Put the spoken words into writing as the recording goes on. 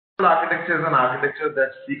architecture is an architecture that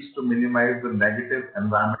seeks to minimize the negative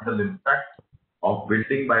environmental impact of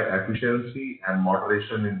building by efficiency and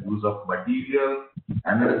moderation in use of material,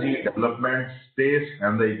 energy, development, space,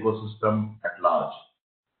 and the ecosystem at large.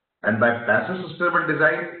 And by passive sustainable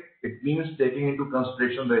design, it means taking into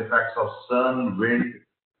consideration the effects of sun, wind,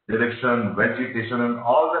 direction, vegetation, and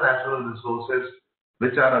all the natural resources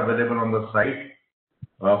which are available on the site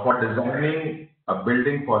for designing a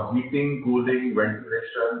building for heating, cooling,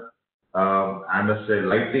 ventilation, and say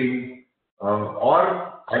lighting,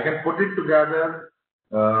 or I can put it together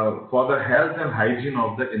for the health and hygiene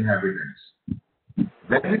of the inhabitants.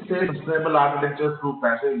 When we say sustainable architecture through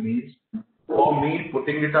passive means, for me,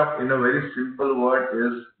 putting it up in a very simple word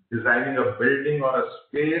is designing a building or a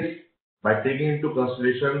space by taking into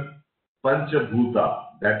consideration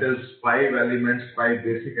Panchabhuta, that is 5 elements, 5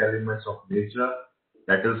 basic elements of nature,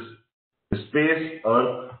 that is space,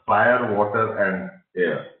 earth, fire, water, and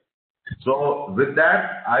air. So with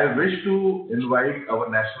that, I wish to invite our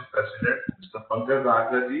National President, Mr. Pankaj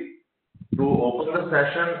Agarji, to open the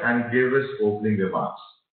session and give his opening remarks.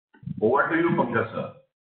 Over to you, Pankaj sir.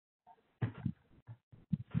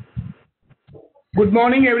 Good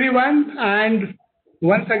morning, everyone, and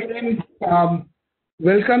once again,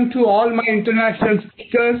 welcome to all my international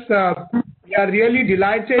speakers. We are really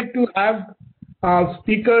delighted to have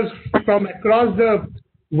speakers from across the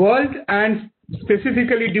world and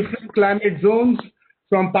specifically different climate zones,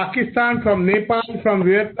 from Pakistan, from Nepal, from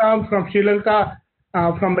Vietnam, from Sri Lanka,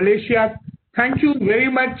 from Malaysia. Thank you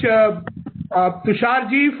very much,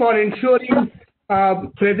 Tusharji, for ensuring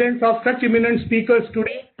presence of such eminent speakers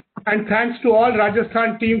today. And thanks to all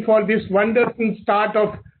Rajasthan team for this wonderful start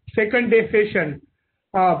of second day session.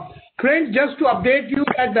 Friends, just to update you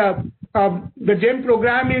that the GEM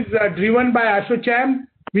program is driven by ASSOCHAM,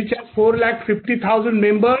 which has 450,000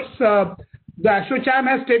 members. The ASSOCHAM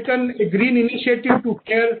has taken a green initiative to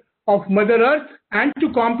care of Mother Earth and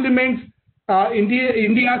to complement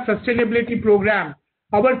India's sustainability program.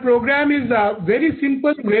 Our program is very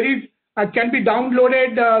simple, very can be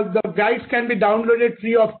downloaded. The guides can be downloaded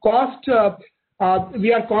free of cost.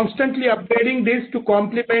 We are constantly upgrading this to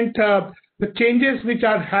complement the changes which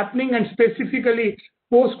are happening, and specifically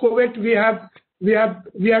post-COVID, we have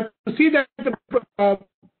to see that the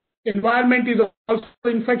environment is also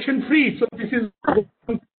infection-free. So this is going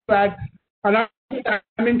to add another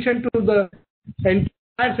dimension to the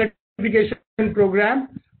entire certification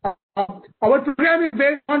program. Our program is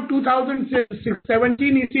based on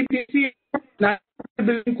 2017 ECPC National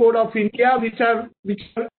Building Code of India, which are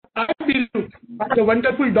I believe are the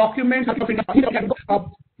wonderful documents of India.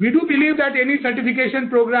 We do believe that any certification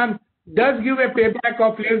program does give a payback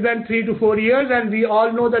of less than 3 to 4 years, and we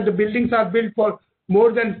all know that the buildings are built for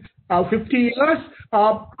more than 50 years.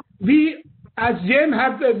 We, as GEM,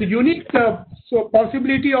 have the unique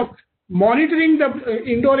possibility of monitoring the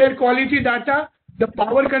indoor air quality data, the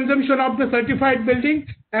power consumption of the certified building,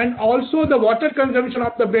 and also the water consumption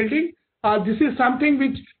of the building. This is something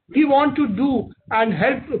which we want to do and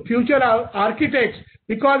help future architects,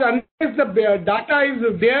 because unless the data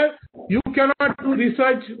is there, you cannot do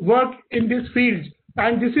research work in this field.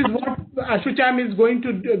 And this is what ASSOCHAM is going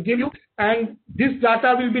to give you, and this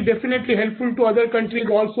data will be definitely helpful to other countries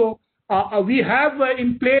also. We have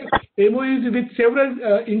in place MOUs with several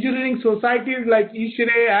engineering societies like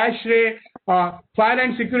ISHRE, ASHRE, Fire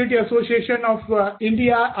and Security Association of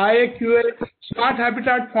India, IAQL, Smart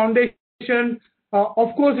Habitat Foundation,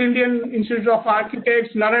 of course Indian Institute of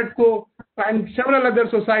Architects, NARADCO, and several other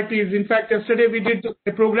societies. In fact, yesterday we did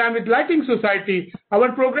a program with Lighting Society.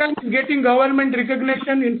 Our program is getting government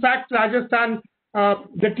recognition. In fact, Rajasthan,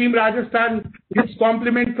 the team Rajasthan gets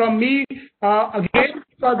compliment from me again,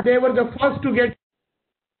 because they were the first to get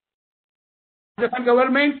the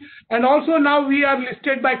government. And also now we are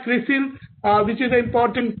listed by CRISIL, which is an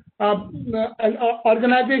important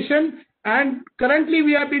organization. And currently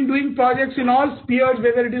we have been doing projects in all spheres,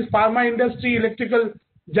 whether it is pharma industry, electrical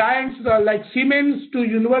giants like Siemens, to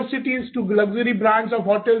universities, to luxury brands of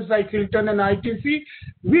hotels like Hilton and ITC.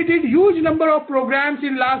 We did huge number of programs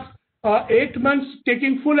in last 8 months,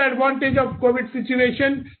 taking full advantage of COVID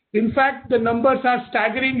situation. In fact, the numbers are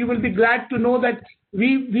staggering. You will be glad to know that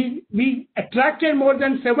we attracted more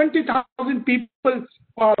than 70,000 people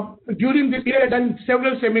during this period and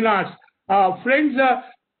several seminars. Friends,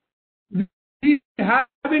 we have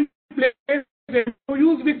in place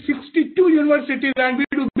MOUs with 62 universities, and we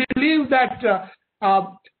do believe that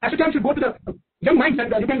ASSOCHAM should go to the young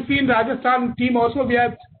mindset. You can see in Rajasthan team also we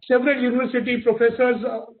have several university professors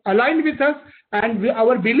aligned with us, and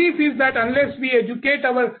our belief is that unless we educate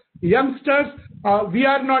our youngsters, we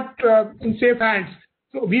are not in safe hands.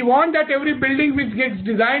 So we want that every building which gets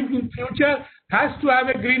designed in future has to have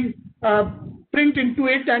a green print into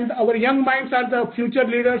it, and our young minds are the future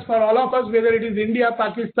leaders for all of us, whether it is India,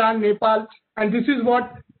 Pakistan, Nepal, and this is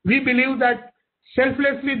what we believe that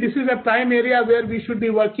selflessly this is a prime area where we should be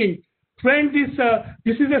working. Friends,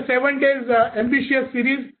 this is a 7 days ambitious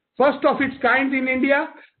series, first of its kind in India,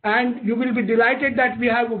 and you will be delighted that we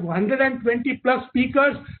have 120 plus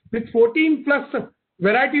speakers with 14 plus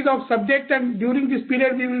varieties of subject, and during this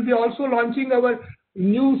period we will be also launching our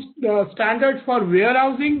new standards for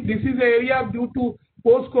warehousing. This is the area due to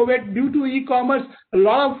post-COVID, due to e-commerce, a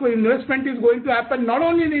lot of investment is going to happen, not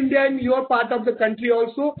only in India, in your part of the country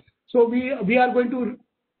also. So we are going to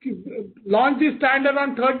launch this standard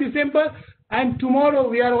on 3rd December, and tomorrow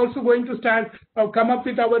we are also going to come up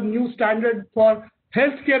with our new standard for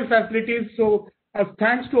healthcare facilities. So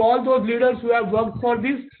thanks to all those leaders who have worked for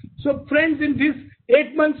this. So friends, in this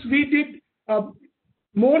 8 months we did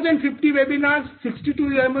more than 50 webinars, 62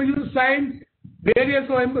 MOUs signed, various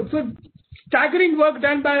OMOs. So staggering work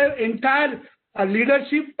done by our entire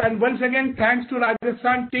leadership, and once again thanks to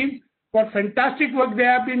Rajasthan team for fantastic work they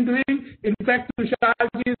have been doing. In fact,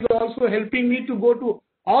 Tusharji is also helping me to go to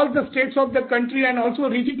all the states of the country and also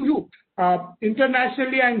reaching you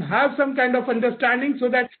internationally and have some kind of understanding so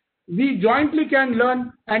that we jointly can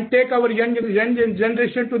learn and take our young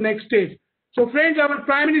generation to next stage. So friends, our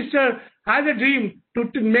Prime Minister has a dream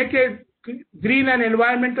to make a green and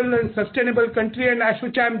environmental and sustainable country, and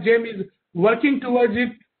ASSOCHAM GEM is working towards it,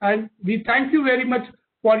 and we thank you very much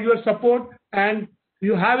for your support, and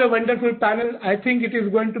you have a wonderful panel. I think it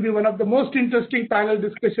is going to be one of the most interesting panel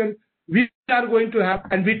discussions we are going to have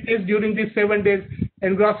and witness during these 7 days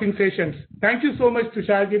engrossing sessions. Thank you so much,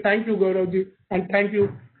 Tusharji. Thank you, Gauravji, and thank you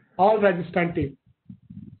all Rajasthan team.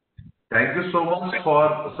 Thank you so much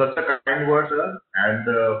for such a kind word, sir,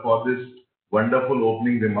 and for this wonderful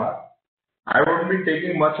opening remark. I won't be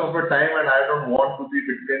taking much of your time, and I don't want to be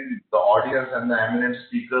between the audience and the eminent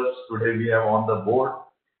speakers today we have on the board.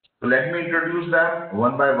 So let me introduce them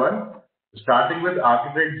one by one, starting with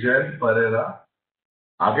architect Jayan Pereira.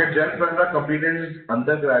 Architect Jayan Pereira completed his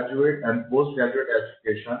undergraduate and postgraduate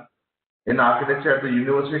education in architecture at the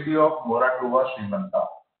University of Moratuva, Sri Lanka.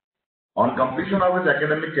 On completion of his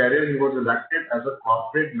academic career, he was elected as a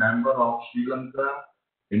corporate member of Sri Lanka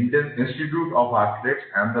Indian Institute of Architects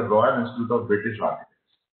and the Royal Institute of British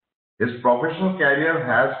Architects. His professional career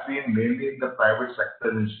has been mainly in the private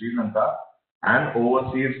sector in Sri Lanka and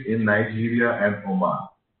overseas in Nigeria and Oman.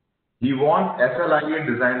 He won SLIA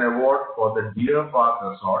Design Award for the Deer Park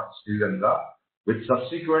Resort, Sri Lanka, which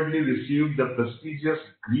subsequently received the prestigious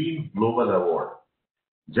Green Global Award.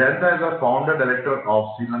 Jayanta is a founder director of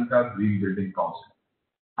Sri Lanka Green Building Council.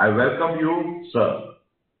 I welcome you, sir.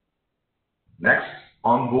 Next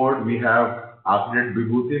on board we have architect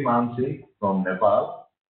Vibhuti Mansingh from Nepal.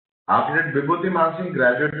 Architect Vibhuti Mansingh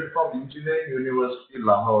graduated from Engineering University,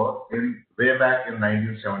 Lahore way back in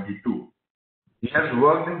 1972. He has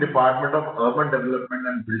worked in Department of Urban Development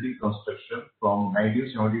and Building Construction from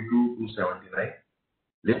 1972 to 79.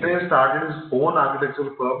 Later, he started his own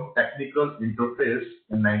architectural firm, Technical Interface,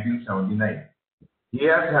 in 1979. He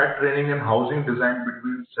has had training in housing design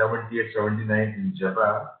between 78 and 79 in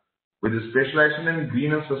Japan, with a specialization in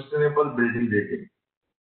green and sustainable building rating.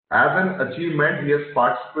 As an achievement, he has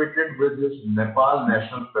participated with his Nepal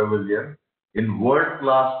National Pavilion in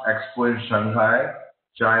world-class expo in Shanghai,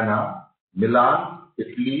 China, Milan,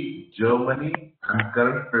 Italy, Germany, and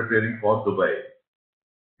currently preparing for Dubai.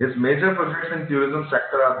 His major projects in tourism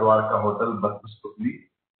sector are Dwarka Hotel, Battisputli,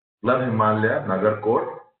 Club Himalaya, Nagarkot,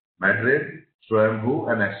 Madrid,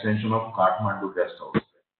 Swayambhu, and extension of Kathmandu Guest House.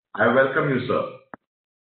 I welcome you, sir.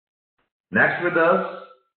 Next with us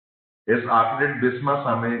is architect Bisma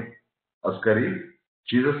Same Askari.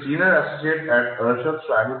 She is a senior associate at Arshad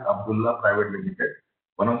Shahid Abdullah Private Limited,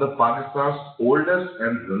 one of the Pakistan's oldest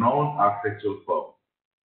and renowned architectural firms.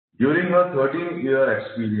 During her 13-year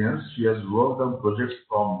experience, she has worked on projects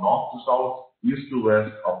from north to south, east to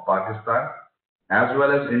west of Pakistan, as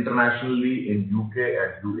well as internationally in UK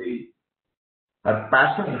and UAE. Her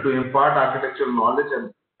passion to impart architectural knowledge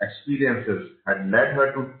and experiences had led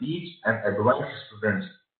her to teach and advise students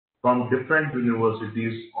from different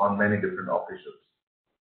universities on many different occasions.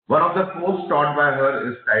 One of the courses taught by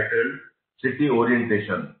her is titled City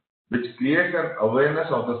Orientation, which creates an awareness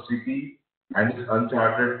of the city and its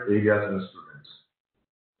uncharted areas in students.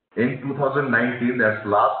 In 2019, that's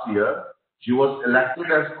last year, she was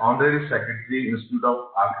elected as Honorary Secretary, Institute of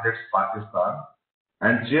Architects, Pakistan,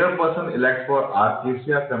 and Chairperson-elect for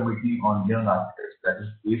Arcasia Committee on Young Architects, that is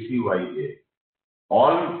ACYA,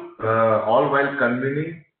 all while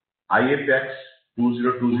convening IAPEX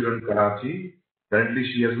 2020 in Karachi.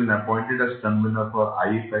 Currently, she has been appointed as convener for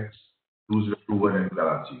IFX 2021 in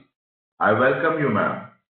Karachi. I welcome you, ma'am.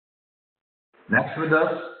 Next with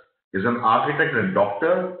us is an architect and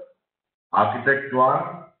doctor, Architect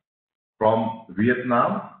Tuan from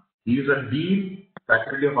Vietnam. He is a Dean,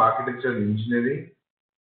 Faculty of Architecture and Engineering,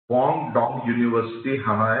 Quang Dong University,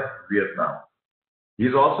 Hanoi, Vietnam. He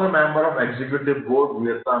is also a member of Executive Board,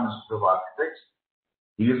 Vietnam Institute of Architects.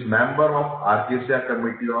 He is member of ASSOCHAM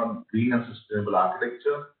Committee on Green and Sustainable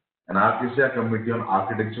Architecture and ASSOCHAM Committee on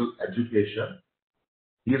Architectural Education.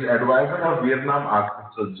 He is advisor of Vietnam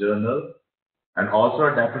Architectural Journal and also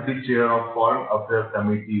a deputy chair of Foreign Affairs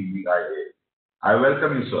Committee, VIA. I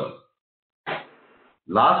welcome you, sir.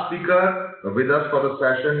 Last speaker with us for the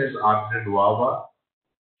session is Architect Wawa.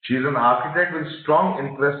 She is an architect with strong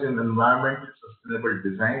interest in environmental sustainable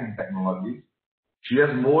design and technologies. She has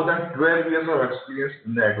more than 12 years of experience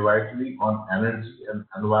in the advisory on energy and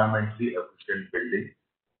environmentally efficient building.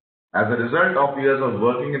 As a result of years of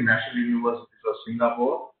working in national universities of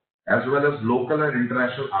Singapore, as well as local and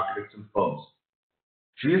international architectural firms.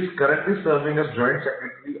 She is currently serving as Joint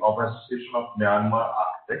Secretary of Association of Myanmar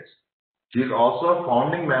Architects. She is also a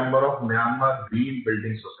founding member of Myanmar Green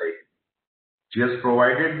Building Society. She has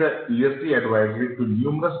provided the ESG advisory to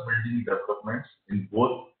numerous building developments in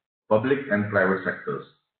both public and private sectors.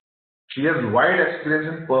 She has wide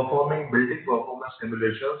experience in performing building performance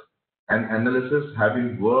simulations and analysis,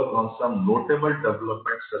 having worked on some notable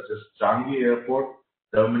developments such as Changi Airport,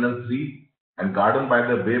 Terminal 3, and Garden by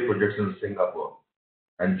the Bay projects in Singapore,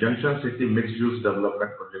 and Junction City mixed-use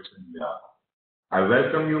development projects in Myanmar. I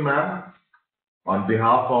welcome you, ma'am, on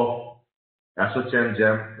behalf of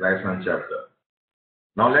ASSOCHAM Rajasthan chapter.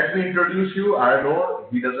 Now let me introduce you. I know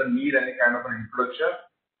he doesn't need any kind of an introduction.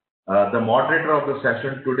 The moderator of the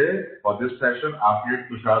session today, for this session,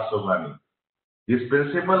 Architect Tushar Sobhani. He is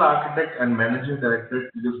Principal Architect and Managing Director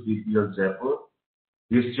at DPL Jaipur.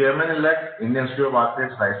 He is Chairman-elect Indian Institute of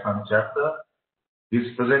Architects Rajasthan chapter. He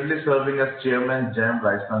is presently serving as Chairman JAM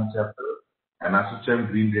Rajasthan chapter and ASSOCHAM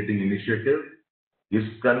Green Rating Initiative. He was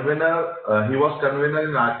convener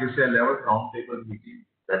in RKC 11th Roundtable meeting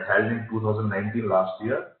that held in 2019 last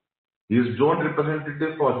year. He is Zone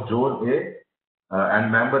Representative for Zone A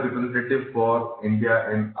and Member Representative for India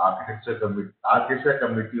in RKC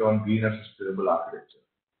Committee on Green and Sustainable Architecture.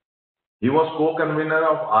 He was co-convener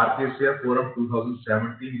of RKC Forum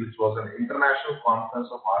 2017, which was an international conference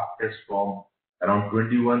of architects from around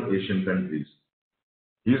 21 Asian countries.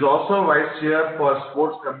 He is also Vice Chair for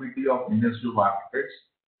Sports Committee of Indian Institute of Architects,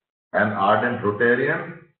 an ardent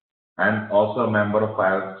Rotarian, and also a member of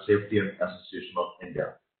Fire Safety and Association of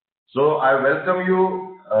India. So I welcome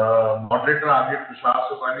you, Moderator Architect Tushar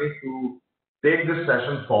Sobhani, to take this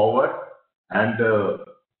session forward, and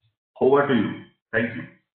over to you. Thank you.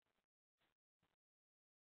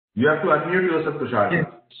 You have to unmute yourself, Tushar. Yes.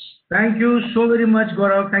 Thank you so very much,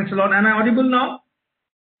 Gaurav. Thanks a lot. Am I audible now?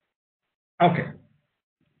 Okay.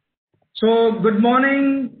 So good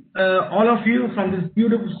morning, all of you from this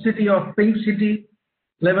beautiful city of Pink City,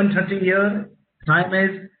 11:30 here. Time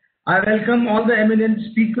is. I welcome all the eminent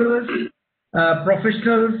speakers,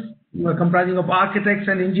 professionals comprising of architects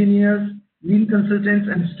and engineers, lean consultants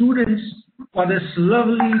and students for this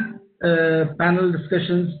lovely panel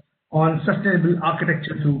discussions on sustainable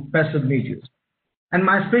architecture through passive measures. And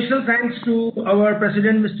my special thanks to our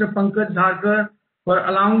President, Mr. Pankaj Dharkar, for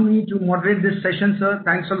allowing me to moderate this session, sir.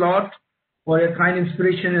 Thanks a lot for your kind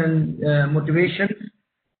inspiration and motivation.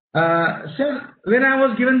 Sir, when I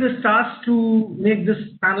was given this task to make this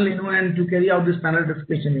panel, and to carry out this panel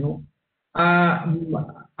discussion,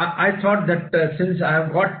 I thought that since I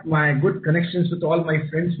have got my good connections with all my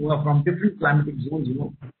friends who are from different climatic zones,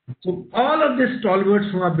 so all of these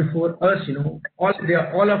stalwarts who are before us, they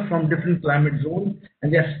are all are from different climate zones,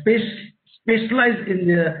 and they are specialized in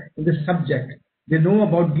the subject. They know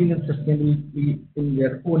about green and sustainability in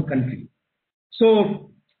their own country.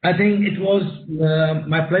 So I think it was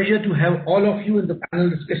my pleasure to have all of you in the panel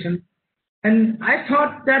discussion. And I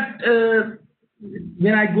thought that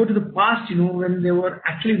when I go to the past, when there were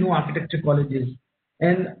actually no architecture colleges,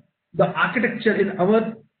 and the architecture in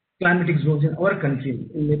our climatic zones in our country,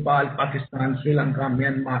 in Nepal, Pakistan, Sri Lanka,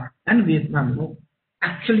 Myanmar, and Vietnam,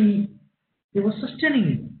 actually they were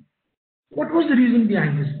sustaining. What was the reason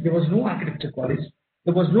behind this? There was no architecture college.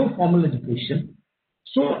 There was no formal education.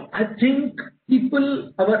 So I think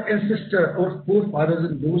people, our ancestors, our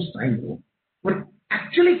forefathers in those times, were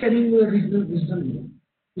actually carrying a regional wisdom,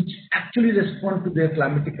 which actually respond to their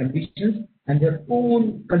climatic conditions and their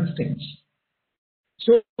own constraints.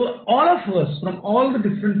 So all of us from all the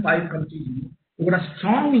different 5 countries, we got a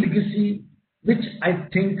strong legacy which I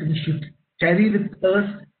think we should carry with us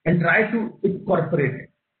and try to incorporate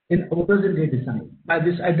in our present-day design. By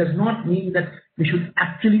this, I does not mean that we should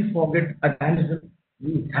actually forget organism.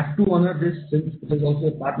 We have to honor this since it is also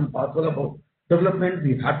a part and parcel about development.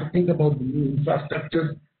 We have to think about the new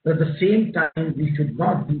infrastructures. But at the same time, we should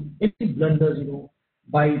not do any blunders,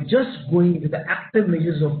 by just going with the active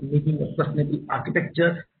measures of making a sustainable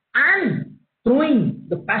architecture and throwing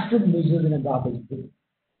the passive measures in a garbage bin.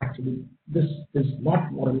 Actually, this is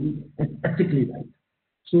not morally and ethically right.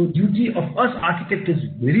 So duty of us architect is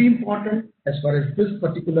very important as far as this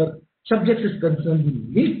particular subject is concerned.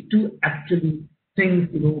 We need to actually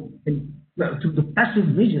think, through the passive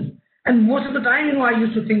measures. And most of the time, I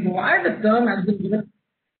used to think why the term has been given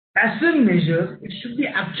passive measures. It should be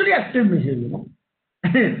actually active measures,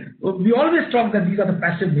 We always talk that these are the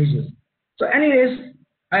passive measures. So anyways,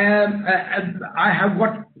 I have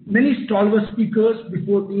got many stalwart speakers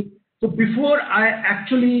before me. So before I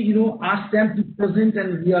actually, ask them to present,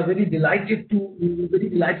 and we are very delighted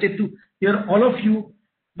to hear all of you.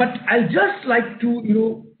 But I'll just like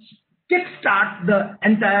to, kickstart the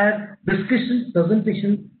entire discussion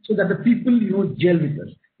presentation so that the people, gel with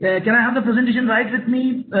us. Can I have the presentation right with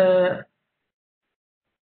me?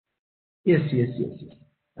 Yes.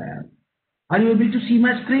 Are you able to see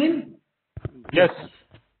my screen? Yes.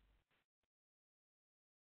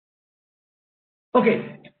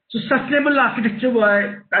 Okay. So sustainable architecture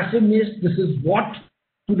by passive means, this is what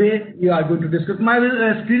today we are going to discuss. My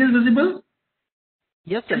screen is visible?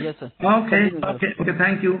 Yes, sir. Okay,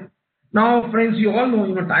 thank you. Now, friends, you all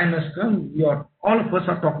know, time has come. All of us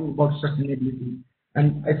are talking about sustainability.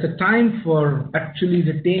 And it's a time for actually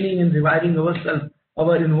retaining and reviving ourselves,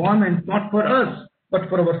 our environment, not for us, but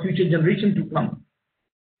for our future generation to come.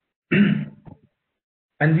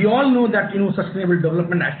 And we all know that, sustainable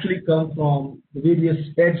development actually comes from the various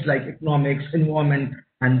heads like economics, environment,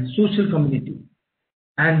 and social community.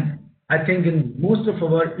 And I think in most of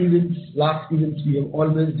our last events, we have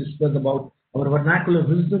always discussed about our vernacular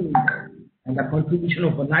wisdom and the contribution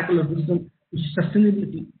of vernacular wisdom to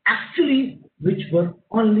sustainability, actually, which were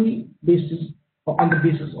on the basis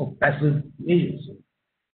of passive measures.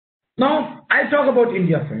 Now, I talk about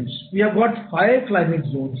India, friends. We have got 5 climate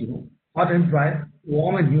zones, hot and dry,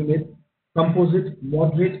 warm and humid, composite,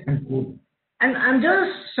 moderate, and cold. And I'm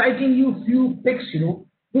just citing you few pics,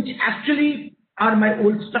 which actually are my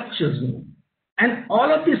old structures, And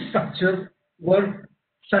all of these structures were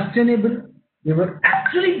sustainable. They were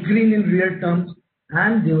actually green in real terms,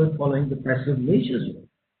 and they were following the passive measures.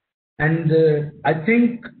 And I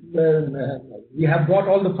think we have got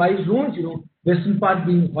all the 5 zones, western part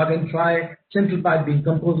being hot and dry, central part being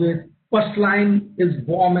composite, first line is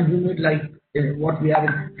warm and humid like what we have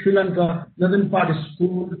in Sri Lanka, northern part is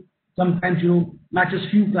cool, sometimes matches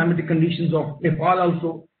few climatic conditions of Nepal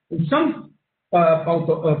also. In some part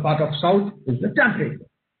of south is the temperate.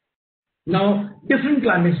 Now, different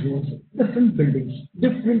climate zones, different buildings,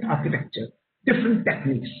 different architecture, different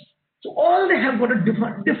techniques. So all they have got a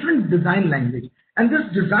different design language. And this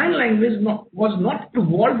design language was not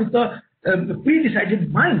evolved with a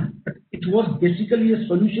pre-decided mind, but it was basically a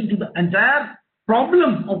solution to the entire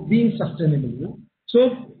problem of being sustainable.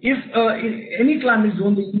 So if in any climate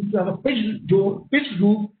zone they used to have a pitched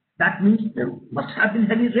roof, that means there must have been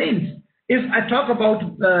heavy rains. If I talk about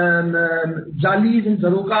jalis and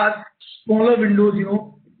zarokas, smaller windows, it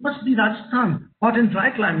must be Rajasthan, hot and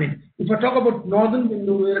dry climate. If I talk about northern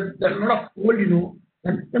window where there's a lot of cold,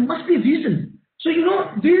 then there must be reason. So,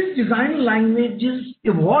 these design languages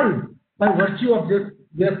evolved by virtue of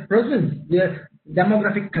their presence, their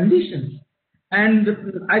demographic conditions. And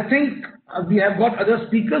I think we have got other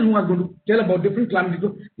speakers who are going to tell about different climatic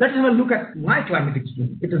zones. Let's have a look at my climatic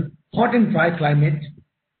zone. It is hot and dry climate.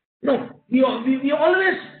 We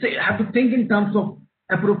always have to think in terms of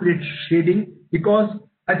appropriate shading, because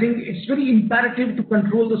I think it's very imperative to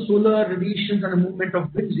control the solar radiations and the movement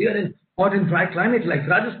of winds here in hot and dry climate like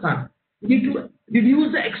Rajasthan. We need to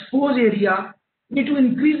reduce the exposed area, we need to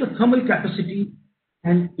increase the thermal capacity,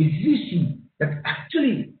 and if we see that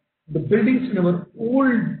actually the buildings in our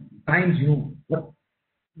old times, were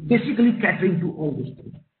basically catering to all these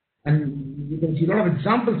things. And you can see a lot of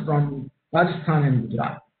examples from Rajasthan and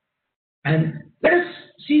Gujarat. And let us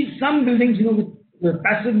see some buildings, with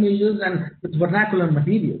passive measures and with vernacular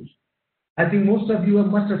materials. I think most of you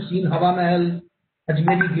must have seen Hawa Mahal,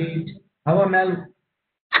 Ajmeri Gate, Hawa Mahal,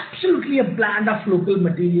 absolutely a blend of local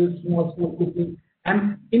materials, small cooking.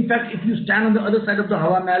 And in fact, if you stand on the other side of the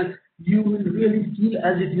Hawa Mahal, you will really feel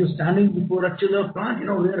as if you're standing before a chiller plant,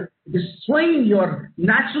 where it is swaying your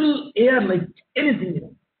natural air like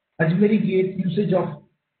anything. Ajmeri Gate, usage of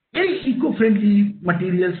very eco-friendly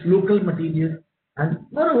materials, local materials, and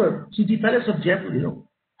moreover, City Palace of Jaipur,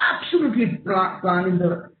 absolutely planned in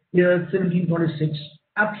the year 1726,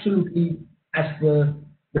 absolutely as per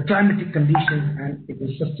the climatic conditions, and it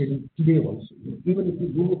is sustained today also. Even if you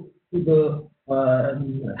go to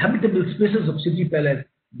the habitable spaces of City Palace,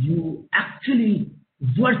 you actually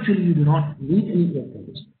virtually do not need any air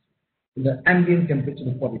conditioning in the ambient temperature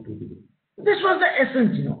of 42 degrees. This was the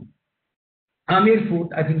essence. Amer Fort,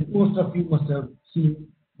 I think most of you must have seen.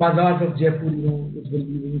 Bazaars of Jaipur, it will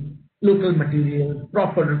be local material,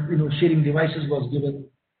 proper, sharing devices was given.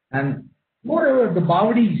 And moreover, the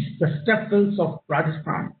Bawdis, the stepwells of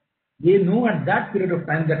Rajasthan, they know at that period of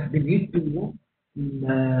time that they need to,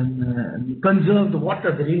 conserve the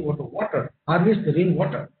water, the rainwater, harvest the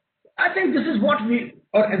rainwater. I think this is what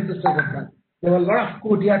our ancestors have done. There were a lot of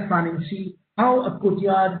courtyard planning. See how a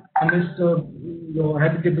courtyard amidst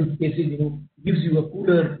habitable spaces, gives you a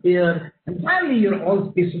cooler air, and finally your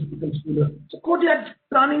all spaces becomes cooler. So courtyard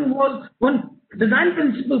planning was one design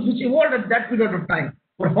principles which evolved at that period of time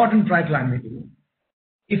for hot and dry climate.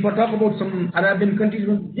 If I talk about some Arabian countries,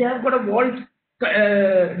 they have got a vault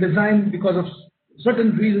design because of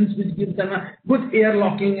certain reasons which gives them a good air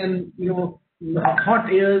locking and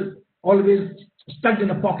hot air always stuck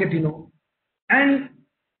in a pocket. And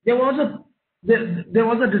there was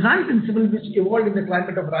a design principle which evolved in the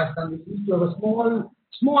climate of Rajasthan, which used to have a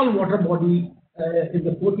small water body in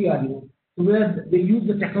the courtyard, where they use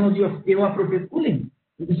the technology of evaporative cooling.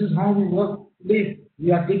 So this is how we work today.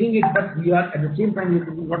 We are taking it, but we are at the same time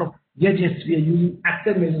using a lot of gadgets. We are using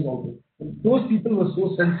active measures also. And those people were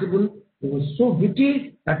so sensible, they were so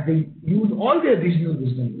witty that they used all their regional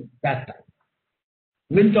wisdom at that time.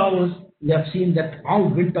 Wind towers, we have seen that how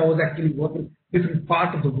wind towers actually work in different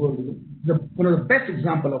parts of the world. One of the best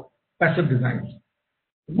example of passive designs.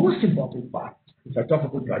 The most important part, if I talk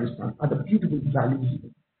about Rajasthan, are the beautiful valleys.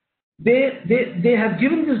 They have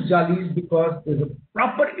given these jalis because there's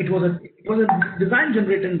it was a design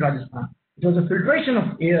generated in Rajasthan. It was a filtration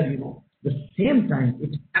of air, At the same time,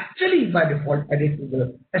 it actually by default added to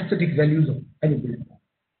the aesthetic values of any building.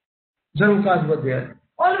 Zarukas were there.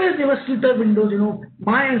 Always there were slitter windows,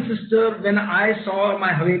 My ancestor, when I saw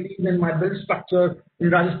my Havelis and my build structure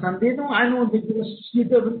in Rajasthan, I know they give us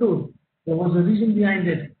slitter windows. There was a reason behind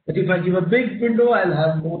it. That if I give a big window, I'll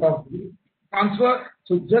have more of transfer.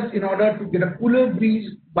 So just in order to get a cooler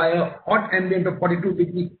breeze by a hot ambient of 42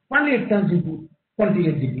 degrees, finally it turns into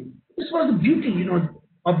 28 degrees. This was the beauty,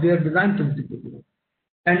 of their design principle.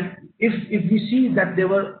 And if we see that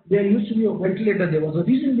there used to be a ventilator, there was a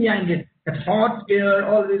reason behind it. That hot air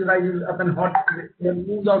always rises up and hot air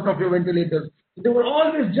moves out of your ventilators. So they were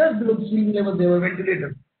always just below ceiling level, they were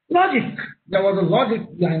ventilators. Logic. There was a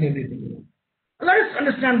logic behind everything. Let us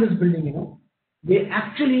understand this building, They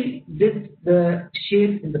actually did the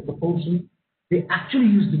shape in the proportion. They actually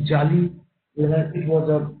used the jali, it was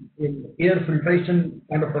an air filtration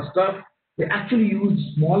kind of a stuff. They actually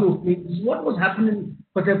used small openings. This is what was happening in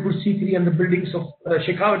Fatehpur Sikri and the buildings of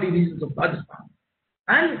Shekhawati regions of Rajasthan.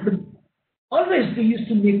 And always they used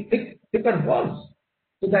to make thicker walls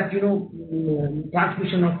so that,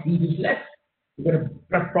 transmission of heat is less. You get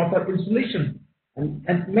a proper insulation. And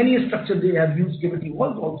many structures they have used cavity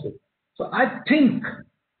walls also. So I think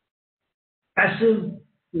passive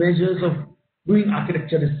measures of doing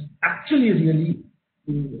architecture is actually really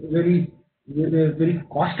very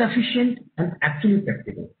cost efficient and actually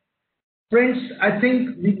practical. Friends, I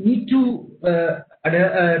think we need to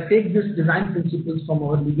take these design principles from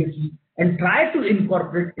our legacy and try to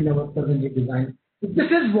incorporate in our present day design. So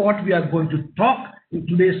this is what we are going to talk in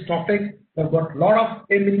today's topic. We've got a lot of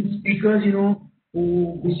eminent speakers,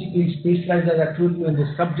 who basically specialize, as I told you, in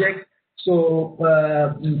this subject. So,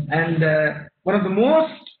 one of the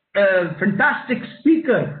most fantastic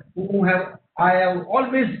speaker I have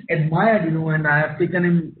always admired, and I have taken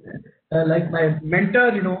him like my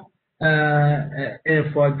mentor,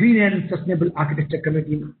 for Green and Sustainable Architecture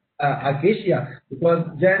Committee in Acacia, because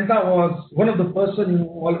Jayanta was one of the person who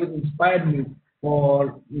always inspired me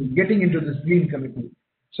for getting into this Green Committee.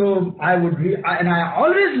 So I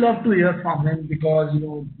always love to hear from him because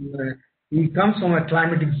he comes from a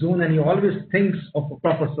climatic zone and he always thinks of a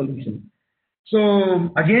proper solution. So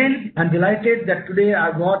again, I'm delighted that today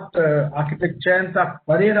I got architect Jayanta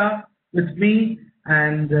Pereira with me,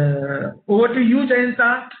 and over to you,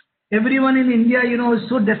 Jayanta. Everyone in India, is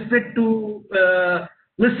so desperate to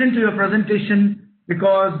listen to your presentation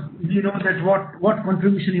because we know that what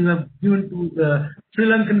contribution you have given to the Sri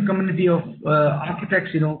Lankan community of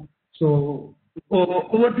architects, So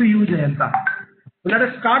over to you, Jayanta. So let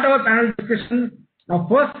us start our panel discussion. Our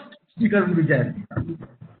first speaker will be Jayanta.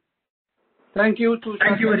 Thank you, Tushar.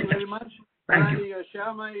 Thank you very much. Thank you. I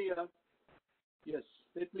share my, yes,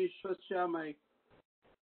 let me first share my.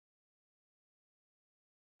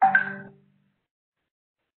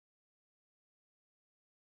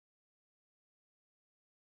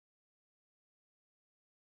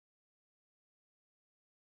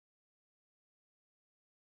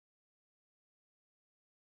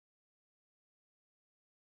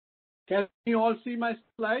 Can you all see my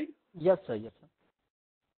slide? Yes, sir. Yes, sir.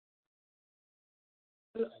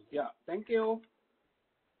 Yeah, thank you.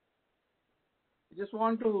 I just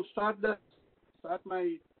want to start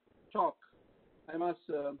my talk. I must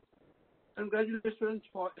congratulations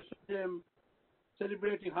for ASSOCHAM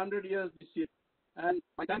celebrating 100 years this year. And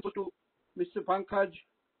my thanks go to Mr. Pankaj,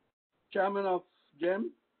 Chairman of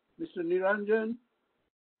GEM, Mr. Niranjan,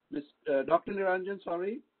 Dr. Niranjan,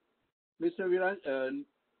 sorry, Mr.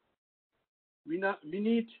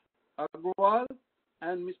 Vineet Agrawal,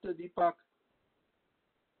 and Mr. Deepak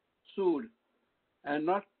Sood, and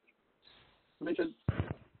not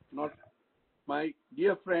my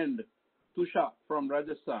dear friend Tushar from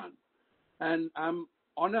Rajasthan. And I'm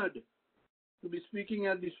honored to be speaking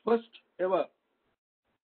at this first ever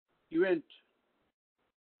event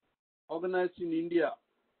organized in India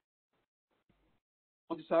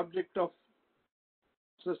on the subject of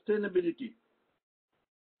sustainability,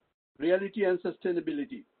 reality and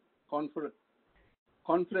sustainability,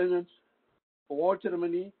 Confluence, award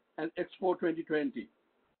ceremony, and Expo 2020.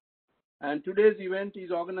 And today's event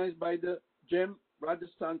is organized by the GEM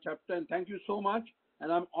Rajasthan chapter, and thank you so much.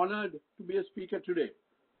 And I'm honored to be a speaker today.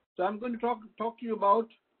 So I'm going to talk to you about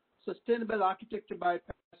sustainable architecture by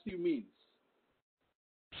passive means.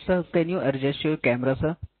 Sir, can you adjust your camera,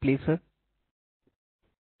 sir? Please, sir.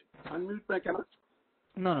 Unmute my camera.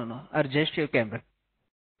 No. Adjust your camera.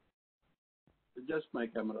 Adjust my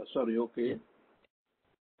camera. Sorry. Okay.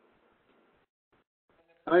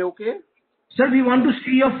 Am I okay? Sir, we want to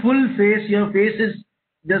see your full face. Your face is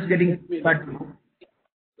just getting cut.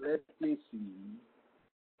 Let me see.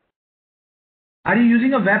 Are you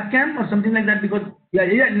using a webcam or something like that? Because yeah,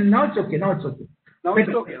 now it's okay. Now it's okay. Now it's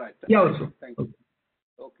okay, right? Yeah, also. Thank you.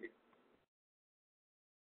 Okay.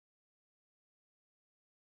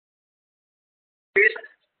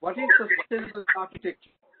 What is sustainable architecture?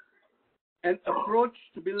 An approach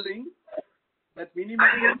to building that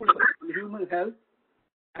minimizes human health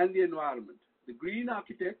and the environment. The green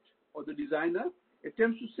architect or the designer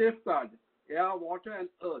attempts to safeguard air, water, and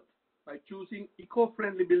earth by choosing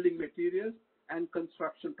eco-friendly building materials and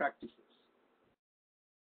construction practices.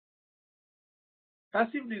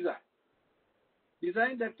 Passive design.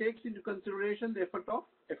 Design that takes into consideration the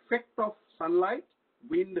effect of sunlight,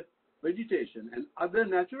 wind, vegetation, and other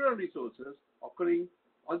natural resources occurring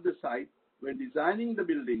on the site when designing the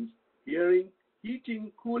buildings,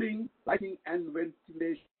 heating, cooling, lighting, and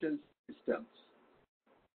ventilation systems.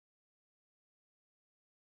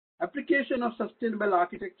 Application of sustainable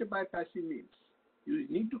architecture by passive means. You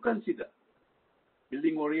need to consider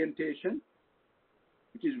building orientation,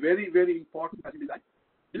 which is very, very important passive design.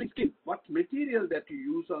 Building skin, what material that you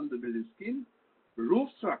use on the building skin, roof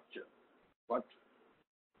structure, what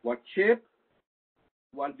shape,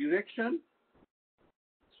 what direction,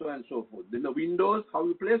 so on and so forth. Then the windows, how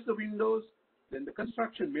you place the windows, then the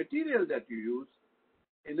construction material that you use,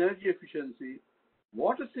 energy efficiency,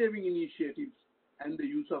 water saving initiatives, and the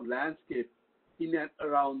use of landscape in and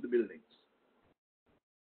around the buildings.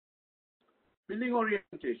 Building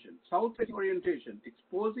orientation, south-facing orientation,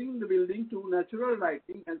 exposing the building to natural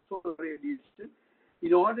lighting and solar radiation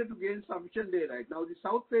in order to gain sufficient daylight. Now, the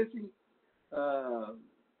south-facing,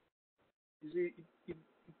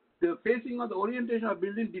 the facing of the orientation of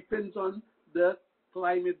building depends on the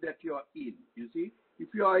climate that you are in. You see,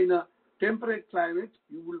 if you are in a temperate climate,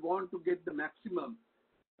 you will want to get the maximum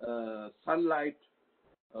sunlight,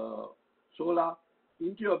 solar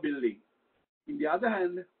into your building. In the other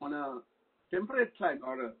hand, on a temperate climate,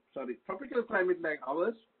 tropical climate like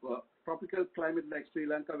ours, tropical climate like Sri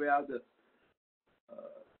Lanka, where the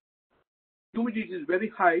humidity is very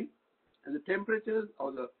high and the temperatures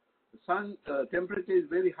or the sun temperature is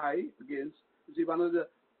very high against, you see, one of the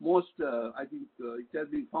most, I think it has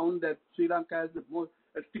been found that Sri Lanka has the most,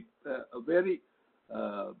 a very,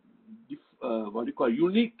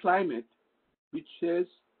 unique climate, which says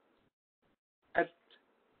at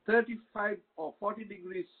 35 or 40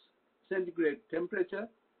 degrees centigrade temperature,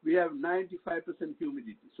 we have 95%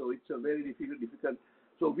 humidity. So it's a very difficult.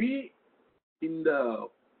 So we, in the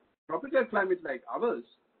tropical climate like ours,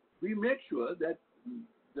 we make sure that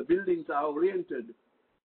the buildings are oriented,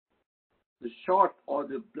 the short or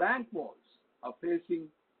the blank walls are facing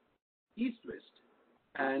east-west,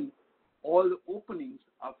 and all the openings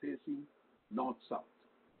are facing north-south.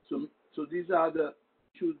 So these are the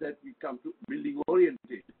issues that we come to building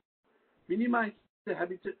orientation. Minimize the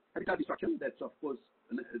habitat destruction. That's of course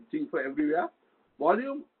a thing for everywhere.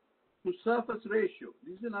 Volume to surface ratio.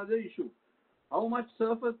 This is another issue. How much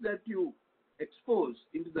surface that you expose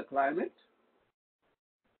into the climate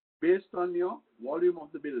based on your volume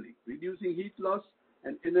of the building. Reducing heat loss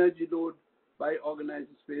and energy load by organized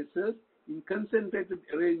spaces in concentrated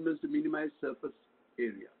arrangements to minimize surface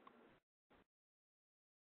area.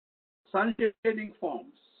 Sun shading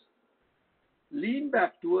forms. Lean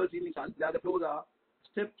back towards evening sun, where the floors are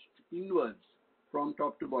stepped inwards from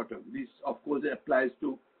top to bottom. This, of course, applies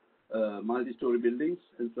to multi-story buildings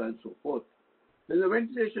and so on and so forth. Then the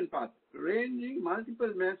ventilation path, arranging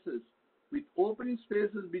multiple masses with opening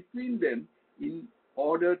spaces between them in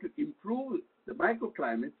order to improve the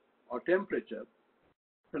microclimate or temperature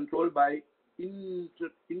controlled by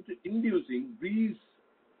inducing breeze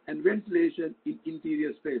and ventilation in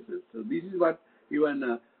interior spaces. So this is what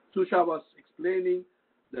even Susha was explaining,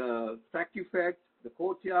 the stack effect, the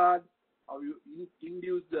courtyard, how you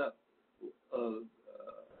induce the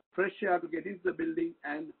fresh air to get into the building,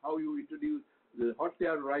 and how you introduce the hot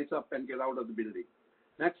air to rise up and get out of the building.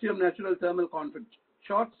 Maximum natural thermal contact.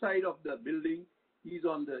 Short side of the building is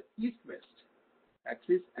on the east-west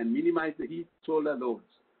axis and minimize the heat solar loads.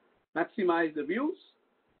 Maximize the views.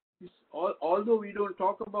 Although we don't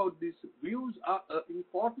talk about this, views are an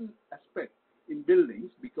important aspect in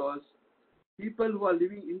buildings because people who are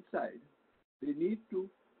living inside, they need to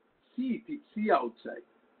see outside.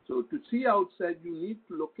 So to see outside, you need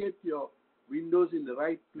to locate your windows in the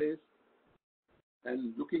right place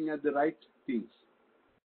and looking at the right things.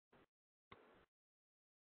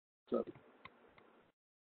 So,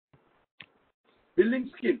 building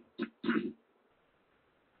skin.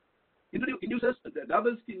 Induces the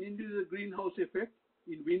double skin induces a greenhouse effect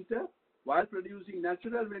in winter while producing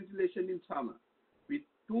natural ventilation in summer with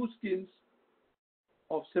two skins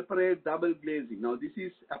of separate double glazing. Now this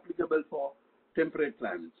is applicable for temperate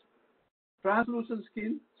climates. Translucent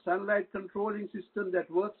skin, sunlight controlling system that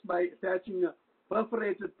works by attaching a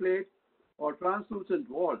perforated plate or translucent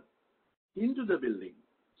wall into the building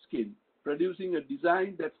skin, producing a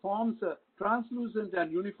design that forms a translucent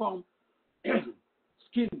and uniform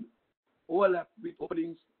skin overlap with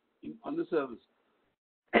openings on the surface.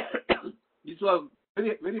 This was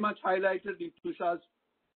very much highlighted in Tusha's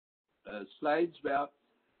slides where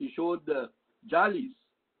he showed the jalis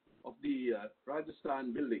of the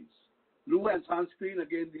Rajasthan buildings. Blue and sunscreen,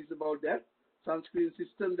 again, this is about that. Sunscreen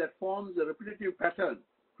system that forms a repetitive pattern,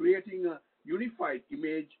 creating a unified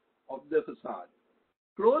image of the facade.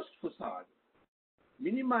 Closed facade.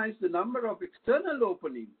 Minimize the number of external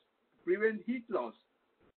openings to prevent heat loss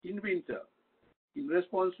in winter in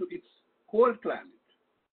response to its cold climate,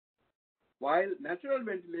 while natural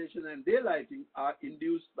ventilation and daylighting are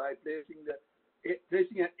induced by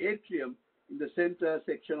placing an atrium in the center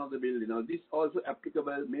section of the building. Now, this is also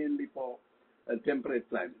applicable mainly for temperate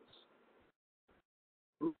climates.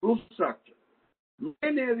 Roof structure.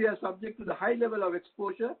 Main area subject to the high level of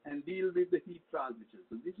exposure and deal with the heat transmission.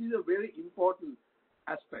 So this is a very important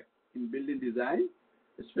aspect in building design,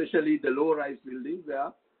 especially the low-rise buildings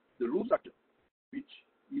where the roof structure, which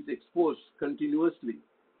is exposed continuously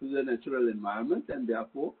to the natural environment, and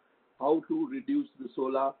therefore how to reduce the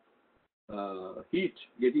solar heat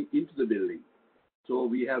getting into the building. So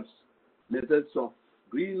we have methods of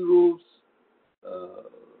green roofs,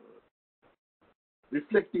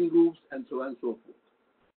 reflecting roofs, and so on and so forth.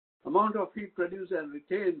 Amount of heat produced and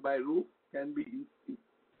retained by roof can be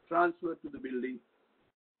transferred to the building,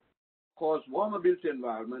 cause warmer built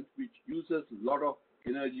environment which uses a lot of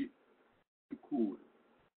energy to cool.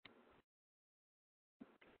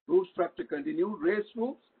 Roof structure continued. Raised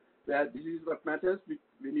roofs, where this is what matters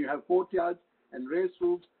when you have courtyards, and raised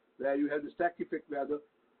roofs where you have the stack effect where the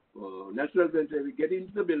natural ventilation will get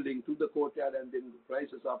into the building through the courtyard and then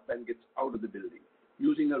rises up and gets out of the building,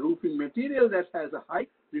 using a roofing material that has a high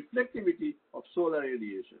reflectivity of solar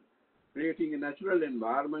radiation, creating a natural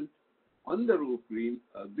environment on the roof, green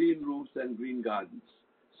roofs and green gardens.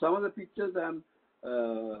 Some of the pictures I'm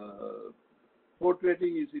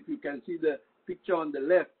portraying is, if you can see the picture on the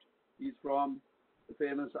left, is from the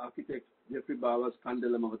famous architect Jeffrey Bawa's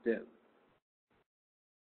Kandalam Hotel.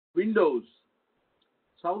 Windows.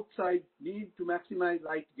 South side need to maximize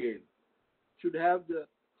light gain. Should have the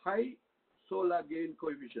high solar gain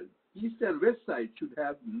coefficient. East and west side should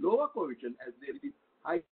have lower coefficient as they receive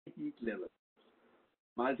high heat levels.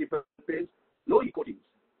 Multiple panes, low heat coatings.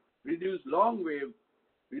 Reduce long wave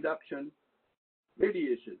reduction,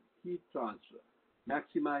 radiation, heat transfer.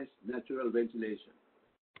 maximize natural ventilation.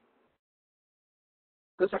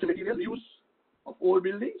 Construction material use of old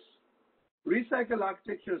buildings, recycle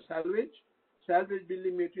architecture salvage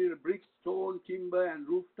building material, bricks, stone, timber, and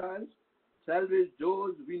roof tiles, salvage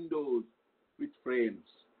doors, windows with frames.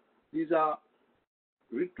 These are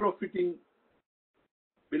retrofitting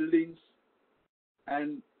buildings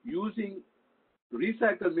and using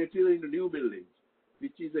recycled material in the new buildings,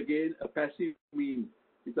 which is again a passive mean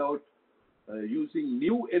without using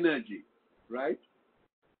new energy, right?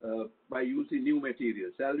 By using new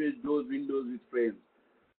materials, salvage doors, windows with frames.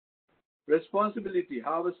 Responsibility,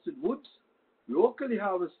 harvested woods, locally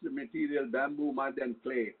harvested material, bamboo, mud, and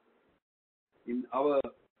clay. In our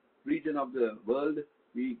region of the world,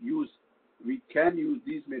 we can use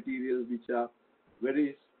these materials, which are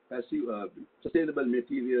very passive, sustainable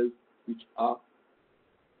materials, which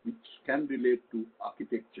can relate to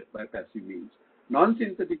architecture by passive means.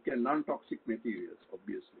 Non-synthetic and non-toxic materials,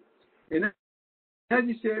 obviously.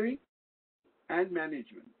 Energy saving and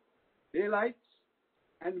management. Daylights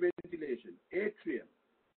and ventilation. Atrium.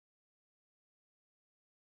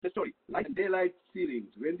 Light and daylight ceilings.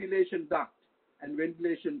 Ventilation duct and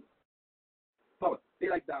ventilation power.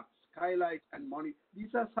 Daylight ducts, skylights, and monitor. These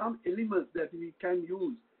are some elements that we can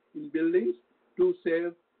use in buildings to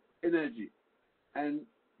save energy and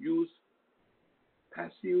use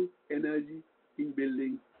passive energy in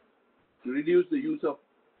buildings to reduce the use of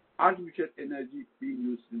artificial energy being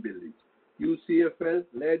used in buildings. Use CFL,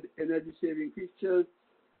 LED energy saving fixtures.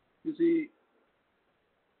 You see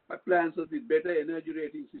plans with better energy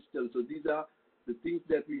rating systems. So these are the things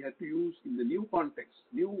that we have to use in the new context,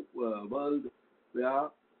 new world where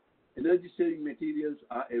energy saving materials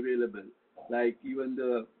are available, like even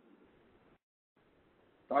the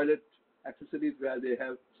toilet accessories where they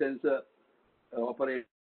have sensor operated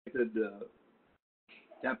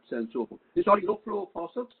taps and so forth. Installing low flow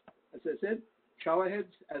faucets, as I said, shower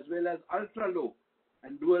heads, as well as ultra low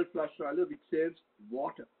and dual flush toilet, which saves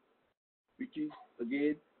water, which is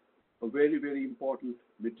again a very, very important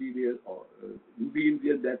material or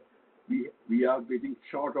ingredient that we are getting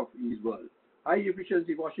short of in this world. High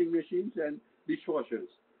efficiency washing machines and dishwashers.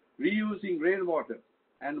 Reusing rainwater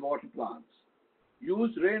and water plants.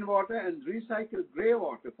 Use rainwater and recycle grey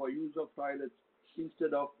water for use of toilets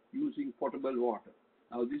instead of using potable water.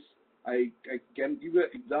 Now this, I can give an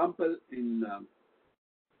example in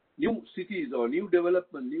new cities or new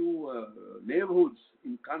development, new neighborhoods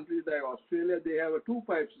in countries like Australia. They have a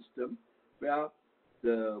two-pipe system where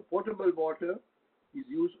the potable water is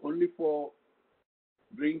used only for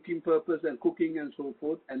drinking purpose and cooking and so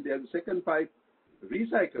forth, and they have the second pipe,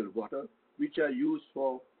 recycled water, which are used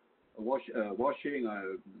for washing,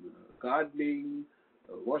 gardening,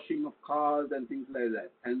 washing of cars and things like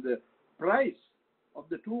that. And the price of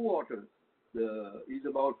the two waters is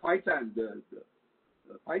about 5 times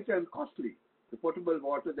 5 times costly, the potable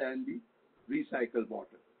water, than the recycled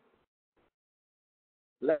water.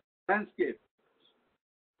 Landscape.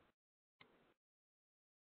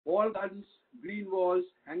 Wall gardens, green walls,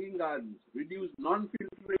 hanging gardens. Reduce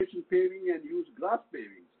non-filtration paving and use grass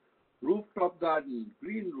pavings. Rooftop gardens,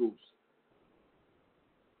 green roofs.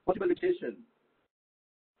 Possible vegetation.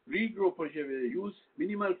 Regrow preserve. Use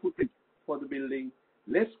minimal footprint for the building.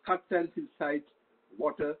 Less cut and fill sites.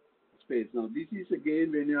 Water space. Now this is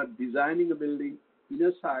again when you are designing a building in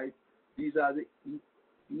a site. These are the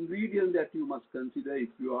ingredients that you must consider if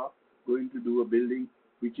you are going to do a building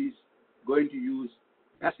which is going to use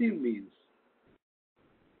passive means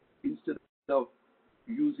instead of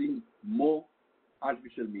using more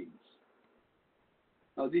artificial means.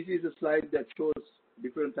 Now this is a slide that shows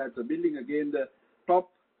different types of building. Again, the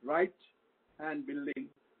top right hand building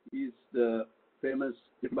is the famous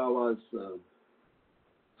Jimbawa's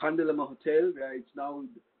Kandalama Hotel, where it's now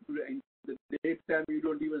in the daytime you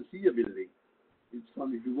don't even see a building. It's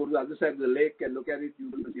from, if you go to the other side of the lake and look at it,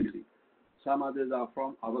 you don't see a building. Some others are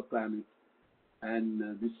from our climate.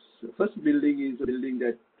 And this first building is a building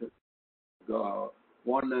that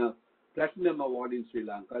won a Platinum Award in Sri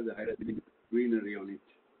Lanka, the highest building greenery on it.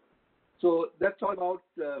 So that's all about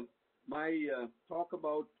my talk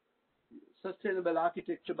about sustainable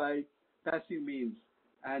architecture by passive means.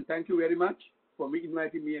 And thank you very much for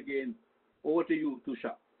inviting me again. Over to you,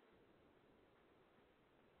 Tusha.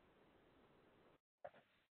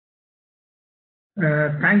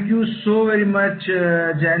 Thank you so very much,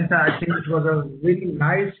 Jayanta. I think it was a really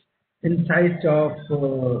nice insight of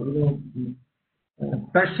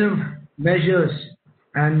passive measures,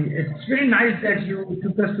 and it's very nice that you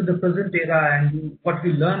took us to the present era and what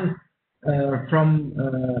we learned from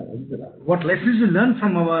what lessons we learned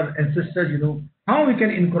from our ancestors. how we can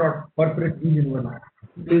incorporate these in our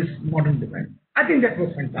today's modern design. I think that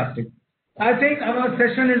was fantastic. I think our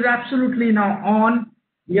session is absolutely now on.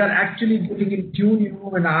 We are actually getting in tune,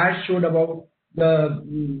 when I showed about the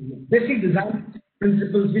basic design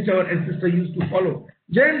principles which our ancestors used to follow.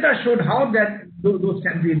 Jayanta showed how that those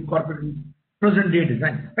can be incorporated in present day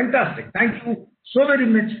design. Fantastic. Thank you so very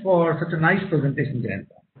much for such a nice presentation,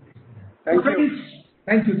 Jayanta. Thank you.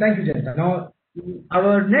 Thank you, Jayanta. Now,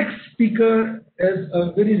 our next speaker is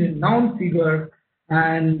a very renowned figure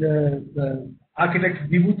and the architect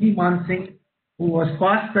Vibhuti Man Singh, who was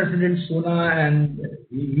past President Sona, and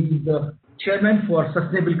he is the chairman for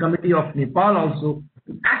Sustainable Committee of Nepal also.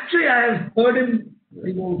 Actually, I have heard him,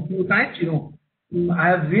 a few times, I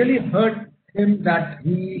have really heard him that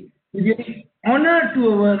he really honor to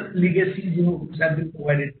our legacies, which have been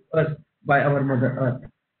provided to us by our Mother Earth.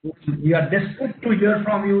 We are desperate to hear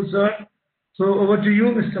from you, sir. So over to you,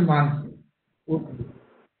 Mr. Man.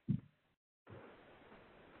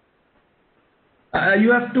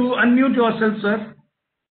 You have to unmute yourself, sir.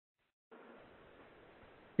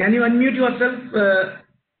 Can you unmute yourself?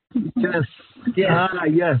 Yes.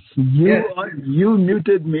 Yes. Yes. You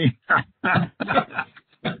muted me.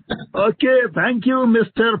 Okay. Thank you,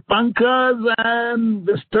 Mr. Pankaj and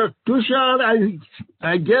Mr. Tushar.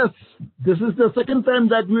 I guess this is the second time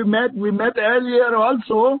that we met. We met earlier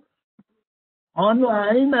also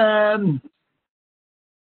online, and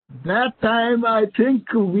that time I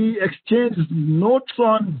think we exchanged notes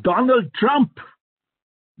on Donald Trump.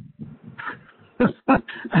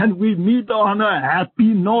 And we meet on a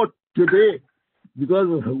happy note today because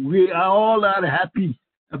we all are happy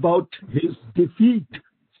about his defeat.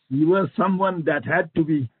 He was someone that had to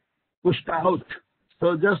be pushed out.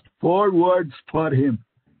 So just 4 words for him.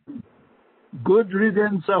 Good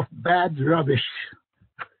riddance of bad rubbish.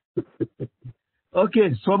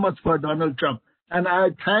 Okay, so much for Donald Trump. And I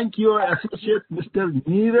thank your associate, Mr.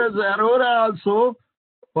 Neeraj Arora, also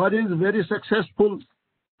for his very successful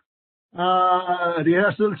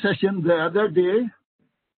rehearsal session the other day,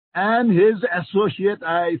 and his associate,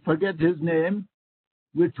 I forget his name,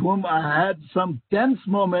 with whom I had some tense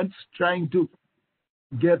moments trying to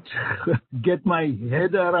get my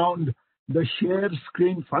head around the share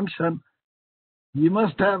screen function. He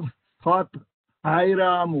must have thought, "Hi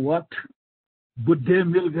Ram, what buddhe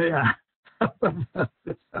mil gaya."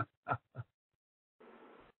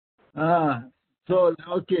 So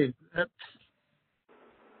okay,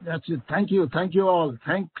 that's it. Thank you all.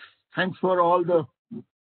 Thanks for all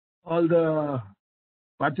the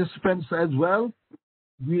participants as well.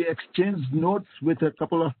 We exchanged notes with a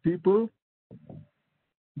couple of people,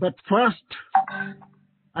 but first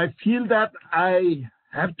I feel that I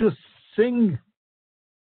have to sing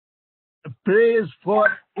praise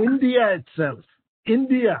for India itself.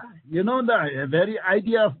 India, the very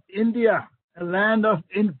idea of India, a land of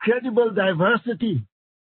incredible diversity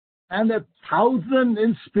and 1,000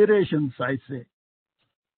 inspirations, I say.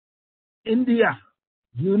 India,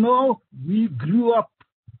 we grew up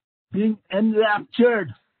being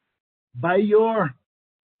enraptured by your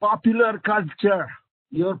popular culture,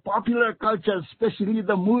 especially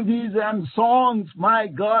the movies and songs. My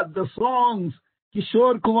God, the songs.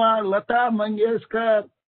 Kishore Kumar, Lata Mangeshkar,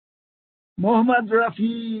 Mohammad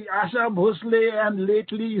Rafi, Asha Bhosle, and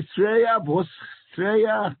lately Shreya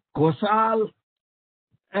Ghosal,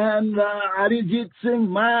 and Arijit Singh.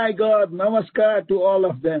 My God, namaskar to all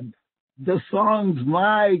of them. The songs,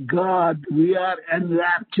 my God, we are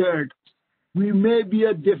enraptured. We may be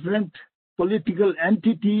a different political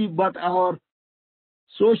entity, but our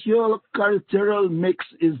socio-cultural mix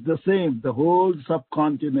is the same, the whole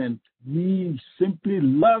subcontinent. We simply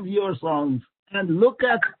love your songs. And look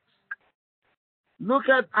at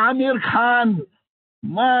Amir Khan,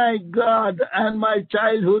 my God, and my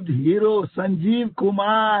childhood hero, Sanjeev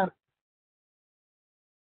Kumar.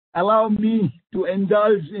 Allow me to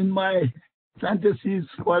indulge in my fantasies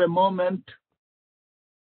for a moment.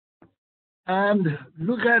 And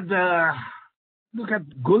look at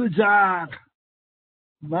Gulzar,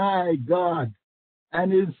 my God,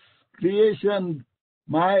 and his creation,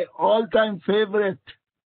 my all-time favorite,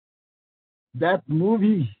 that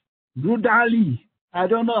movie, Rudali. I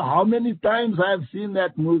don't know how many times I've seen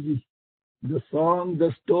that movie. The song,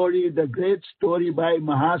 the story, the great story by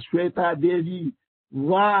Mahashweta Devi.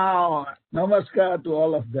 Wow! Namaskar to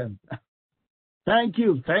all of them. Thank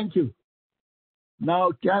you.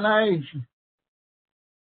 Now, can I,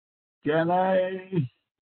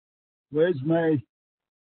 where's my...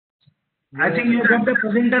 I think you got the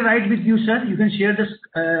presenter right with you, sir. You can share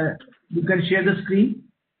the screen.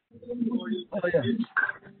 Oh, yeah.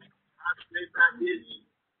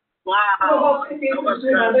 Wow.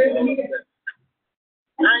 Namaskar.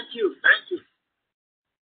 Thank you.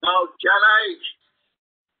 Now, can I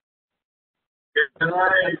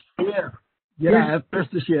share? Yeah, Yes. I have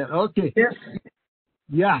pressed the share. Okay. Yes.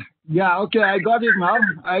 Yeah, okay, I got it now.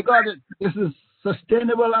 I got it. This is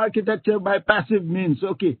sustainable architecture by passive means.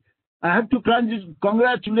 Okay. I have to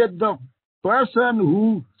congratulate the person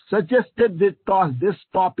who suggested this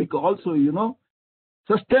topic also,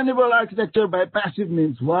 Sustainable architecture by passive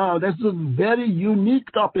means. Wow, that's a very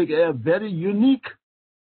unique topic, a very unique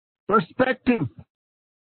perspective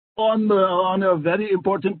on a very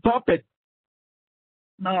important topic.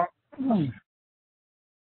 Now,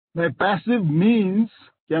 by passive means,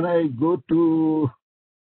 can I go to,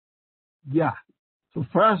 yeah. So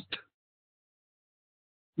first,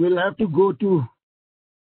 we'll have to go to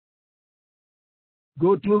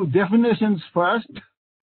definitions first.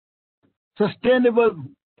 Sustainable,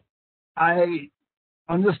 I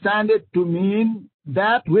understand it to mean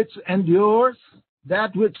that which endures,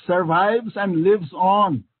 that which survives and lives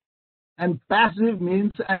on. And passive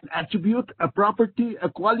means an attribute, a property, a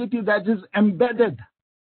quality that is embedded,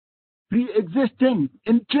 pre-existing,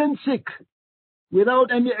 intrinsic,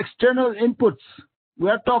 without any external inputs. We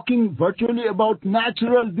are talking virtually about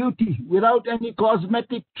natural beauty without any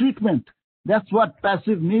cosmetic treatment. That's what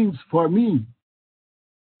passive means for me.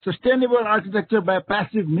 Sustainable architecture by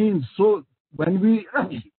passive means. So when we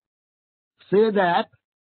say that,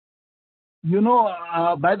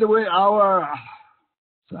 by the way, our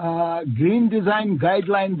green design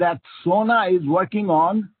guideline that SONA is working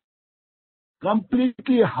on,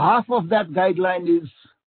 completely half of that guideline is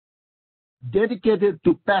dedicated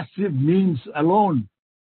to passive means alone.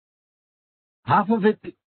 Half of it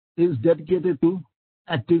is dedicated to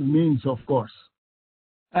active means, of course.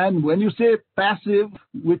 And when you say passive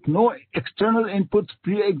with no external inputs,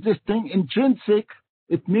 pre-existing, intrinsic,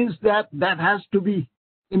 it means that has to be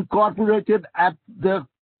incorporated at the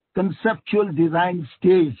conceptual design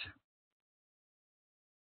stage.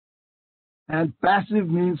 And passive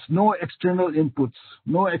means no external inputs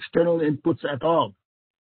at all.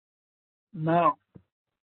 Now,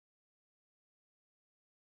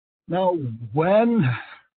 when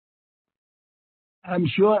I'm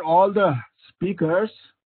sure all the speakers,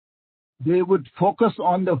 they would focus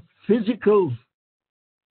on the physical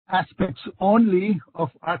aspects only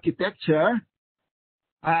of architecture,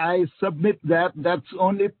 I submit that that's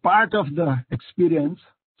only part of the experience.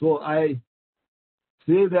 So I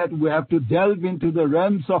say that we have to delve into the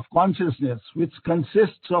realms of consciousness, which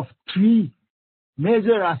consists of three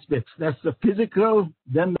major aspects. That's the physical,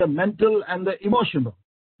 then the mental, and the emotional.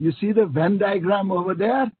 You see the Venn diagram over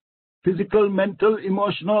there? Physical, mental,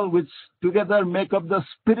 emotional, which together make up the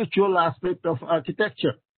spiritual aspect of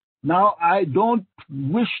architecture. Now, I don't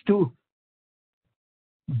wish to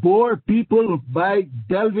bore people by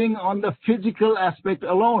delving on the physical aspect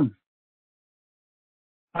alone.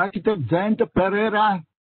 Architect Jayanth Pereira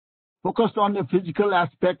focused on the physical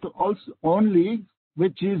aspect also only,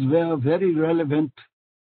 which is a very relevant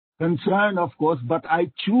concern, of course, but I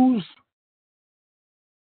choose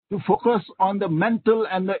to focus on the mental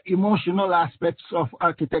and the emotional aspects of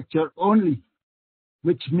architecture only,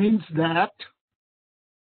 which means that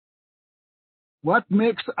what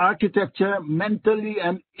makes architecture mentally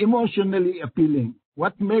and emotionally appealing?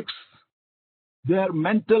 What makes their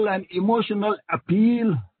mental and emotional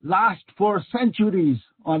appeal last for centuries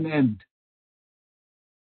on end?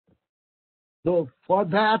 So for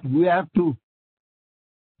that, we have to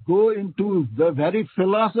go into the very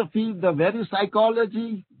philosophy, the very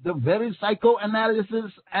psychology, the very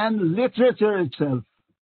psychoanalysis and literature itself.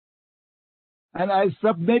 And I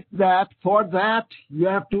submit that for that, you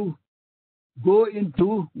have to go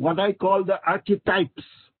into what I call the archetypes.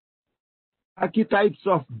 Archetypes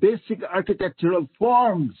of basic architectural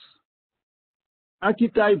forms.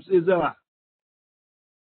 Archetypes is a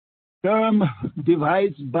term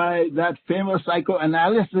devised by that famous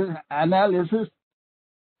psychoanalyst,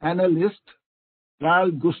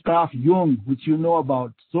 Carl Gustav Jung, which you know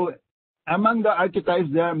about. So among the archetypes,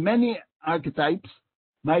 there are many archetypes.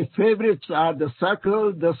 My favorites are the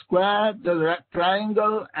circle, the square, the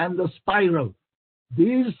triangle, and the spiral.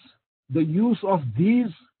 The use of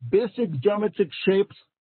these basic geometric shapes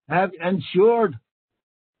have ensured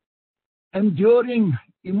enduring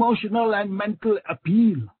emotional and mental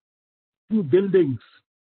appeal to buildings.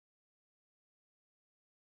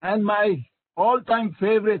 And my all-time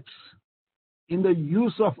favorites in the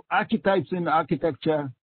use of archetypes in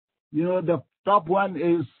architecture, the top one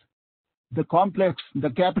is the complex, the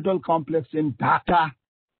Capitol complex in Dhaka.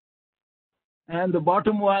 And the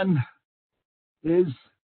bottom one is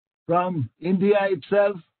from India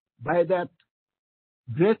itself, by that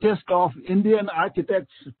greatest of Indian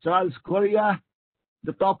architects, Charles Correa.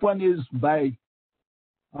 The top one is by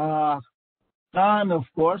Kahn, of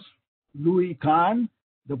course, Louis Kahn.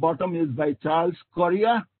 The bottom is by Charles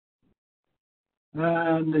Correa.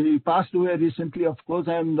 And he passed away recently, of course,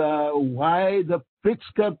 and why the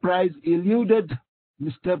Pritzker Prize eluded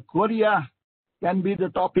Mr. Correa can be the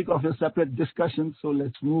topic of a separate discussion, so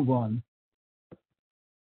let's move on.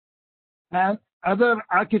 And other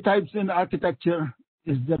archetypes in architecture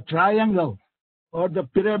is the triangle or the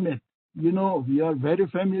pyramid. You know, we are very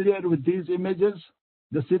familiar with these images,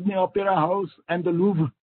 the Sydney Opera House and the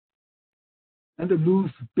Louvre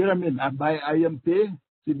Pyramid by I.M. Pei.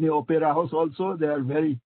 Sydney Opera House also, they are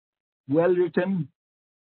very well written.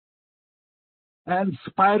 And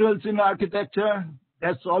spirals in architecture,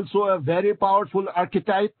 that's also a very powerful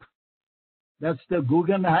archetype. That's the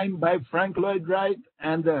Guggenheim by Frank Lloyd Wright,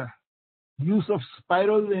 and the use of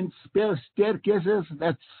spiral in staircases,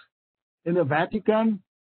 that's in the Vatican.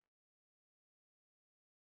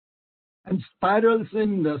 And spirals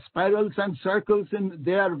and circles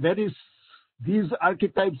these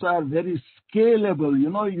archetypes are very scalable.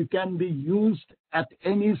 You know, you can be used at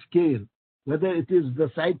any scale, whether it is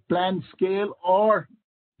the site plan scale or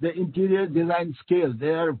the interior design scale.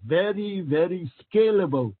 They are very, very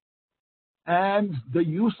scalable. And the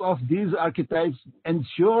use of these archetypes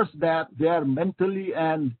ensures that they are mentally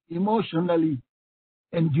and emotionally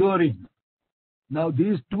enduring. Now,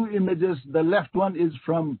 these two images, the left one is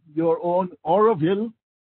from your own Auroville,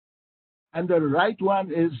 and the right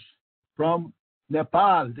one is from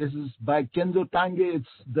Nepal. This is by Kenzo Tange. It's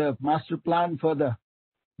the master plan for the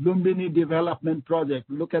Lumbini development project.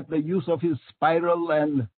 Look at the use of his spiral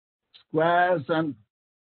and squares and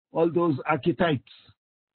all those archetypes.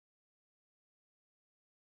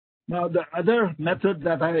 Now, the other method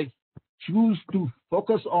that I choose to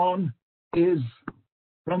focus on is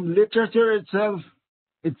from literature itself.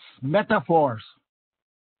 It's metaphors.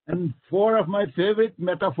 And four of my favorite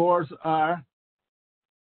metaphors are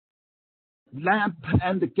lamp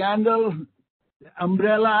and the candle, the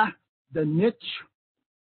umbrella, the niche,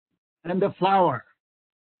 and the flower.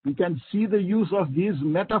 You can see the use of these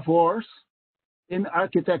metaphors in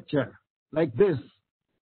architecture, like this.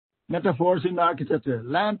 Metaphors in architecture.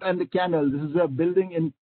 Lamp and the candle. This is a building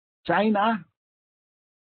in China.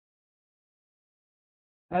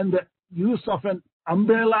 And the use of an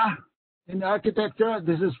umbrella in architecture.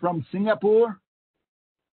 This is from Singapore.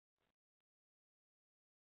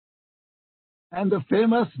 And the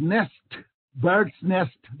famous nest, bird's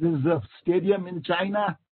nest. This is a stadium in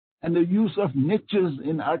China. And the use of niches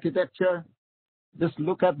in architecture. Just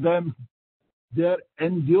look at them. Their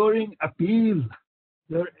enduring appeal,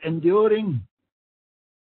 their enduring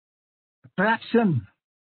attraction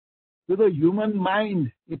to the human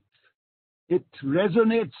mind. It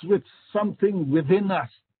resonates with something within us.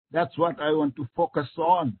 That's what I want to focus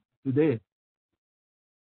on today.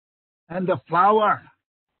 And the flower,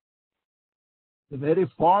 the very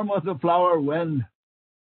form of the flower when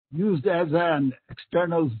used as an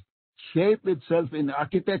external shape itself in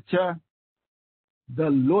architecture. The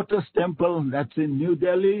Lotus Temple, that's in New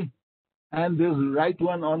Delhi. And this right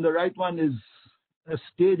one, on the right one is a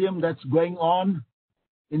stadium that's going on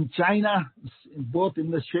in China, both in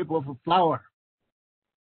the shape of a flower.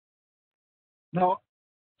 Now,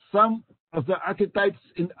 some of the archetypes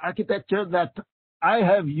in architecture that I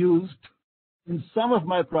have used in some of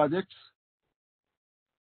my projects,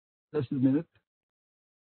 just a minute,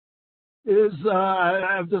 is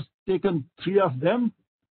I've just taken three of them.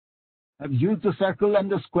 I've used the circle and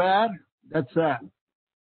the square. That's a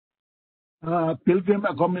pilgrim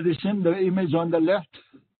accommodation, the image on the left,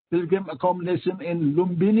 pilgrim accommodation in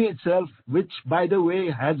Lumbini itself, which, by the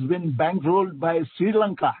way, has been bankrolled by Sri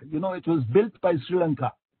Lanka. You know, it was built by Sri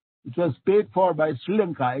Lanka. It was paid for by Sri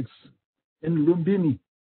Lanka. It's in Lumbini.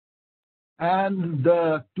 And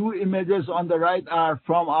the two images on the right are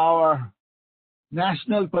from our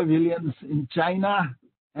national pavilions in China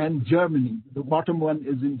and Germany. The bottom one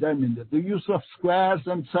is in Germany. The use of squares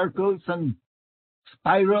and circles and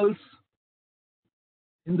spirals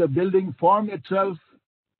in the building form itself,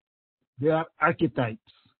 they are archetypes.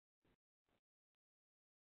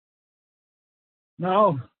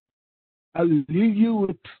 Now, I'll leave you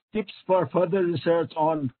with tips for further research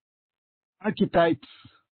on archetypes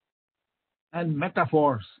and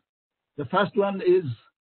metaphors. The first one is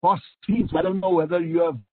phosphenes. I don't know whether you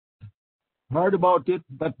have heard about it,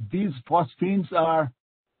 but these phosphenes are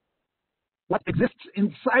what exists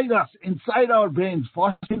inside us, inside our brains.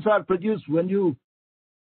 Phosphenes are produced when you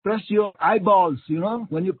press your eyeballs, you know,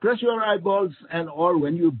 when you press your eyeballs or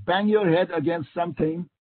when you bang your head against something,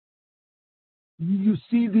 you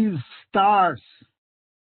see these stars,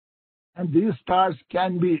 and these stars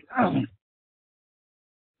can be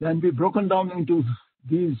broken down into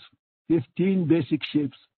these 15 basic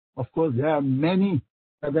shapes. Of course, there are many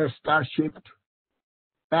other star-shaped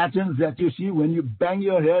patterns that you see when you bang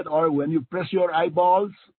your head or when you press your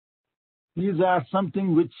eyeballs. These are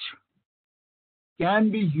something which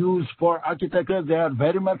can be used for architecture. They are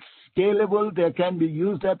very much scalable. They can be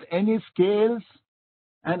used at any scales.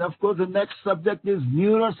 And of course, the next subject is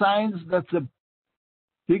neuroscience. That's a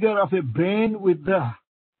figure of a brain with the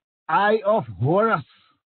eye of Horus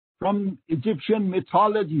from Egyptian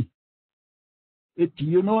mythology. It,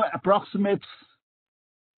 approximates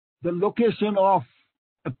the location of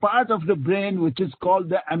a part of the brain which is called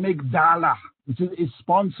the amygdala, which is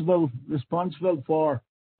responsible for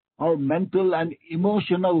our mental and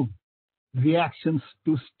emotional reactions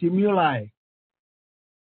to stimuli.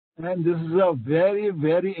 And this is a very,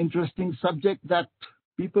 very interesting subject that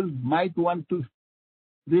people might want to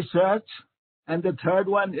research. And the third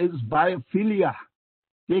one is biophilia,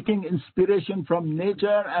 taking inspiration from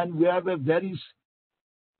nature. And we have a very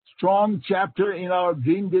strong chapter in our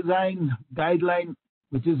green design guideline,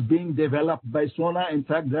 which is being developed by SONA. In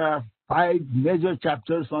fact, there are 5 major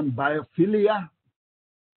chapters on biophilia.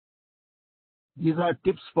 These are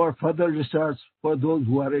tips for further research for those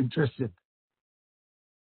who are interested.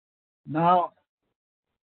 Now,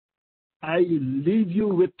 I leave you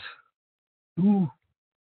with 2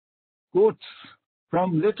 quotes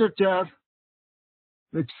from literature,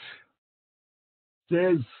 which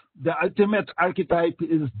says the ultimate archetype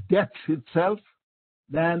is death itself,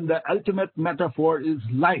 then the ultimate metaphor is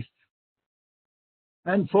life.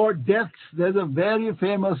 And for death, there's a very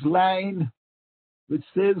famous line which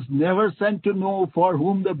says, never send to know for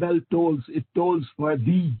whom the bell tolls, it tolls for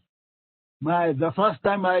thee. The first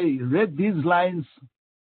time I read these lines,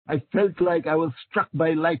 I felt like I was struck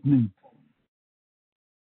by lightning.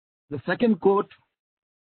 The second quote,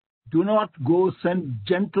 do not go send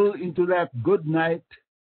gentle into that good night,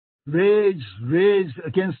 rage, rage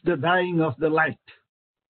against the dying of the light.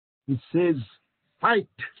 It says, fight,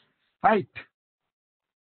 fight,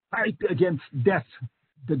 fight against death.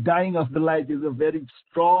 The dying of the light is a very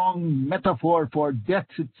strong metaphor for death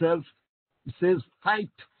itself. It says,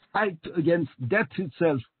 fight, fight against death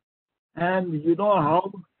itself. And you know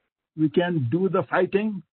how we can do the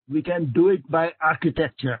fighting? We can do it by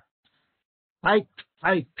architecture. Fight,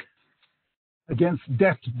 fight against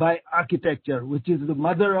death by architecture, which is the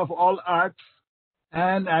mother of all arts.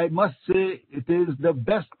 And I must say, it is the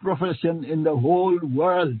best profession in the whole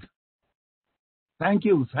world. Thank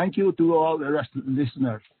you. Thank you to all the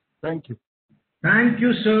listeners. Thank you. Thank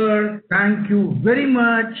you, sir. Thank you very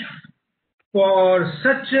much for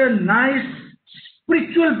such a nice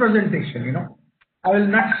spiritual presentation. I will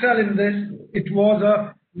nutshell in this. It was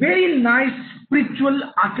a very nice spiritual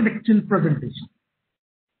architectural presentation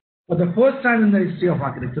for the first time in the history of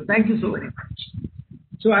architecture. Thank you so very much.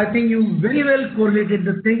 So I think you very well correlated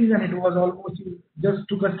the things, and it was almost, you just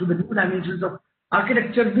took us to the new dimensions of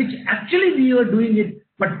architecture, which actually we were doing it,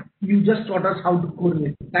 but you just taught us how to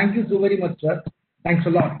correlate. Thank you so very much, sir. Thanks a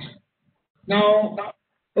lot. Now,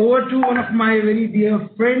 over to one of my very dear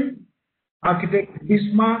friend, architect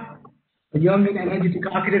Bisma, a young and energetic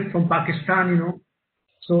architect from Pakistan,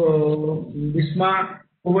 So, Bisma,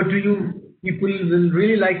 over to you. People will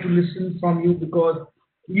really like to listen from you because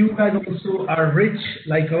you guys also are rich,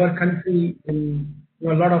 like our country, in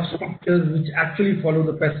a lot of structures which actually follow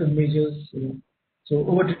the passive measures. So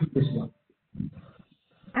over to you, Bisma.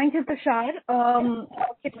 Thank you, Tushar. Can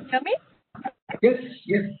you hear me? Yes,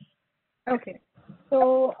 yes. Okay.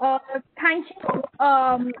 So thank you,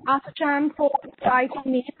 ASSOCHAM, for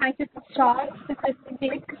inviting me. Thank you, Tushar,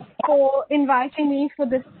 specifically, for inviting me for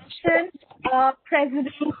this session. President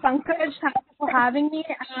Pankaj, thank you for having me,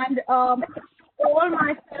 and all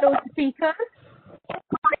my fellow speakers.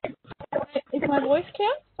 Is my voice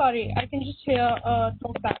clear? Sorry, I can just hear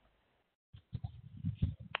talk back.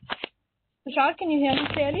 Tushar, can you hear me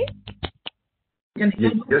clearly? Yes,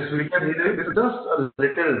 we can hear you. It's just a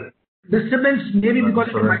little disturbance, maybe because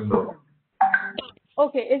of the microphone.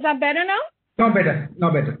 Okay, is that better now? No better, no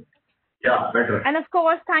better. Yeah, better. And of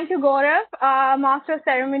course, thank you, Gaurav, Master of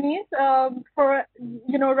Ceremonies, for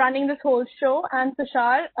running this whole show, and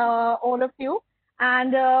Tushar, all of you.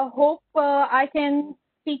 And hope I can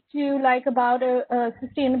speak to you about a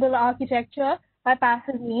sustainable architecture by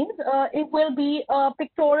passive means. It will be a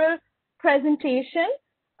pictorial presentation.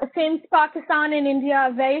 Since Pakistan and India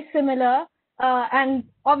are very similar, and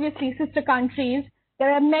obviously sister countries,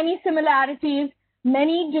 there are many similarities,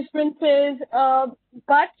 many differences,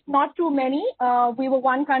 but not too many. We were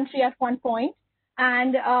one country at one point.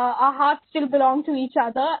 and our hearts still belong to each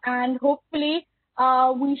other, and hopefully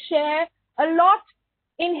we share a lot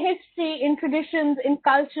in history, in traditions, in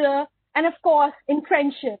culture, and of course in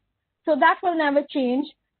friendship. So that will never change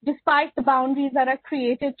despite the boundaries that are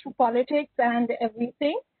created through politics and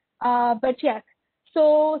everything. But yes,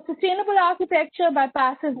 so sustainable architecture by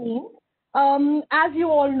passive means. As you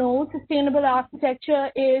all know, sustainable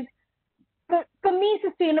architecture is, for me,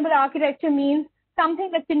 sustainable architecture means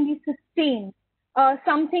something that can be sustained,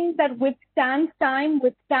 something that withstands time,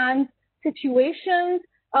 withstands situations,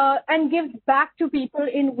 and gives back to people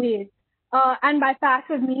in ways. And by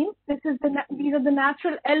passive means, these are the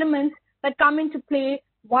natural elements that come into play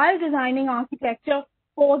while designing architecture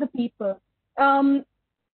for the people.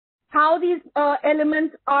 How these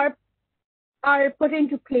elements are put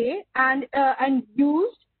into play and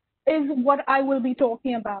used is what I will be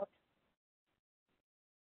talking about.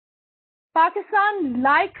 Pakistan,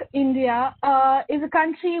 like India, is a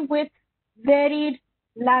country with varied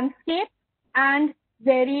landscape and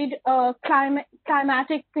varied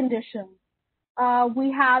climatic conditions.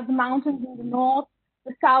 We have the mountains in the north.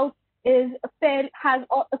 The south has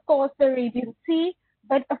of course the Arabian Sea,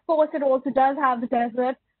 but of course it also does have the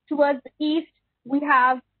desert. Towards the east, we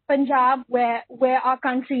have Punjab, where our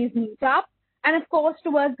countries meet up, and of course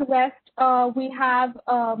towards the west, we have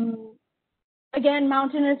again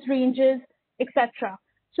mountainous ranges, etc.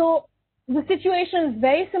 So the situation is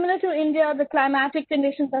very similar to India. The climatic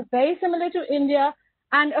conditions are very similar to India,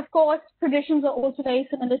 and of course traditions are also very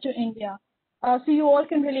similar to India. So you all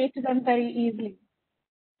can relate to them very easily.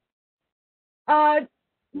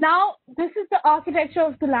 Now, this is the architecture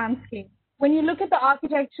of the landscape. When you look at the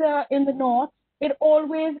architecture in the north, it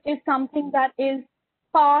always is something that is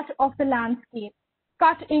part of the landscape,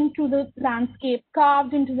 cut into the landscape,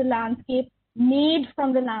 carved into the landscape, made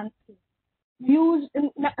from the landscape.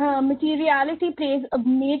 Materiality plays a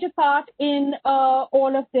major part in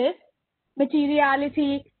all of this.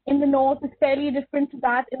 Materiality in the north is fairly different to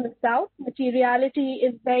that in the south. Materiality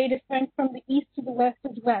is very different from the east to the west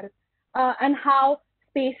as well. And how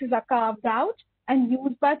spaces are carved out and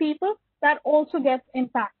used by people, that also gets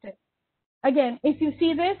impacted. Again, if you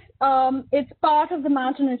see this, it's part of the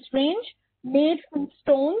mountainous range, made from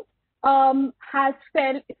stones, has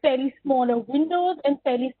fairly smaller windows and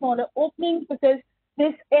fairly smaller openings, because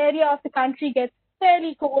this area of the country gets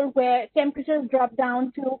fairly cold, where temperatures drop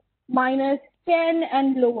down to -10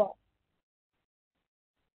 and lower.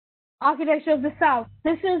 Architecture of the south.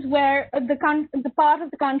 This is where the part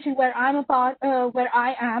of the country where where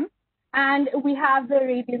I am, and we have the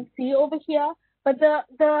Arabian Sea over here. But the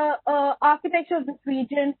architecture of this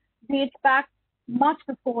region dates back much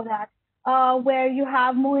before that, where you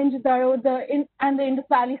have Mohenjo-daro and the Indus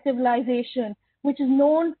Valley civilization, which is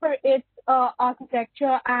known for its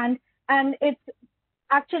architecture and its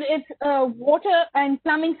water and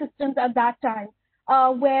plumbing systems at that time,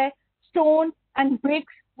 where stone and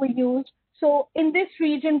bricks were used. So in this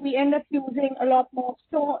region, we end up using a lot more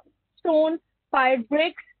stone-fired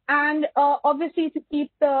bricks, and obviously to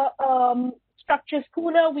keep the structures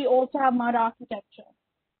cooler, we also have mud architecture.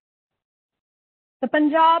 The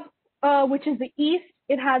Punjab, which is the east,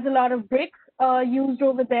 it has a lot of bricks used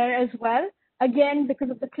over there as well. Again, because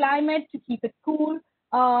of the climate, to keep it cool,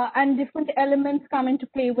 and different elements come into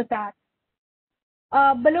play with that.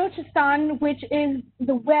 Balochistan, which is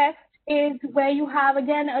the west, is where you have,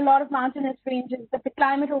 again, a lot of mountainous ranges, but the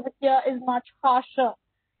climate over here is much harsher.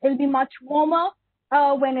 It'll be much warmer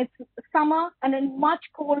when it's summer, and then much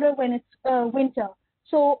colder when it's winter.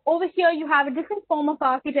 So over here you have a different form of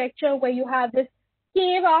architecture, where you have this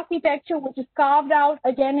cave architecture, which is carved out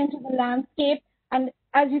again into the landscape. And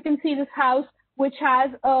as you can see, this house, which has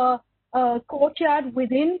a courtyard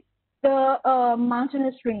within the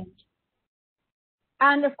mountainous range.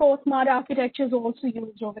 And of course, mud architecture is also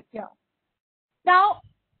used over here. Now,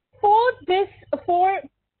 for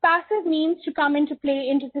passive means to come into play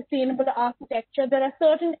into sustainable architecture, there are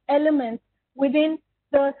certain elements within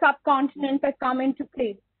the subcontinent that come into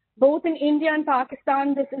play. Both in India and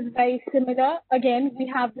Pakistan, this is very similar. Again, we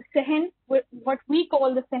have the Sehen, what we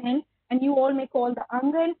call the Sehen, and you all may call the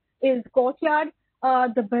Angan, is courtyard.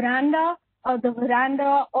 The veranda,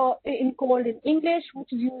 called in English,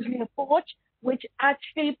 which is usually a porch, which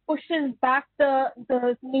actually pushes back the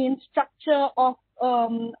main structure of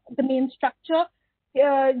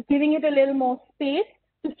giving it a little more space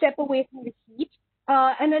to step away from the heat,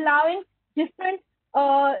 and allowing different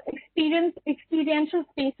experiential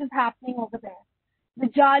spaces happening over there. The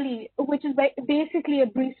Jali, which is basically a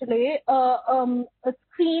bristle, a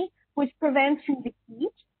screen which prevents from the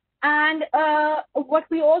heat. And what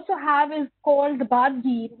we also have is called the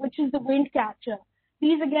Badgir, which is the wind catcher.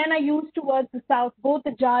 These again are used towards the south. Both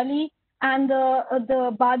the Jali and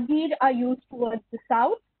the Badgir are used towards the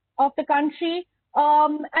south of the country.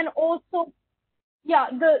 And also, yeah,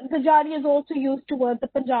 the Jali is also used towards the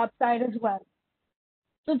Punjab side as well.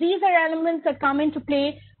 So these are elements that come into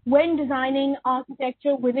play when designing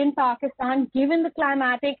architecture within Pakistan, given the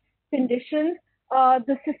climatic conditions,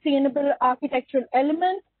 the sustainable architectural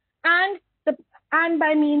elements, and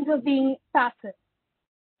by means of being passive.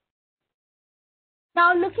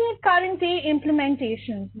 Now, looking at current day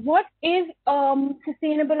implementations, what is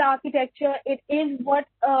sustainable architecture? It is what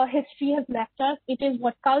history has left us. It is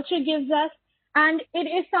what culture gives us, and it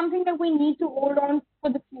is something that we need to hold on for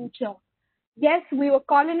the future. Yes, we were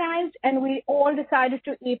colonized, and we all decided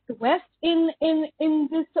to ape the West in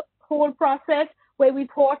this whole process, where we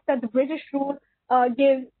thought that the British rule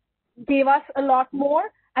gave us a lot more,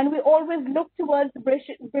 and we always looked towards the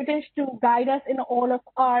British to guide us in all of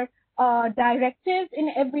our directives in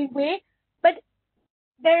every way. But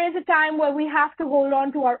there is a time where we have to hold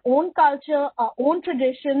on to our own culture, our own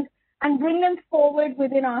traditions, and bring them forward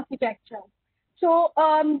within architecture. So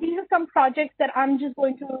these are some projects that I'm just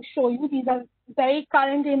going to show you. These are very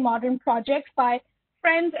current and modern projects by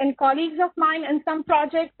friends and colleagues of mine, and some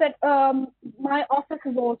projects that my office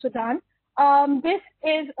has also done. This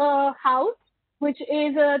is a house, which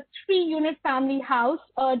is a 3-unit family house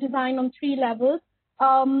designed on 3 levels.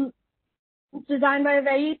 It's designed by a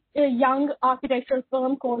very young architectural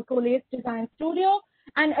firm called Collace Design Studio.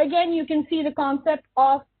 And again, you can see the concept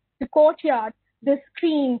of the courtyard, the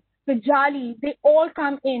screen, the jali, they all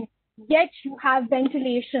come in. Yet you have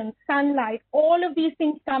ventilation, sunlight, all of these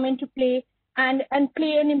things come into play and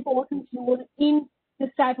play an important role in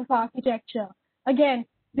this type of architecture. Again,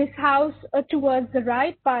 this house towards the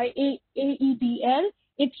right by AEDL,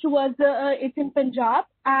 it's towards it's in Punjab.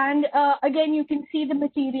 And again, you can see the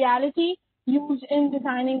materiality used in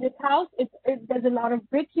designing this house. There's a lot of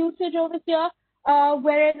brick usage over here,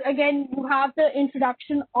 whereas again, you have the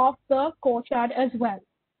introduction of the courtyard as well.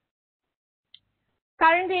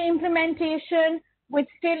 Current day implementation, which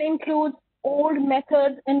still includes old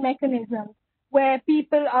methods and mechanisms, where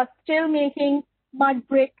people are still making mud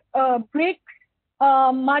bricks,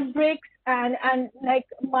 and like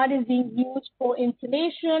mud is being used for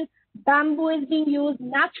insulation, bamboo is being used,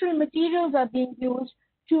 natural materials are being used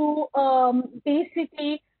to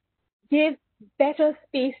basically give better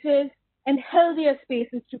spaces and healthier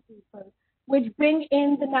spaces to people, which bring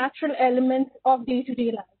in the natural elements of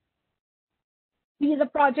day-to-day life. These are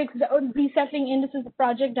projects, Resettling Indus is a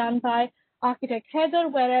project done by architect Heather,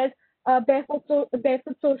 whereas Barefoot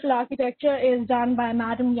Social Architecture is done by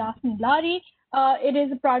Madam Yasmin Lari. It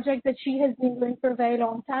is a project that she has been doing for a very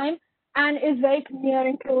long time and is very near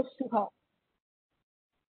and close to her.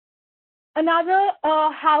 Another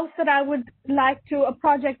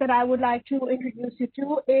project that I would like to introduce you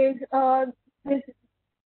to is this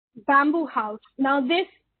bamboo house. Now this,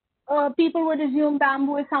 people would assume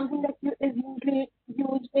bamboo is something that is usually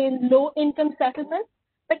used in low-income settlements,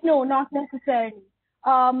 but no, not necessarily.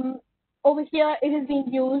 Over here, it is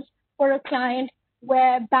being used for a client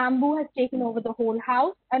where bamboo has taken over the whole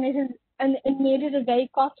house, and it made it a very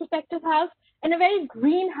cost-effective house and a very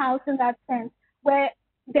green house in that sense, where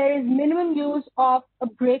there is minimum use of a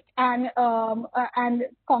brick and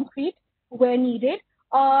concrete where needed,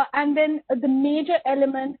 and then the major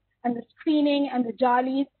elements and the screening and the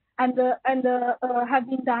jalis and the have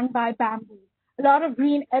been done by bamboo. A lot of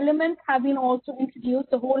green elements have been also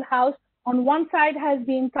introduced. The whole house on one side has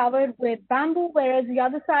been covered with bamboo, whereas the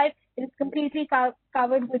other side is completely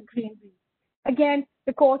covered with greenery. Again,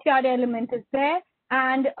 the courtyard element is there,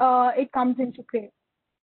 and it comes into play.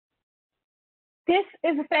 This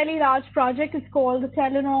is a fairly large project. It's called the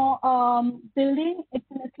Telenor building. It's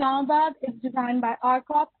in Islamabad. It's designed by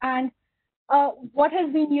ARCOP, and what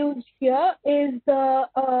has been used here is the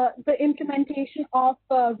implementation of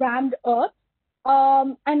rammed earth,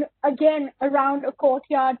 and again around a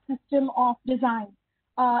courtyard system of design.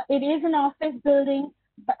 It is an office building,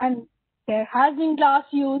 and there has been glass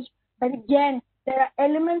used, but again there are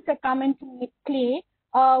elements that come into play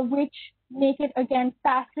which make it again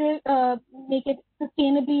passive, make it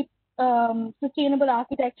sustainable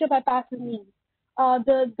architecture by passive means.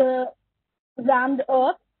 The rammed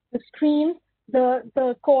earth, the screens,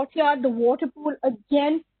 the courtyard, the water pool,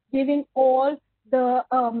 again giving all the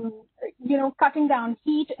cutting down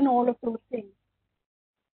heat and all of those things.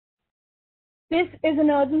 This is an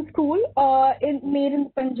urban school made in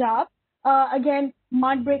Punjab. Again,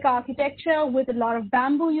 mud brick architecture with a lot of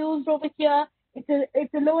bamboo used over here.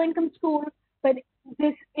 It's a low income school, but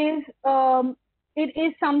this is it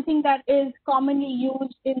is something that is commonly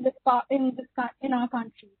used in our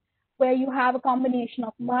country, where you have a combination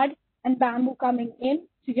of mud and bamboo coming in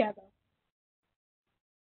together.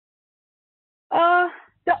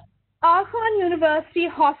 The Khan University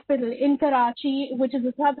Hospital in Karachi, which is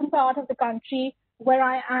the southern part of the country, where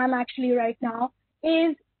I am actually right now,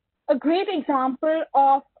 is a great example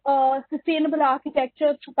of sustainable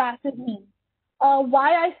architecture through passive means.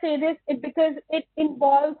 Why I say this is because it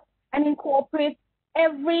involves and incorporates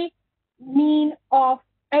every mean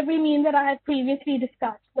that I had previously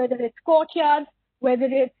discussed, whether it's courtyards, whether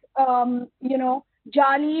it's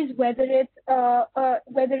jalis, whether it's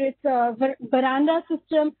a veranda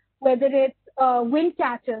system, whether it's wind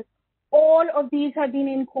catchers. All of these have been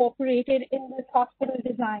incorporated in this hospital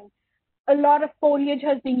design. A lot of foliage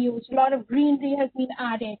has been used, a lot of greenery has been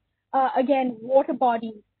added. Again, water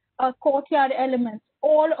bodies, courtyard elements,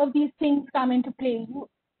 all of these things come into play.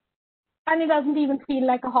 And it doesn't even feel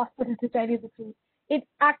like a hospital, to tell you the truth. It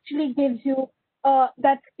actually gives you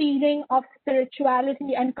that feeling of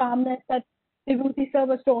spirituality and calmness that Vibhuti sir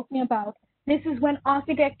was talking about. This is when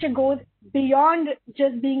architecture goes beyond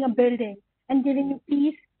just being a building and giving you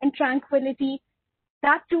peace and tranquility,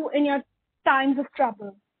 that too in your times of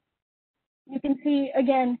trouble. You can see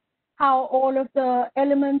again how all of the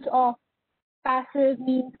elements of passive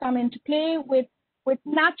means come into play with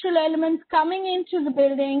natural elements coming into the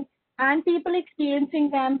building and people experiencing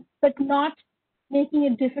them, but not making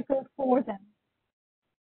it difficult for them.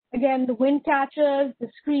 Again, the wind catchers, the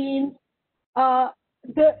screens,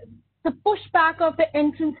 the pushback of the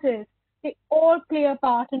entrances, they all play a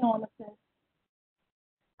part in all of this.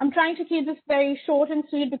 I'm trying to keep this very short and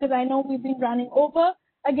sweet because I know we've been running over.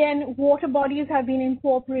 Again, water bodies have been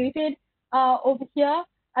incorporated over here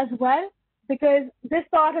as well, because this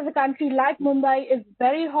part of the country, like Mumbai, is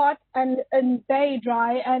very hot and very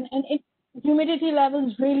dry, and its humidity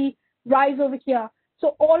levels really rise over here.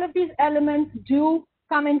 So all of these elements do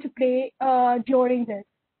come into play during this.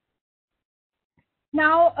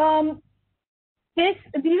 Now, these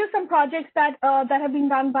are some projects that have been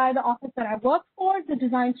done by the office that I work for, the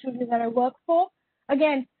design studio that I work for.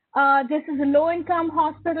 Again, this is a low-income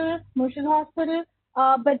hospital, Murshid Hospital,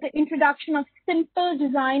 but the introduction of simple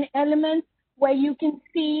design elements where you can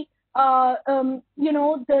see, the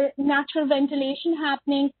natural ventilation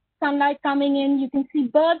happening, sunlight coming in. You can see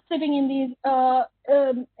birds sitting in these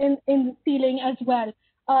in the ceiling as well.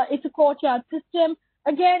 It's a courtyard system.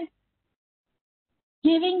 Again,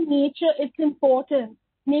 giving nature its importance,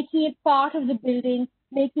 making it part of the building,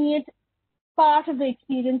 making it part of the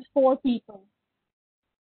experience for people.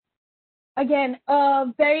 Again,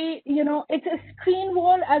 it's a screen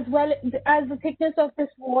wall as well as the thickness of this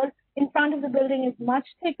wall in front of the building is much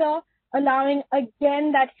thicker, allowing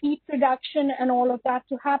again that heat reduction and all of that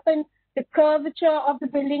to happen. The curvature of the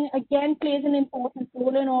building again plays an important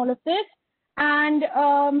role in all of this. And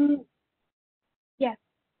yes,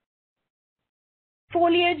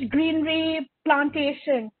 foliage, greenery,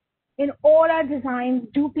 plantation in all our designs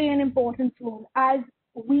do play an important role. As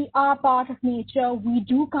we are part of nature, we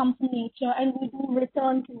do come from nature, and we do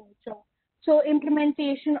return to nature. So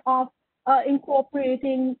implementation of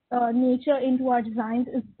incorporating nature into our designs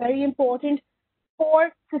is very important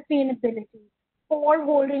for sustainability, for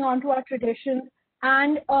holding on to our traditions,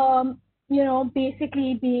 and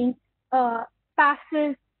basically being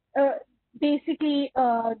passive,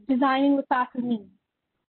 designing with passive means.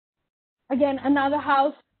 Again, another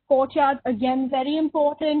house, courtyard, again very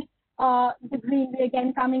important. The greenery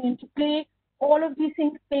again coming into play. All of these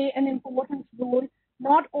things play an important role,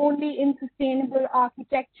 not only in sustainable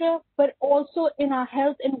architecture, but also in our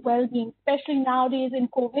health and well-being, especially nowadays in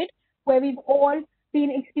COVID, where we've all been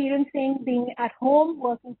experiencing being at home,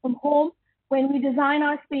 working from home. When we design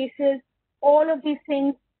our spaces, all of these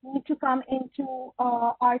things need to come into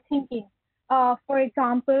our thinking. For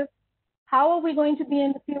example, how are we going to be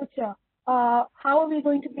in the future? How are we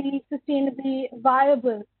going to be sustainably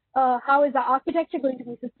viable? How is the architecture going to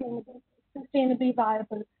be sustainably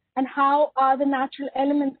viable? And how are the natural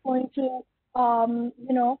elements going to,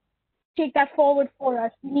 take that forward for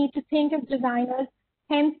us? We need to think as designers.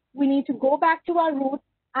 Hence, we need to go back to our roots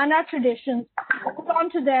and our traditions, hold on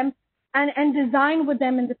to them, and design with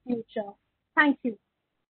them in the future. Thank you.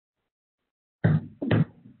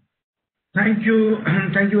 Thank you.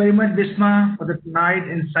 Thank you very much, Bisma, for the tonight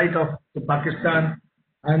insight of Pakistan.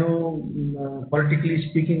 I know, politically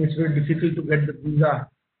speaking, it's very difficult to get the visa,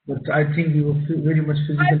 but I think you were very much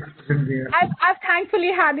physically present there. I've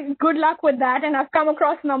thankfully had good luck with that, and I've come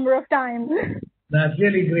across a number of times. That's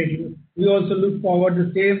really great. We also look forward to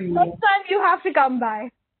the same. Next time you have to come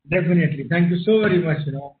by. Definitely. Thank you so very much.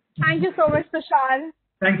 Thank you so much, Tushar.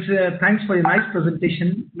 Thanks for your nice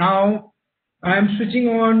presentation. Now, I am switching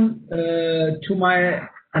on to my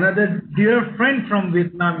another dear friend from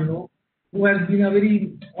Vietnam, who has been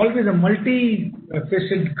always a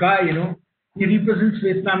multi-faceted guy, He represents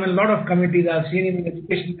Vietnam in a lot of committees. I've seen him in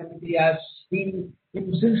education committee. I've seen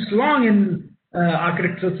him since long in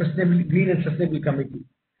architectural sustainable, green and sustainable committee.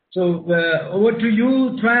 So over to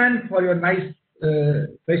you, Tran, for your nice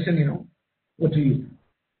question, Over to you.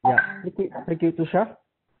 Yeah, thank you, Tushar.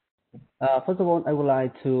 First of all, I would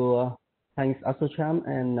like to thank ASSOCHAM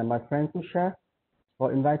and my friend Tushar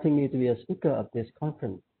for inviting me to be a speaker of this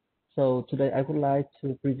conference. So today I would like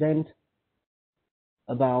to present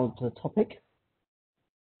about the topic.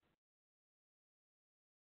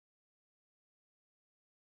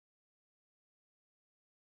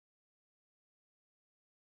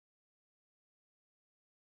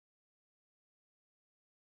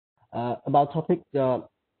 About topic.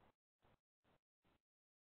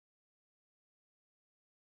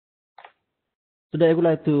 Today I would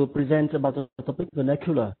like to present about the topic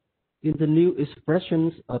vernacular in the new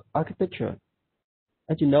expressions of architecture.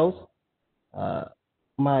 As you know,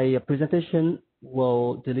 my presentation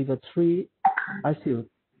will deliver three issues.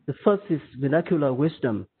 The first is vernacular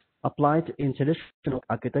wisdom applied in traditional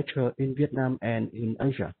architecture in Vietnam and in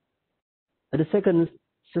Asia. And the second is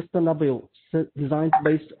sustainable design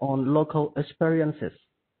based on local experiences.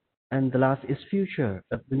 And the last is future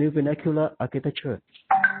of the new vernacular architecture.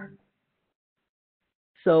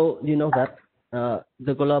 So you know that the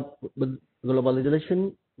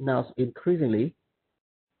globalization now increasingly,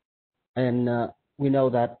 and we know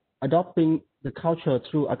that adopting the culture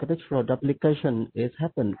through architectural duplication is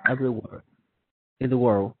happening everywhere in the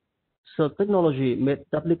world. So technology made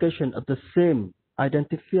duplication of the same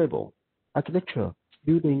identifiable architecture,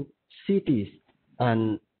 building cities,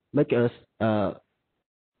 and make us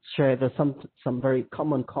share some very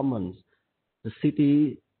commons, the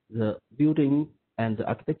city, the building, and the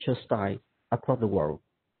architecture style across the world.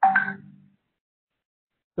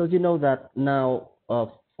 So you know that now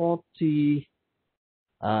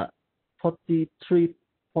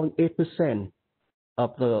 43.8%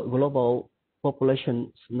 of the global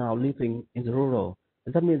population is now living in the rural.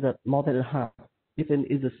 And that means that more than half living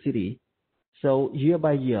in the city. So year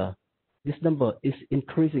by year, this number is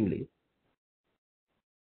increasingly.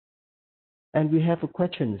 And we have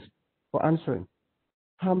questions for answering.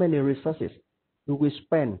 How many resources do we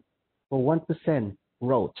spend for 1%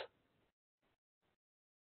 growth?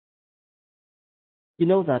 You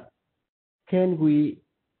know that can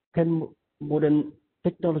modern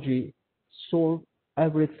technology solve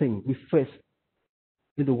everything we face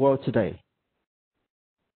in the world today?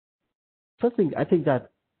 First thing, I think that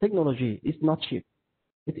technology is not cheap.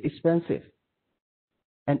 It's expensive.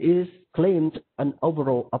 And it is claimed an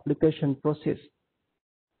overall application process.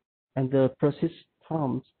 And the process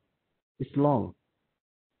time is long.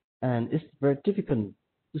 And it's very difficult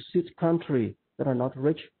to suit countries that are not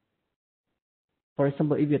rich. For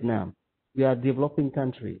example, in Vietnam, we are a developing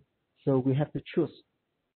country. So we have to choose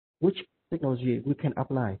which technology we can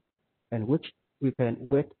apply and which we can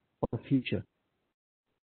wait for the future.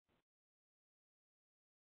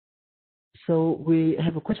 So we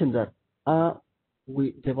have a question that, are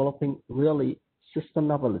we developing really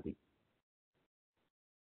sustainability?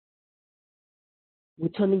 We're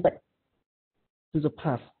turning back to the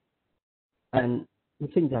past, and we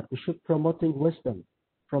think that we should promoting wisdom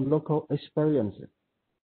from local experiences.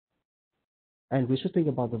 And we should think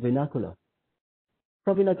about the vernacular.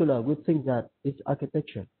 From vernacular, we think that it's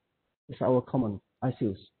architecture, it's our common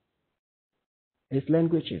issues, it's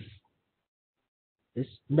languages, it's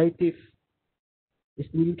native, it's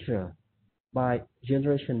neutral by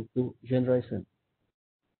generation to generation.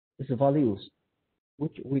 It's the values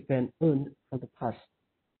which we can earn from the past,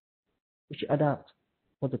 which adapt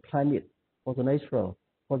for the climate, for the natural,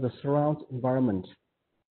 for the surrounding environment,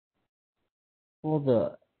 for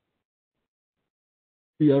the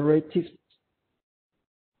theoretic,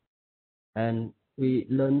 and we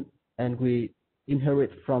learn and we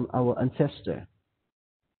inherit from our ancestor.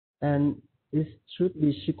 And it should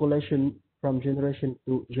be circulation from generation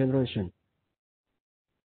to generation.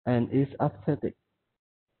 And it's aesthetic.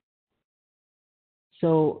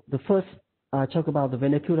 So the first, I talk about the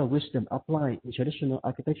vernacular wisdom applied in traditional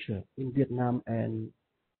architecture in Vietnam and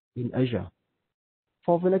in Asia.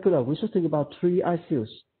 For vernacular, we should think about three issues.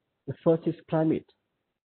 The first is climate.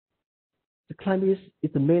 The climate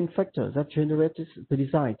is the main factor that generates the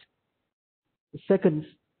design. The second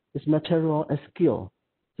is material and skill.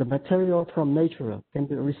 The material from nature can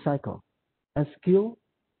be recycled, and skill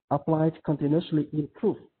applied continuously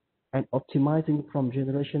improve and optimizing from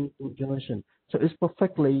generation to generation. So it's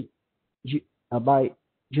perfectly by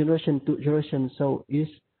generation to generation. So it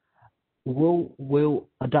will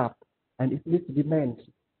adapt and it meets the demands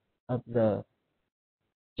of the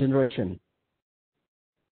generation.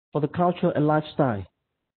 For the culture and lifestyle,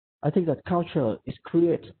 I think that culture is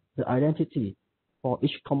create the identity for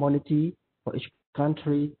each community, for each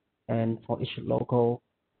country, and for each local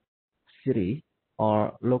city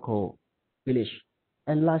or local village.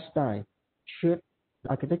 And lifestyle shape the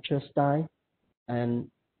architecture style and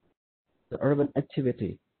the urban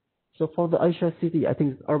activity. So for the Asia city, I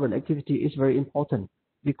think urban activity is very important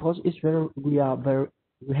because we have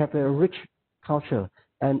a rich culture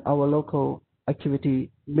and our local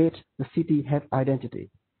activity made the city have identity.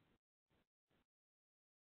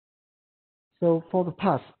 So for the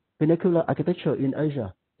past, vernacular architecture in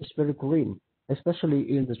Asia is very green,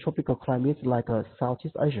 especially in the tropical climates like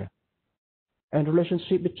Southeast Asia. And the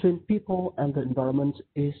relationship between people and the environment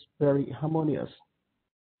is very harmonious.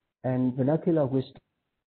 And vernacular wisdom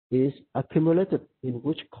is accumulated in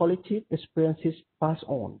which qualitative experiences pass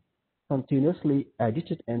on, continuously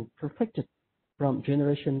edited and perfected from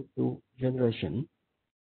generation to generation.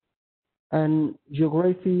 And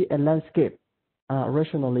geography and landscape are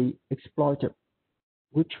rationally exploited,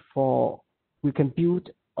 which we can build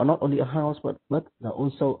not only a house but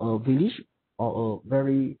also a village or a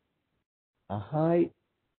very high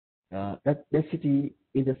density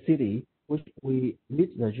in the city, which we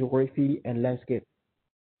meet the geography and landscape.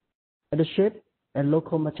 And the shape and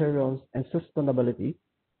local materials and sustainability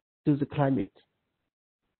to the climate.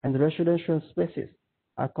 And the residential spaces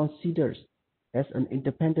are considered as an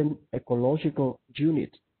independent ecological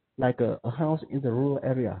unit, like a house in the rural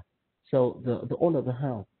area. So the owner of the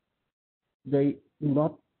house, they do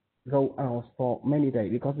not go out for many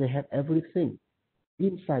days because they have everything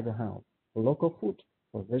inside the house, for local food,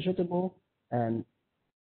 for vegetable, and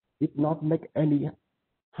it not make any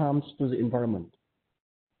harms to the environment.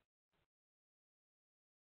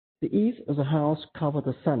 The eaves of the house cover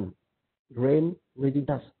the sun, rain, reading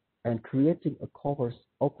dust, and creating a covered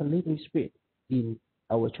open living space in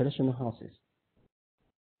our traditional houses.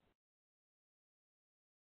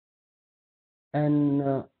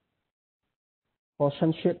 And for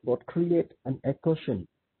sunshade would create an cushion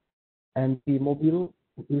and be mobile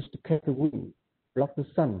used to catch the wind, block the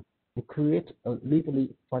sun, and create a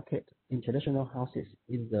lively facade in traditional houses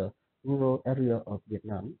in the rural area of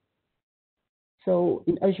Vietnam. So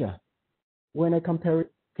in Asia, when I compare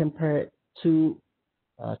to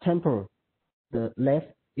temple, the left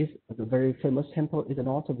is the very famous temple in the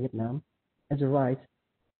north of Vietnam, and the right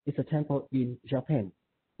is a temple in Japan.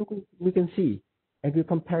 So we can see, and we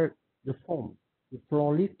compare the form, the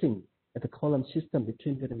floor lifting, and the column system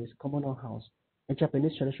between Vietnamese communal house and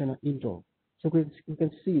Japanese traditional indoor. So we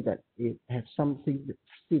can see that it has something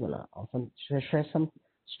similar or share some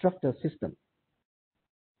structural system.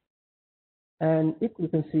 And if we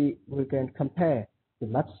can see, we can compare the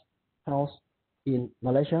Mats house in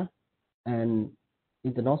Malaysia and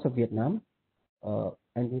in the north of Vietnam,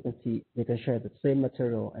 and you can see they can share the same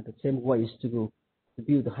material and the same ways to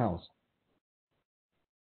build the house.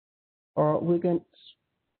 Or we can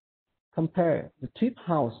compare the Tip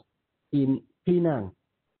house in Penang,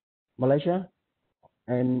 Malaysia,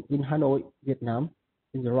 and in Hanoi, Vietnam,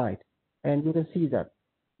 in the right. And you can see that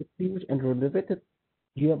it's built and renovated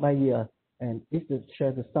year by year, and this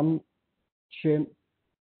shares some shame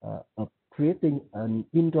of creating an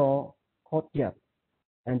indoor courtyard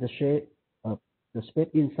and the shade of the space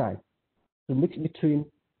inside to mix between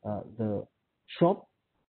the shop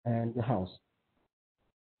and the house.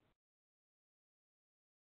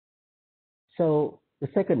 So the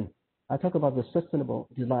second, I talk about the sustainable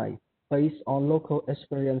design based on local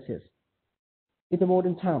experiences. In the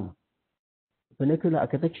modern time, vernacular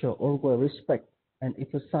architecture always respect and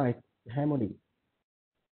emphasize harmony.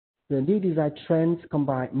 The new design trends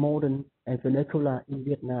combine modern and vernacular in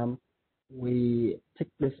Vietnam. We took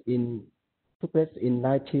place in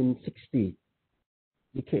 1960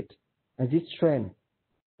 decade, and this trend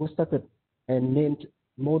was started and named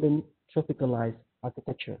modern tropicalized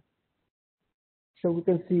architecture. So we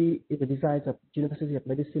can see in the designs of University of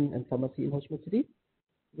Medicine and Pharmacy in Ho Chi Minh City,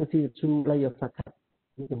 you can see the two-layer facade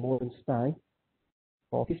with the modern style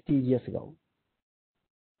for 50 years ago.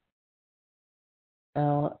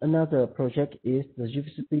 Another project is the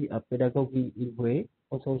University of Pedagogy in Hue,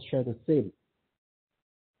 also share the same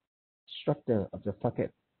structure of the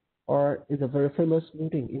facade. Or is a very famous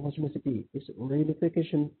building in Ho Chi Minh City, it's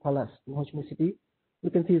Reunification Palace in Ho Chi Minh City.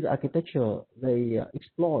 You can see the architecture, they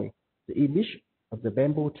exploit the image of the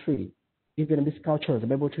bamboo tree. In Vietnamese culture, the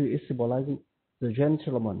bamboo tree is symbolizing the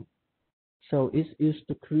gentleman So it's used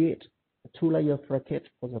to create a two-layer facade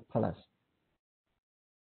for the palace.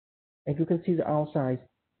 And you can see the outside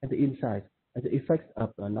and the inside, and the effects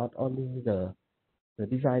of not only the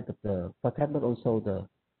design of the facade, but also the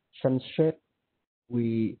sunshade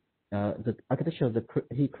the architecture that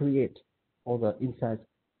he create for the inside.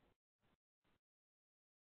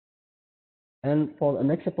 And for an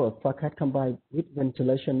example, facade combined with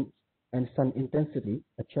ventilation and sun intensity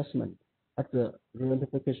adjustment at the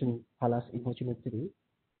reunification palace in Ho Chi Minh City.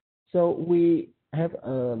 So we have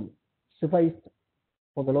surveyed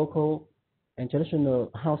for the local and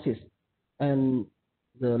traditional houses, and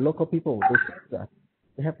the local people, they said that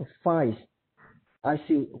they have 5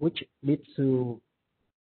 issues which lead to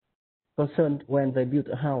concern when they build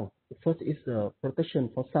a house. The first is protection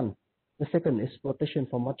for sun. The second is protection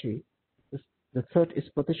for moisture. The third is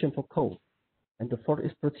protection for cold. And the fourth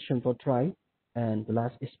is protection for dry. And the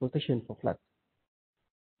last is protection for flood.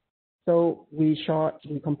 So we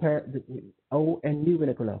compare the old and new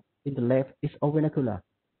vernacular. In the left is old vernacular,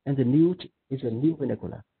 and the new is a new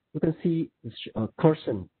vernacular. You can see the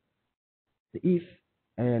cursor, the if,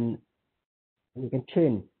 and we can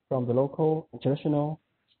change from the local and traditional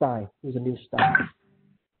style to the new style.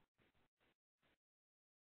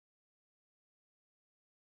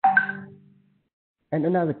 And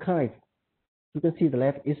another kind, you can see the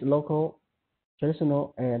left is local,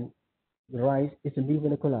 traditional, and the right is the new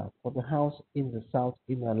vernacular for the house in the south,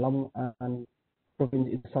 in the Long An province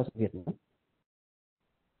in South Vietnam.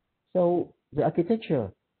 So the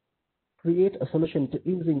architecture create a solution to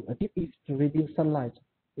using a deep eave to reduce sunlight,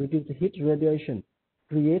 reduce the heat radiation,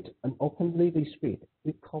 create an open living space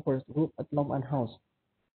which covers the roof at Long An house.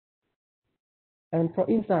 And for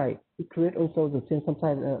inside, we create also the same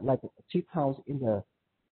sometimes like a cheap house in the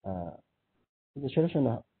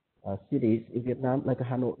traditional cities in Vietnam, like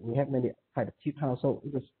Hanoi. We have many kind of cheap house. So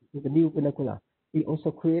with the new vernacular, we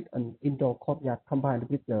also create an indoor courtyard combined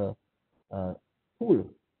with the pool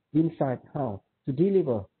inside house to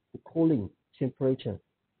deliver the cooling temperature.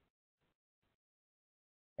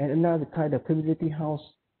 And another kind of community house,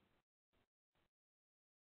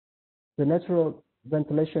 the natural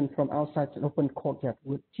ventilation from outside an open courtyard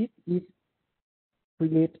with cheap eave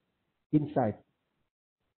create inside.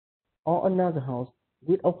 Or another house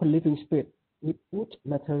with open living space with wood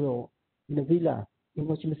material in a villa in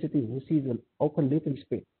Ho Chi Minh City. You see the open living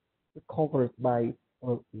space covered by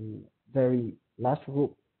a very large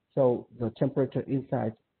roof, so the temperature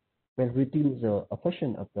inside will reduce the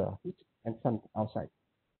affection of the heat and sun outside.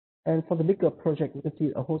 And for the bigger project, you can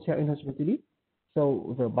see a hotel in Ho Chi Minh City.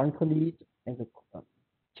 So the balcony and the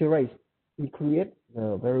terrace, we create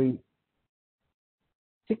the very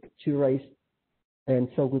thick terrace, and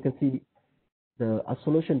so we can see a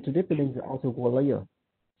solution to deepening the outer wall layer.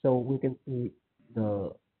 So we can see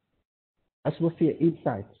the atmosphere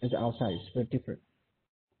inside and the outside is very different.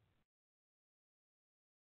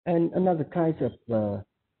 And another kind of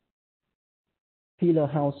pillar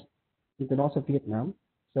house in the north of Vietnam.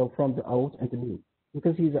 So from the old and the new, you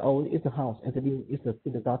can see the old is the house and the new is the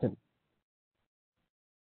kindergarten.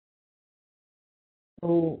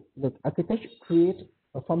 So the architecture creates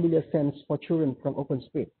a familiar sense for children from open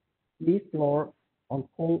space. These floor on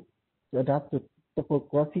pole to adapt to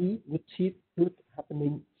topography with cheap food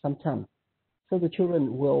happening sometimes. So the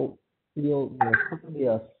children will feel the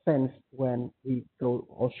familiar sense when we go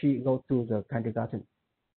or she go to the kindergarten.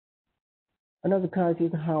 Another kind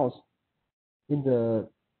is a house in the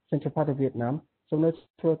central part of Vietnam. So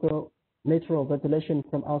natural ventilation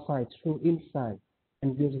from outside through inside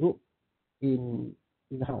and this roof in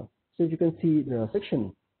the house. So you can see the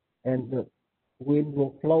section and the wind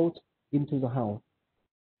will float into the house.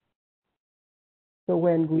 So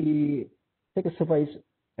when we take a survey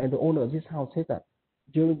and the owner of this house says that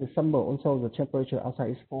during the summer also the temperature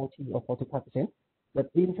outside is 40 or 45%, but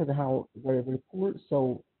inside the house very, very cool,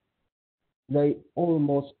 so they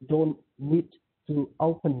almost don't need to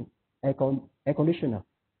open air conditioner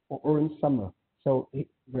for orange summer. So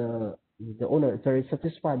the owner is very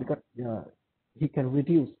satisfied because he can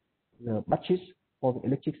reduce the budget for the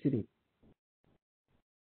electricity.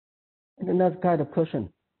 And another kind of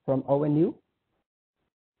question from ONU.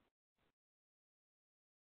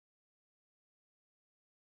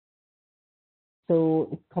 So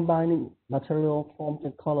it's combining material, forms,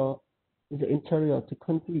 and color in the interior to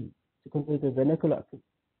complete the vernacular.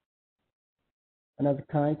 Another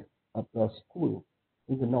kind of the school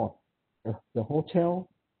in the north, the hotel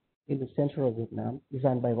in the central of Vietnam,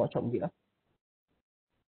 designed by Võ Trọng Nghĩa.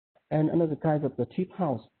 And another kind of the cheap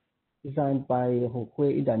house designed by Hồ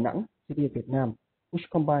Quê in Da Nang, city of Vietnam, which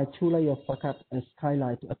combine two-layer facade and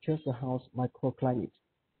skylight to adjust the house microclimate.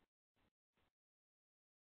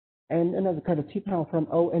 And another kind of tip how from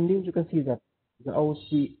old and new, you can see that the old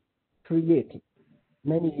create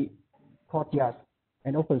many courtyards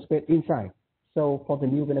and open space inside. So for the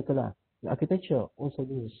new vernacular, the architecture also is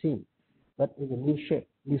the same, but with a new shape,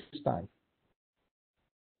 new style.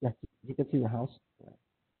 Yes, you can see the house.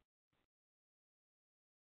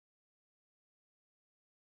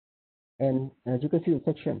 And as you can see the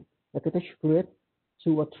section, the architecture create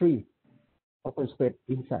 2 or 3 open space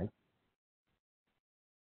inside.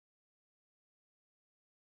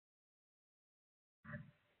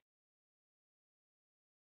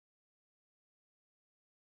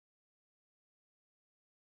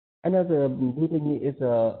 Another building is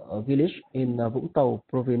a village in Vũng Tàu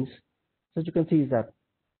province. So you can see that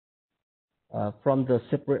from the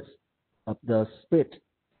separate of the split,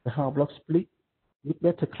 the house block split with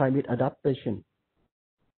better climate adaptation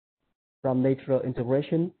from natural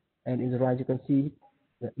integration, and in the right you can see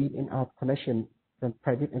the in and out connection from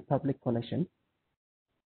private and public connection.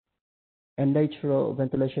 And natural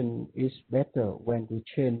ventilation is better when we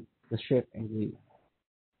change the shape and we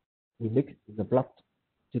mix the blocks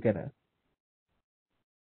together.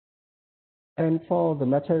 And for the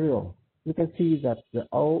material, you can see that the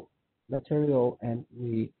old material and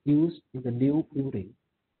we use in the new building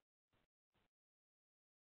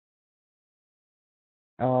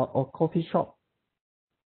or coffee shop.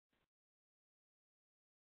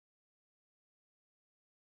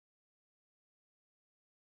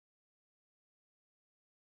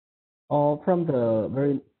 Or from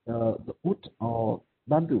the wood or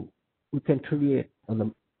bamboo, we can create a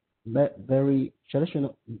very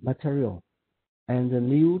traditional material and the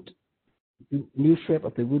new shape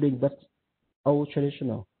of the building, but old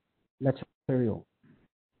traditional material.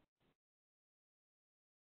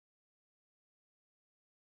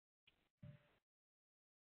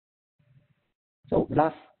 So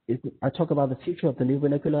last, I talk about the future of the new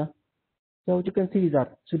vernacular. So you can see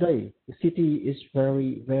that today the city is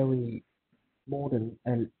very, very modern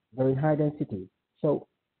and very high density. So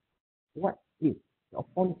what is the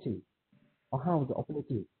opportunity, or how the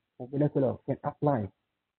opportunity for vernacular can apply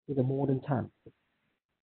to the modern time?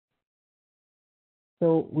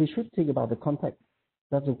 So we should think about the context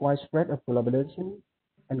that the widespread of collaboration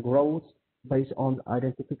and growth based on the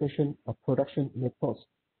identification of production methods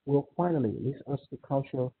will finally lead us to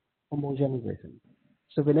cultural homogenization.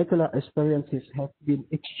 So vernacular experiences have been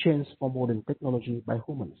exchanged for modern technology by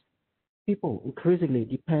humans. People increasingly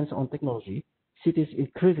depend on technology. Cities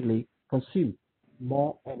increasingly consume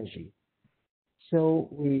more energy. So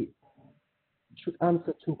we should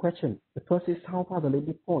answer 2 questions. The first is how far the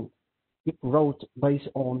limit point if growth based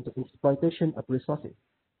on the exploitation of resources.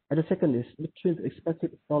 And the second is between the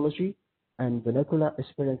expensive technology and vernacular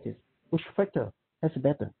experiences, which factor has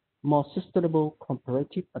better, more sustainable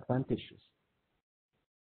comparative advantages.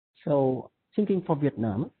 So thinking for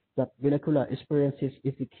Vietnam, that vernacular experiences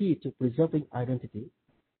is the key to preserving identity.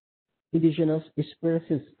 Indigenous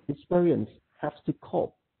experience have to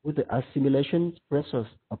cope with the assimilation pressures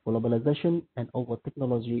of globalization and over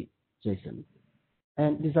technologization.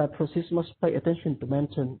 And design process must pay attention to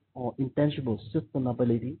maintain or intangible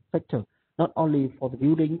sustainability factor, not only for the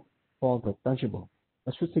building, for the tangible,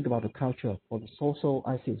 but should think about the culture for the social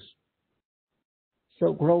issues.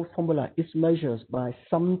 So growth formula is measured by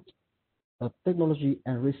sum of technology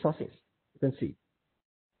and resources. You can see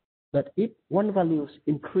that if one values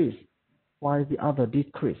increase while the other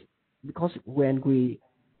decrease, because when we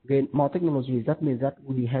gain more technology, that means that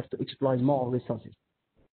we have to exploit more resources.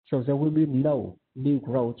 So there will be no new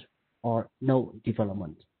growth or no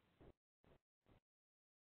development.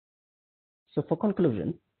 So for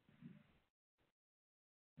conclusion,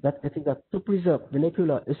 that I think that to preserve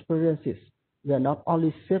vernacular experiences, we are not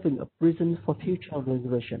only saving a present for future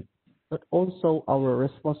generation, but also our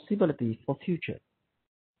responsibility for future.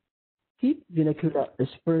 Keep vernacular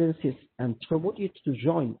experiences and promote it to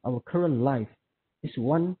join our current life is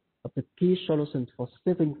one of the key solutions for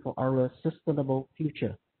saving for our sustainable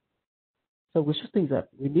future. So we should think that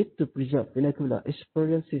we need to preserve vernacular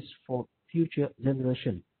experiences for future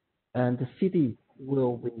generation, and the city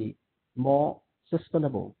will be more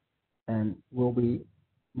sustainable and will be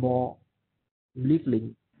more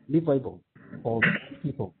livable for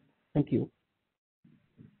people. Thank you.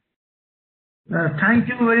 Thank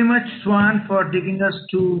you very much, Swan, for taking us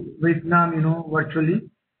to Vietnam, virtually.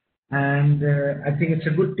 And I think it's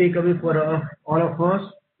a good takeaway for all of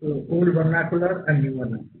us, old vernacular and new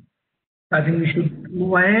vernacular. I think we should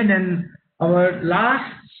move ahead, and our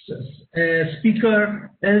last speaker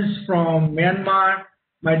is from Myanmar,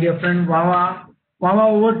 my dear friend Wawa. Wawa,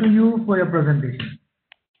 over to you for your presentation.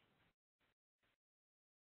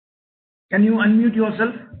 Can you unmute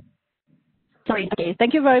yourself? Sorry. Okay.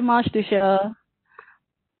 Thank you very much, Tushar.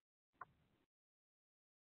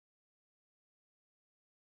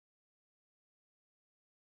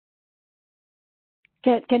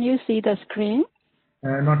 Can you see the screen?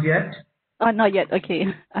 Not yet. Not yet. Okay.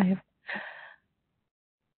 I have.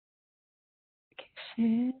 Okay.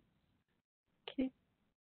 Share. Okay.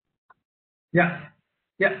 Yeah.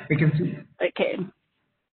 Yeah, I can see. Okay.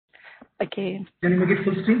 Okay. Can you make it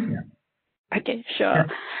full screen? Yeah. Okay, sure.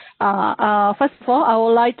 First of all, I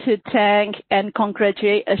would like to thank and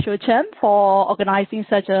congratulate ASSOCHAM for organizing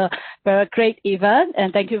such a very great event.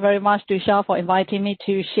 And thank you very much, Tushar, for inviting me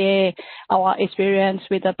to share our experience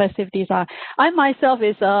with the passive design. I myself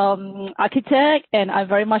is architect, and I'm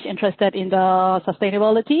very much interested in the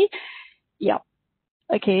sustainability. Yeah.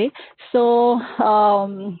 Okay. So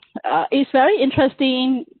it's very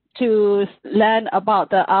interesting to learn about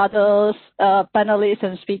the others, panelists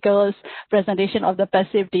and speakers' presentation of the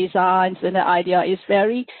passive designs, and the idea is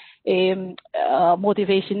very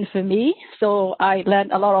motivation for me. So I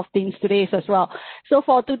learned a lot of things today as well. So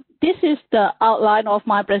this is the outline of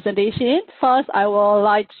my presentation. First, I would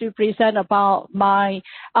like to present about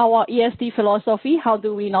our ESD philosophy. How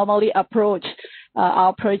do we normally approach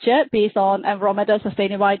our project based on environmental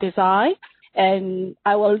sustainable design? And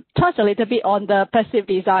I will touch a little bit on the passive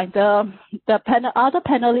design. The other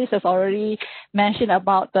panelists has already mentioned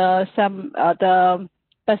about the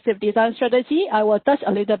passive design strategy. I will touch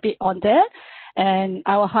a little bit on that, and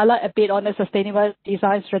I will highlight a bit on the sustainable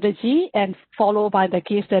design strategy, and followed by the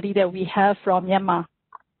case study that we have from Myanmar.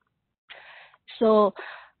 So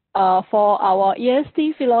for our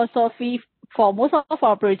ESD philosophy, for most of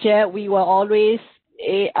our project, we will always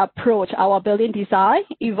approach our building design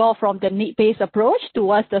evolve from the need-based approach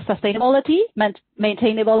towards the sustainability,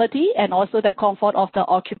 maintainability, and also the comfort of the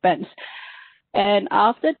occupants. And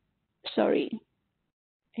after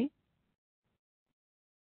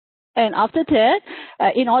that,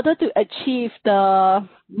 in order to achieve the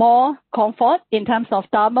more comfort in terms of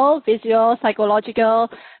thermal, visual, psychological,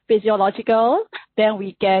 physiological, then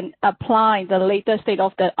we can apply the latest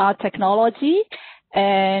state-of-the-art technology.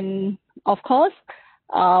 And of course,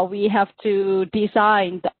 we have to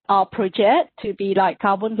design our project to be like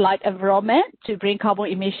carbon light environment to bring carbon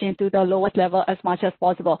emission to the lowest level as much as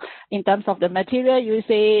possible in terms of the material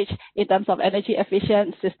usage, in terms of energy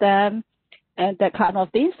efficient system, and that kind of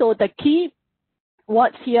thing. So the key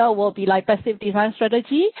words here will be like passive design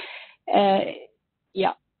strategy.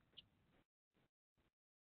 Yeah.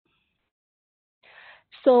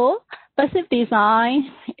 So passive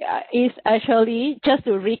design is actually, just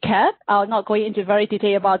to recap, I'll not go into very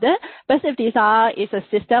detail about that. Passive design is a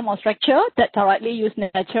system or structure that directly uses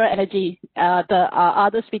natural energy. The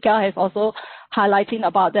other speaker has also highlighting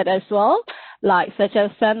about that as well, like such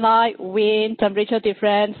as sunlight, wind, temperature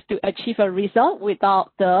difference to achieve a result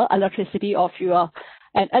without the electricity or fuel.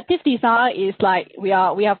 And active design is like we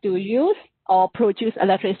have to use or produce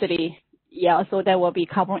electricity. Yeah, so there will be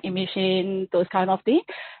carbon emission, those kind of things.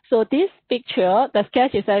 So this picture, the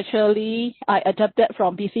sketch is actually I adapted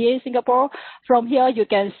from BCA Singapore. From here, you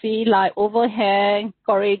can see like overhang,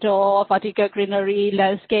 corridor, vertical greenery,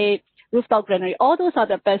 landscape, rooftop greenery. All those are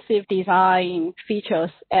the passive design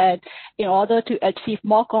features. And in order to achieve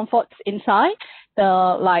more comfort inside,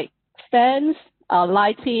 the like fans,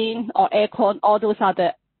 lighting, or aircon, all those are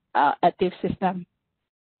the active system.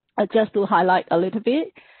 Just to highlight a little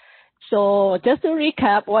bit. So just to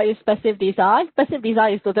recap, what is passive design? Passive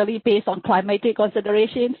design is totally based on climatic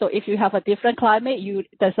consideration. So if you have a different climate, your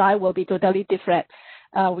design will be totally different.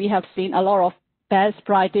 We have seen a lot of best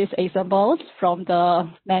practice examples from the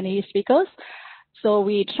many speakers. So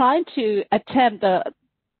we try to attempt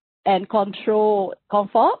and control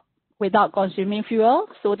comfort without consuming fuel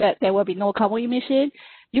so that there will be no carbon emission.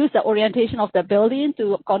 Use the orientation of the building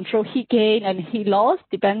to control heat gain and heat loss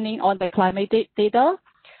depending on the climatic data.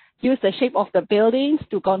 Use the shape of the buildings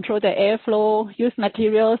to control the airflow. Use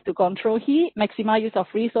materials to control heat. Maximize use of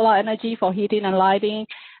free solar energy for heating and lighting.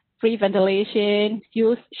 Free ventilation.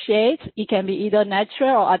 Use shades. It can be either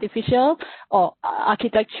natural or artificial or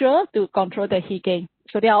architectural to control the heat gain.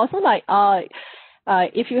 So they are also like,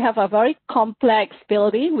 if you have a very complex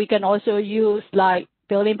building, we can also use like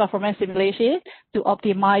building performance simulation to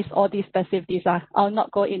optimize all these passive design. I'll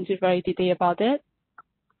not go into very detail about it.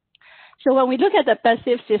 So when we look at the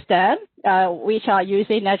passive system, which are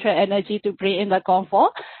using natural energy to bring in the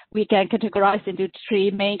comfort, we can categorize into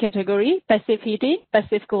three main categories: passive heating,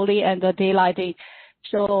 passive cooling, and the daylighting.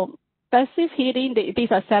 So passive heating,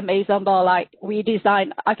 these are some examples, like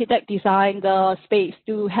architect design the space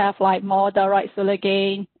to have like more direct solar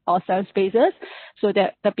gain or sun spaces so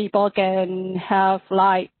that the people can have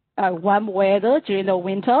like warm weather during the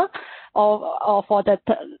winter, or for the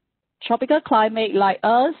tropical climate like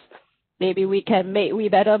us, maybe we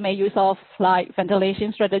better make use of like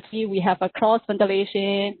ventilation strategy. We have a cross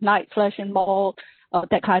ventilation, night flashing mode,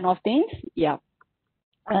 that kind of things. Yeah.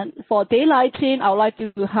 And for daylighting, I would like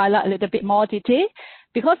to highlight a little bit more detail,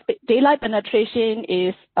 because daylight penetration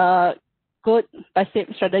is a good passive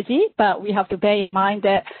strategy, but we have to bear in mind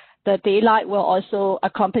that the daylight will also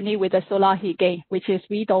accompany with the solar heat gain, which is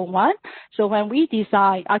we don't want. So when we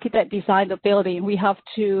architect design the building, we have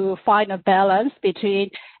to find a balance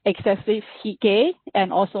between excessive heat gain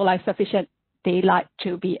and also like sufficient daylight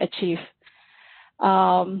to be achieved.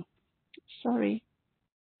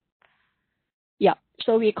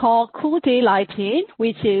 So we call cool day lighting,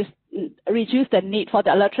 which is reduce the need for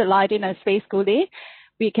the electric lighting and space cooling.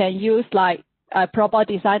 We can use like a proper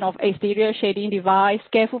design of exterior shading device,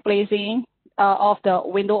 careful placing of the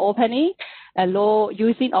window opening, and low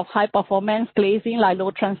using of high performance glazing like low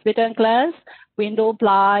transparent glass, window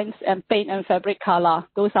blinds, and paint and fabric color.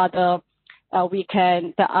 Those are the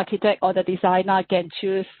architect or the designer can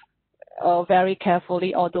choose very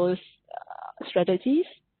carefully all those strategies.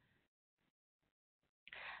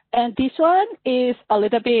 And this one is a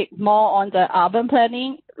little bit more on the urban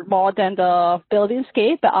planning, more than the building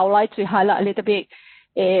scale, but I would like to highlight a little bit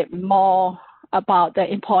more about the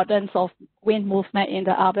importance of wind movement in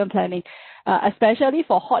the urban planning, especially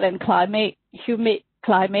for hot and humid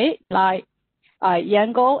climate like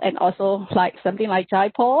Yangon and also like something like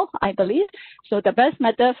Jaipur, I believe. So the best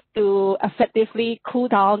method to effectively cool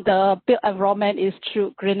down the built environment is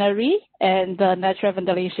through greenery and the natural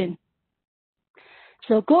ventilation.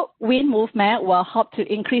 So good wind movement will help to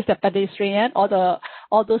increase the pedestrian or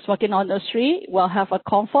all those walking on the street will have a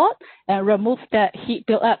comfort and remove that heat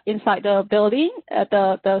built up inside the building,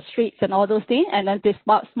 the streets and all those things, and then this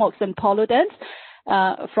smokes and pollutants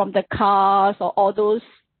from the cars or all those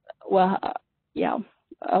will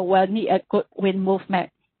need a good wind movement.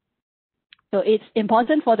 So it's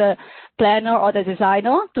important for the planner or the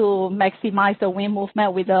designer to maximize the wind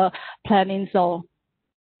movement with the planning zone.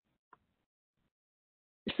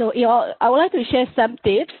 So I would like to share some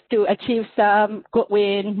tips to achieve some good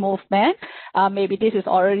wind movement. Maybe this is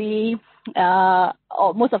already,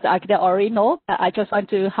 or most of the architects already know, but I just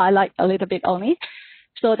want to highlight a little bit only.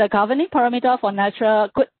 So the governing parameter for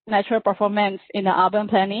good natural performance in the urban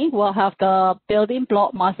planning will have the building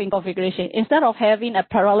block massing configuration. Instead of having a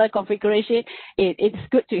parallel configuration, it's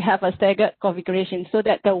good to have a staggered configuration so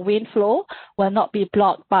that the wind flow will not be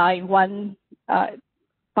blocked by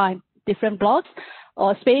by different blocks.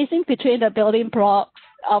 Or spacing between the building blocks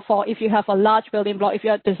for if you have a large building block, if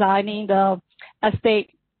you are designing the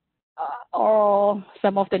estate or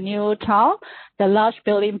some of the new town, the large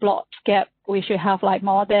building block gap, we should have like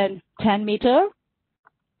more than 10 meters.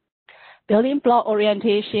 Building block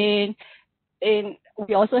orientation,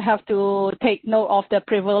 we also have to take note of the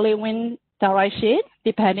prevailing wind direction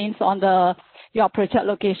depending on your project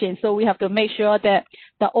location. So we have to make sure that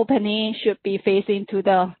the opening should be facing to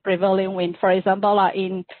the prevailing wind. For example, like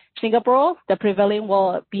in Singapore, the prevailing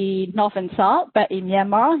will be north and south, but in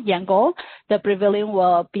Myanmar, Yangon, the prevailing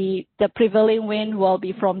wind will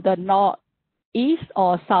be from the northeast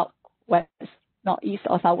or southwest. Northeast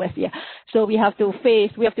or southwest, yeah. So we have to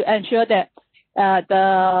ensure that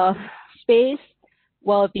the space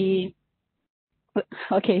will be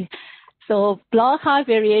okay. So block height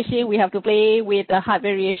variation, we have to play with the height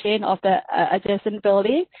variation of the adjacent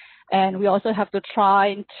building. And we also have to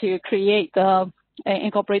try to create the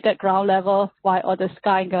incorporated ground level while or the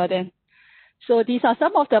sky garden. So these are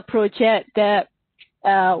some of the projects that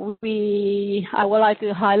I would like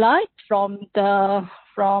to highlight from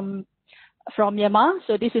Myanmar.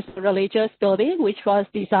 So this is a religious building, which was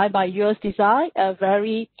designed by US Design, a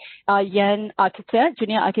very young architect,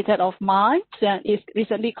 junior architect of mine, and is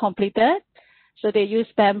recently completed. So they use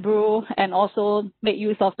bamboo and also make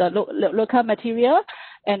use of the local material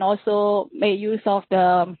and also make use of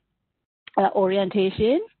the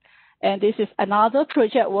orientation. And this is another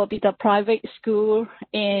project will be the private school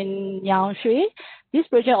in Yangshui. This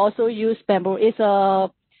project also use bamboo. It's a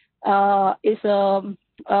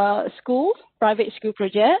school, private school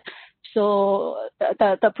project. So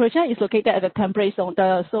the project is located at the temperate zone.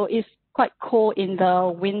 So it's quite cold in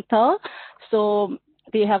the winter. So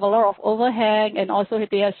they have a lot of overhang and also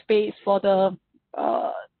they have space for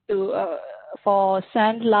for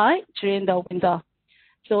sunlight during the winter.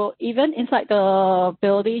 So even inside the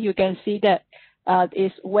building, you can see that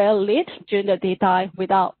it's well lit during the daytime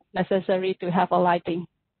without necessary to have a lighting.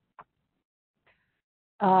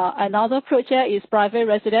 Another project is private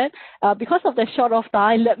residence. Because of the short of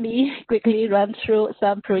time, let me quickly run through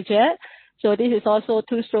some projects. So this is also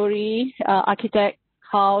two-story architect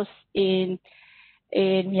house in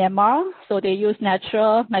Myanmar. So they use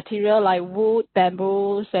natural material like wood,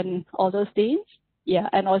 bamboos, and all those things. Yeah,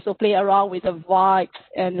 and also play around with the vibes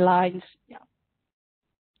and lines. Yeah.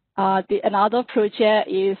 Another project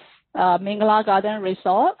is Mingla Garden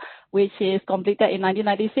Resort, which is completed in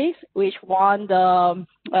 1996, which won the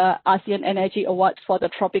ASEAN Energy Award for the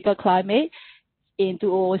tropical climate in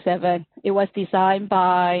 2007. It was designed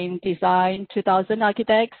by Design 2000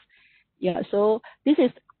 architects. Yeah, so this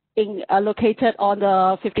is located on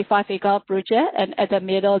the 55-acre project, and at the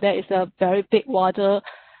middle there is a very big water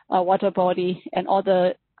body, and all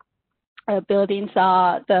the buildings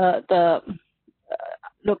are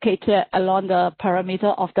located along the perimeter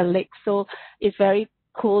of the lake. So it's very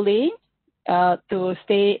cooling to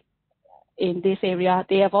stay in this area.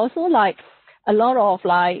 They have also like a lot of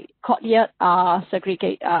like courtyard are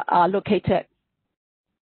located.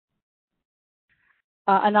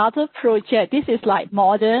 Another project, this is like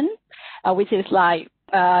modern, which is like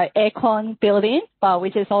aircon building, but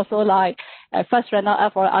which is also like first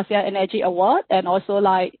runner-up for ASEAN Energy Award, and also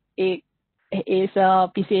like it is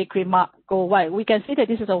a BCA Green Mark Gold White. We can see that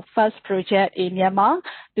this is our first project in Myanmar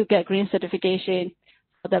to get green certification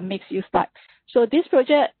for the mixed use type. So this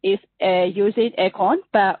project is using aircon,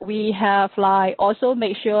 but we have like also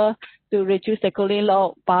make sure to reduce the cooling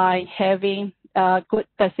load by having good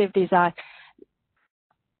passive design.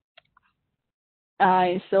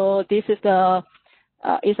 So this is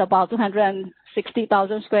it's about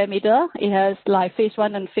 260,000 square meter. It has like phase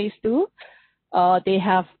 1 and phase 2. They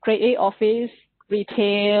have grade A office,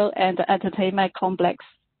 retail, and the entertainment complex.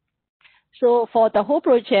 So for the whole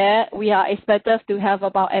project, we are expected to have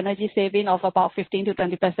about energy saving of about 15 to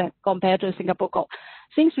 20% compared to Singapore cost.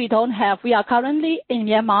 Since we are currently in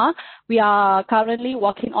Myanmar, we are currently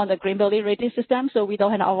working on the green building rating system, so we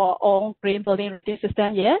don't have our own green building rating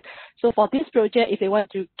system yet. So for this project, if they want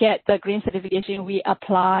to get the green certification, we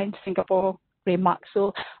apply Singapore Green Mark.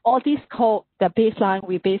 So all these code, the baseline,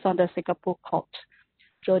 we base on the Singapore code.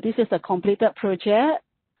 So this is a completed project.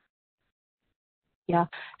 Yeah.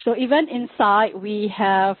 So even inside, we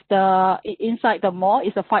have inside the mall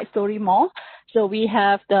is a 5-story mall. So we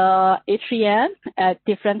have the atrium at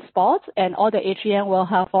different spots, and all the atrium will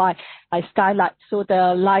have like skylight. So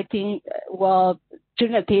the lighting will,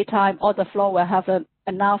 during the daytime, all the floor will have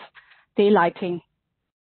enough daylighting.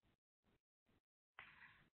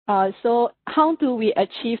 So how do we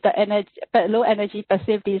achieve the low energy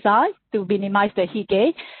passive design to minimize the heat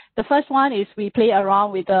gain? The first one is we play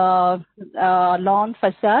around with the lawn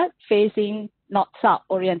facade facing north-south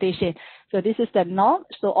orientation. So this is the north.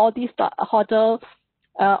 So all these hotel,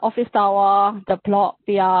 office tower, the block,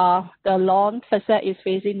 the lawn facade is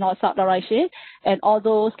facing north-south direction, and all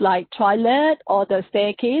those like toilet or the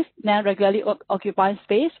staircase, non-regularly occupied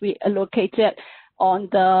space, we allocated on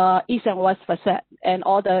the east and west facade, and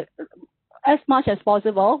as much as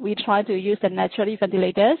possible, we try to use the naturally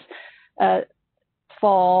ventilators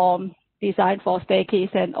for design for staircase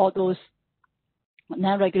and all those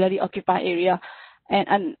non-regularly occupied area.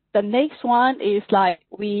 And the next one is like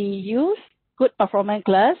we use good performance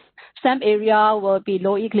glass. Some area will be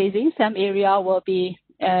low E glazing, some area will be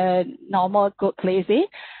normal good glazing,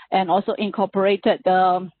 and also incorporated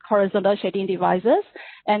the horizontal shading devices.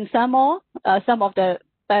 And some of the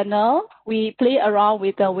panel, we play around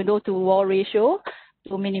with the window to wall ratio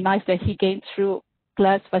to minimize the heat gain through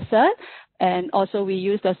glass facade. And also we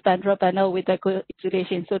use the spandrel panel with the good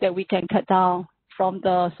insulation so that we can cut down from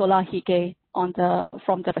the solar heat gain from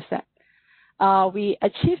the facade. We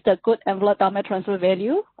achieved the good envelope thermal transfer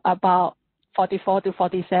value about 44 to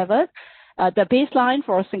 47. The baseline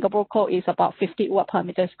for Singapore code is about 50 watt per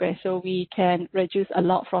meter square, so we can reduce a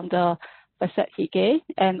lot from the facade heat gain.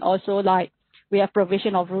 And also like we have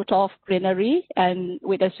provision of rooftop greenery and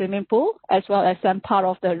with a swimming pool, as well as some part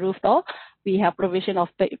of the rooftop, we have provision of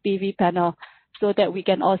the PV panel so that we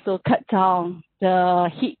can also cut down the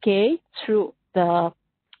heat gain through the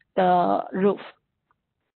roof.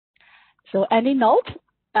 So any note?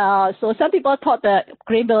 So some people thought that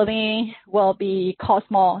green building will be cost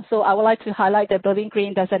more. So I would like to highlight that building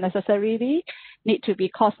green doesn't necessarily need to be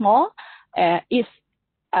cost more. If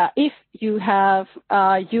you have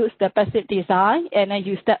used the passive design and then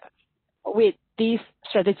you step with this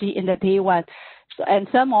strategy in the day one. So, and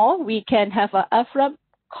some more, we can have an upfront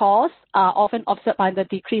cost often offset by the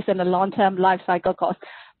decrease in the long-term life cycle cost.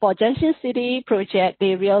 For Junction City project,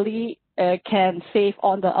 they really can save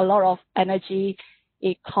on a lot of energy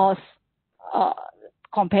it costs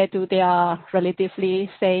compared to their relatively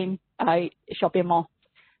same shopping mall.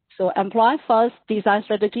 So employ first, design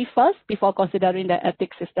strategy first before considering the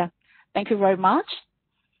ethics system. Thank you very much.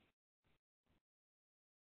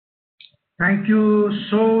 Thank you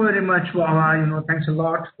so very much, Wawa. Thanks a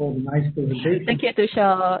lot for the nice presentation. Thank you,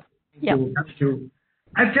 Tushar. Yeah. Thank you.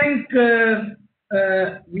 I think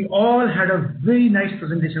we all had a very nice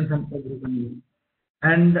presentation from everyone.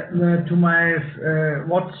 And to my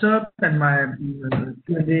WhatsApp and my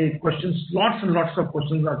Q&A questions, lots and lots of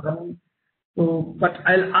questions are coming. So, but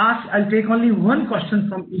I'll take only one question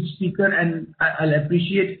from each speaker, and I'll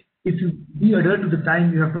appreciate if you be adhere to the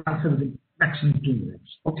time you have to answer within maximum 2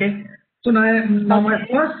 minutes. Okay. So now my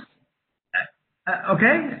first.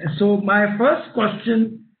 Okay. So my first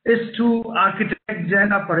question is to Architect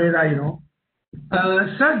Jayanta Pereira.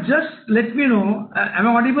 Sir, just let me know. Am I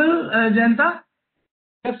audible, Jayanta?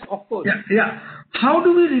 Yes, of course. Yeah. How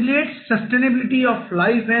do we relate sustainability of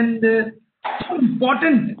life and how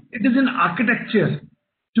important it is in architecture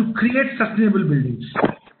to create sustainable buildings?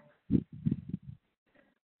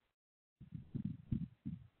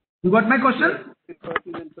 You got my question?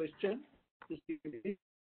 Pertinent question.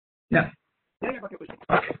 Yeah. I got your question.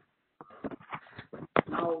 Okay.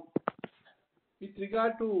 Now, with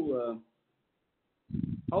regard to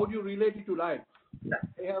how do you relate it to life,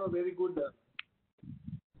 I have a very good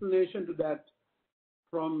explanation to that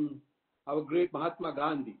from our great Mahatma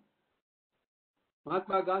Gandhi.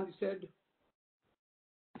 Mahatma Gandhi said,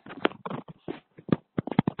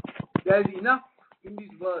 there is enough in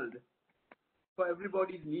this world for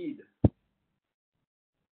everybody's need,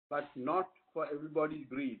 but not for everybody's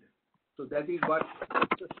greed. So that is what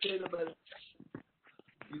sustainable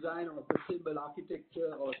design or sustainable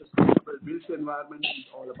architecture or sustainable built environment is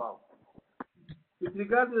all about. With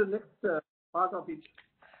regard to the next part of it,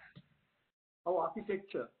 how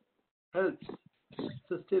architecture helps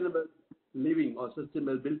sustainable living or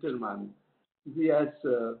sustainable built environment. As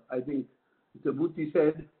I think the Bhuti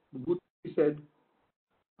said,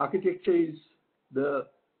 architecture is the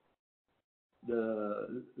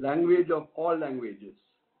language of all languages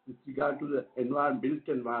with regard to the built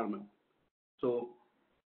environment. So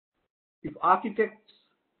if architects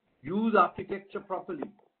use architecture properly,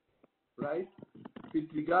 right, with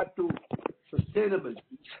regard to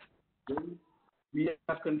sustainability, then we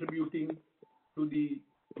are contributing to the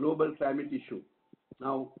global climate issue.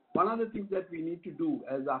 Now, one of the things that we need to do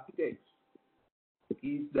as architects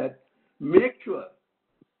is that make sure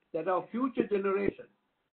that our future generation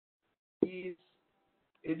is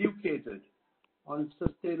educated on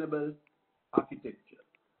sustainable architecture.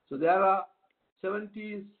 So there are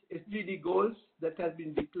 17 SDG goals that have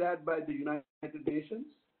been declared by the United Nations.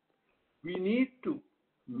 We need to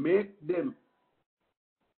make them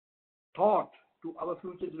taught to our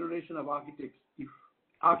future generation of architects. If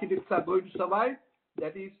architects are going to survive,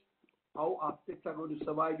 that is how architects are going to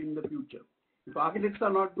survive in the future. If architects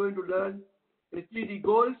are not going to learn SDG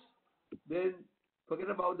goals, then forget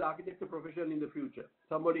about the architecture profession in the future.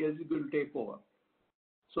 Somebody else is going to take over.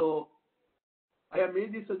 So I have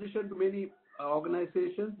made this suggestion to many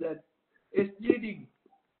organizations that SDG,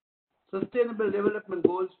 Sustainable Development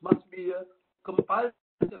Goals, must be a compulsory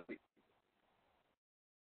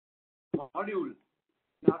module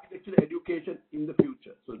in architectural education in the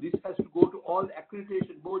future. So this has to go to all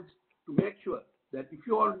accreditation boards to make sure that if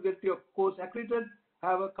you want to get your course accredited,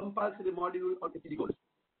 have a compulsory module on SDG goals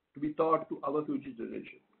to be taught to our future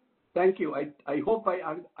generation. Thank you. I hope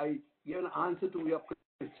I gave an answer to your question.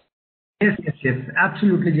 Yes.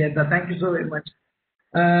 Absolutely, Jayanta. Thank you so very much.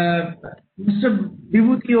 Mr.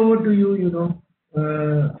 Vibhuti, over to you.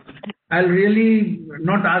 I'll really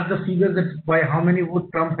not ask the figures that by how many votes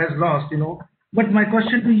Trump has lost, But my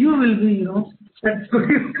question to you will be, that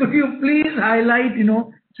could you please highlight,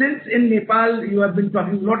 since in Nepal you have been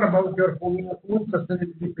talking a lot about your own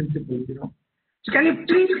sustainability principles, So can you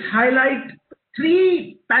please highlight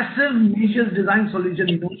 3 passive measures design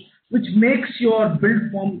solutions, which makes your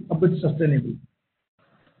build form a bit sustainable?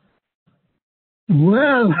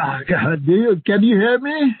 Well, can you hear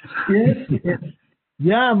me? Yes.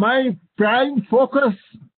 Yeah, my prime focus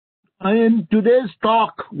in today's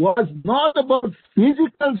talk was not about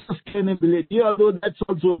physical sustainability, although that's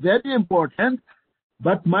also very important,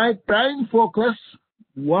 but my prime focus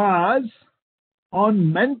was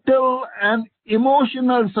on mental and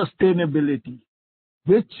emotional sustainability,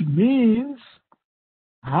 which means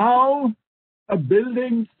how a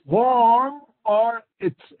building form or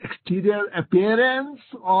its exterior appearance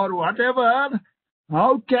or whatever,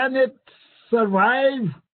 how can it survive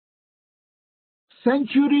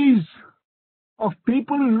centuries of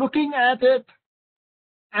people looking at it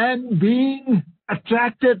and being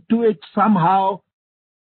attracted to it somehow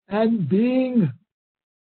and being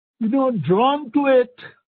drawn to it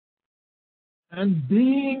and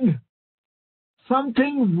being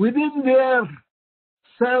something within their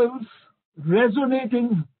selves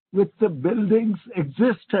resonating with the building's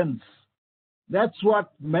existence. That's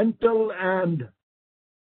what mental and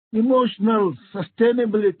emotional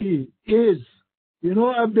sustainability is.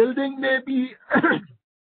 A building may be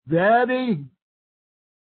very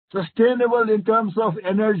sustainable in terms of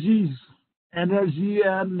energy and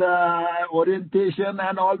orientation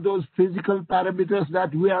and all those physical parameters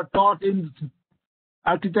that we are taught in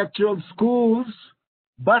architectural schools.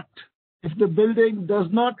 But if the building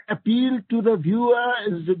does not appeal to the viewer,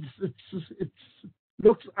 it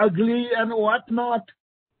looks ugly and whatnot,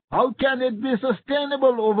 how can it be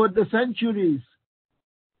sustainable over the centuries?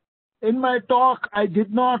 In my talk, I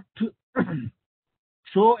did not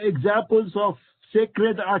show examples of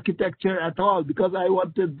sacred architecture at all because I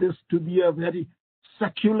wanted this to be a very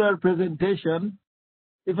secular presentation.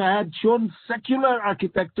 If I had shown secular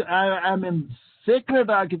architecture, sacred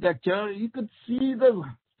architecture, you could see the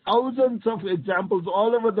thousands of examples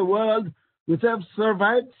all over the world which have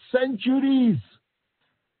survived centuries.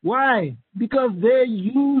 Why? Because they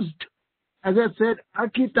used, as I said,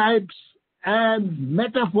 archetypes and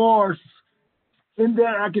metaphors in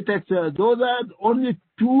their architecture. Those are only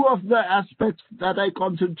two of the aspects that I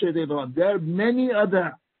concentrated on. There are many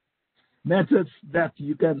other methods that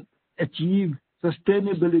you can achieve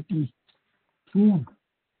sustainability through.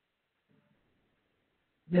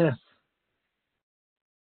 Yes.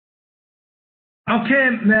 Okay,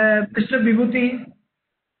 Mr. Vibhuti.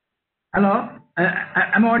 Hello?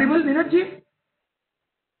 Am I audible, Neeraj?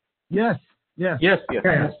 Yes. Yes.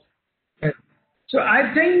 So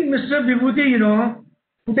I think, Mr. Vibhuti,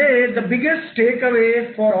 today the biggest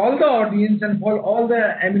takeaway for all the audience and for all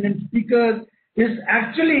the eminent speakers is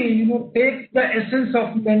actually, take the essence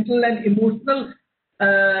of mental and emotional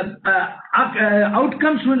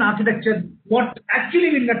outcomes through an architecture. What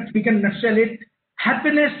actually we can nutshell it,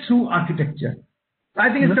 happiness through architecture. I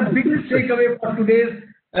think it's the biggest takeaway for today's,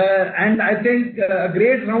 and I think a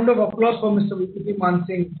great round of applause for Mr. Vibhuti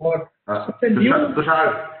Mansingh for such a new...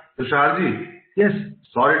 Tusharji. Yes.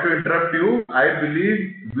 Sorry to interrupt you. I believe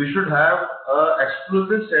we should have an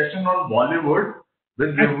exclusive session on Bollywood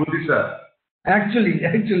with Vibhuti sir. Actually.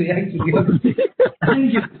 Thank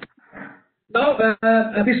you. Now,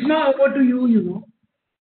 Bisma, over to you,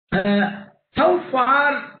 how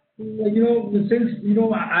far, since,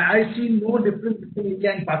 I see no difference between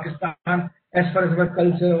India and Pakistan as far as our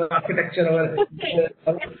culture, our architecture,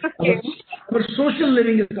 our social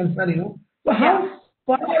living is concerned, So how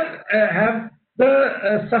far have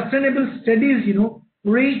the sustainable studies,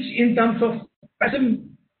 reached in terms of passive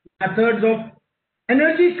methods of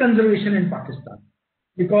energy conservation in Pakistan?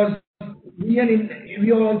 Because we are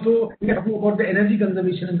talking about the energy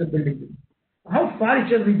conservation in the building. How far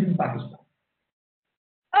it has reached in Pakistan?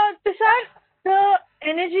 Tushar, the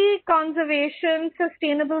energy conservation,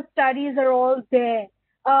 sustainable studies are all there.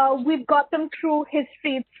 We've got them through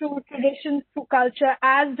history, through traditions, through culture,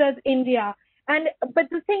 as does India. But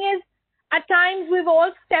the thing is, at times we've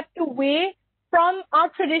all stepped away from our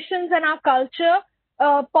traditions and our culture,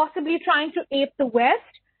 possibly trying to ape the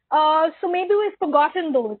West. So maybe we've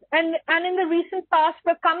forgotten those. And in the recent past,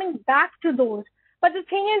 we're coming back to those. But the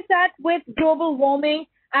thing is that with global warming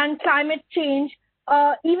and climate change,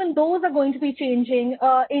 even those are going to be changing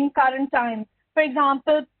in current times. For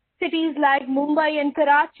example, cities like Mumbai and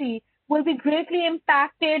Karachi will be greatly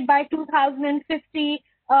impacted by 2050,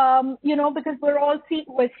 because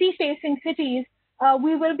we're sea-facing cities,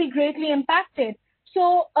 we will be greatly impacted.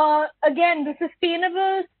 So again, the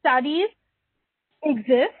sustainable studies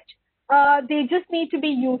exist. They just need to be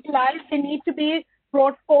utilized. They need to be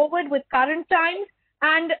brought forward with current times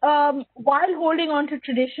and while holding on to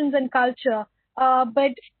traditions and culture.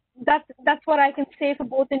 But that's what I can say for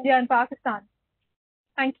both India and Pakistan.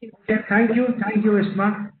 Thank you. Thank you,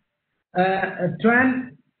 Isma.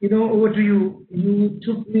 Tran, over to you. You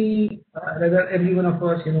took me, rather every one of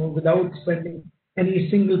us, without spending any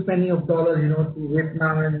single penny of dollars, to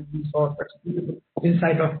Vietnam, and we saw such beautiful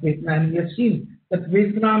insight of Vietnam. We have seen that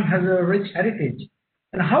Vietnam has a rich heritage.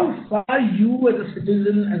 And how far you as a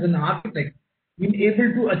citizen, as an architect, been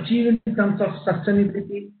able to achieve in terms of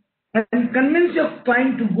sustainability and convince your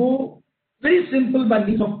client to go very simple by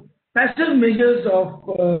means of passive measures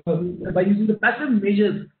by using the passive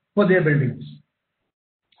measures for their buildings.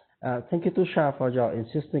 Thank you, Tushar, for your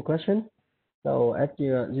insisting question. So, as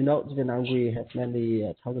you know, Vietnam, we have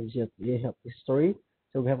many thousands of years of history.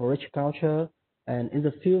 So we have a rich culture, and in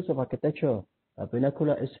the fields of architecture,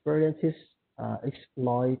 vernacular experiences are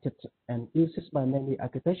exploited and used by many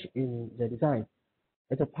architects in their design.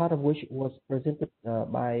 as a part of which was presented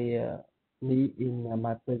by me in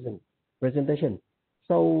my presentation.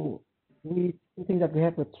 So we think that we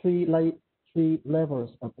have three levels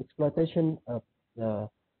of exploitation of the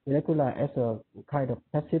vernacular as a kind of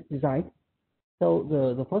passive design. So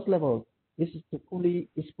the first level is to fully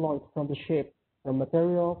exploit from the shape, the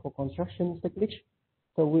material for construction techniques.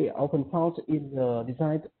 So we often found in the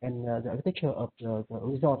design and the architecture of the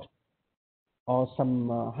resort or some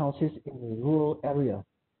houses in the rural area.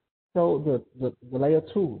 So the layer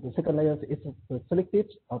 2, the second layer is the selective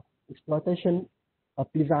of exploitation of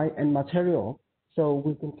design and material. So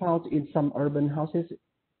we can find in some urban houses,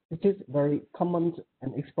 it is very common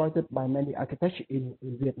and exploited by many architects in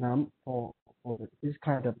Vietnam for this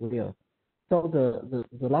kind of layer. So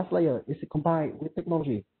the last layer is combined with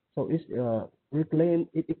technology. So it claims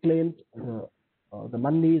the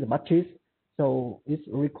money, the budgets. So it's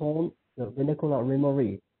recall the vernacular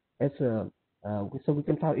memory as so we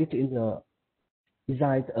can find it in the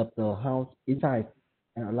design of the house inside,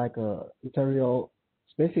 like interior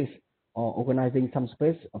spaces or organizing some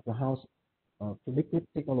space of the house to make with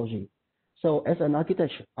technology. So as an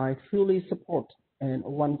architect, I fully support and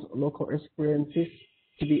want local experiences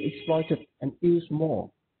to be exploited and used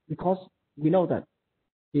more, because we know that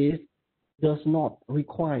it does not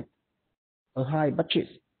require a high budget.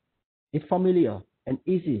 It's familiar and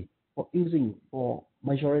easy for using for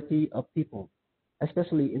majority of people,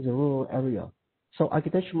 especially in the rural area. So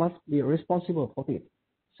architects must be responsible for it.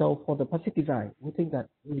 So for the passive design, we think that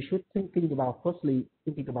we should thinking about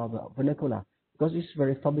the vernacular, because it's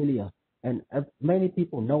very familiar and many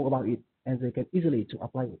people know about it and they can easily to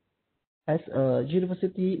apply it. As a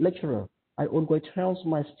university lecturer, I always tell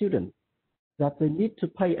my students that they need to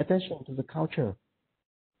pay attention to the culture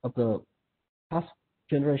of the past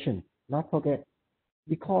generation, not forget,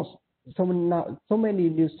 because so many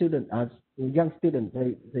new students, as young students,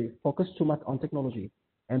 they focus too much on technology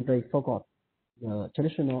and they forgot the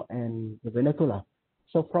traditional and the vernacular.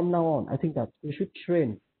 So from now on, I think that we should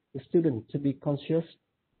train the students to be conscious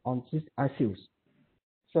on these issues.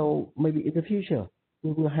 So maybe in the future,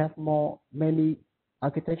 we will have many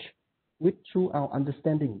architects with through our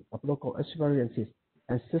understanding of local experiences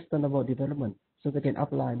and sustainable development, so they can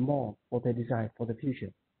apply more for their design for the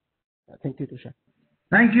future. Thank you, Tushar.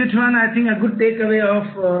 Thank you, Chuan. I think a good takeaway of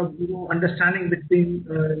understanding between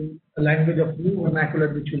the language of new vernacular,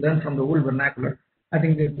 which you learn from the old vernacular. I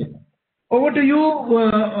think that's it. Over to you,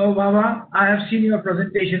 Wawa. I have seen your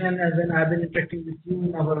presentation, and as I've been interacting with you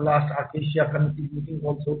in our last ASSOCHAM committee meeting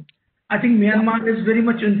also. I think Myanmar is very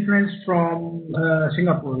much influenced from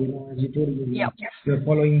Singapore, as you told me. Yeah. You're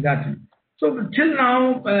following that. So till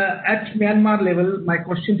now, at Myanmar level, my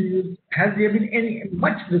question to you is, has there been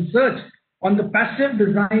much research on the passive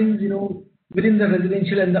designs, within the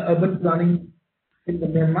residential and the urban planning in the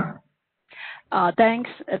Myanmar? Thanks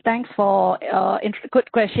for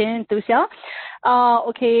good question, Tushar.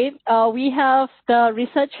 Okay, we have the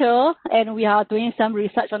researcher, and we are doing some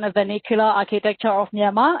research on the vernacular architecture of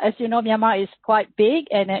Myanmar. As you know, Myanmar is quite big,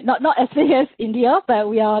 and not as big as India, but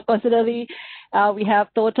we are considerably we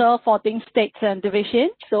have total 14 states and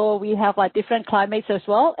divisions. So we have like different climates as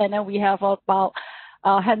well, and then we have about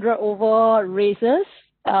 100 over races,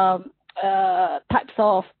 types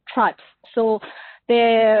of tribes. So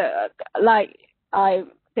there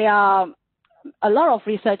are a lot of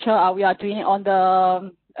researcher we are doing on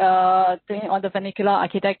the vernacular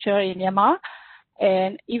architecture in Myanmar,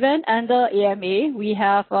 and even under AMA we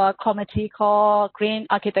have a committee called Green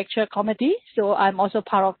Architecture Committee. So I'm also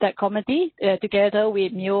part of that committee together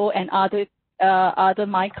with Mio and other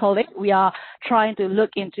my colleagues. We are trying to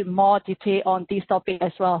look into more detail on this topic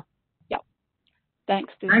as well. Yeah.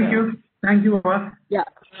 Thanks. Thank you. Thank you, Wawa. Yeah.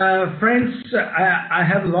 Friends, I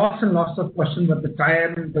have lots and lots of questions, but the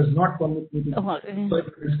time does not permit me to answer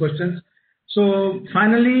these questions. So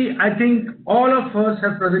finally, I think all of us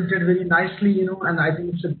have presented very nicely, and I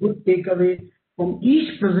think it's a good takeaway from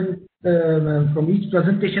each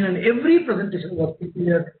presentation, and every presentation was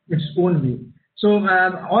peculiar its own way. So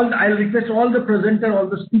I'll request all the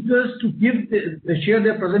speakers to share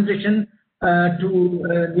their presentation to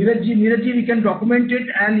Neerajji. Neerajji, we can document it,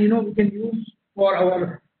 and we can use for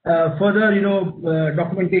our further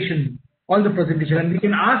documentation all the presentation, and we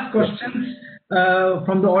can ask questions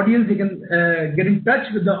from the audience. They can get in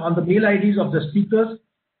touch with on the mail IDs of the speakers.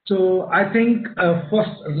 So I think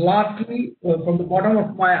lastly, from the bottom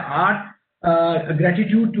of my heart,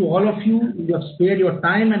 gratitude to all of you. You have spared your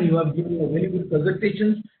time and you have given a very good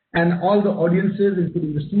presentations, and all the audiences,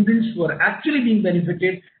 including the students, who are actually being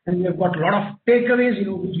benefited, and we have got a lot of takeaways,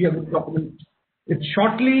 which we have to document it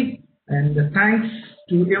shortly. And thanks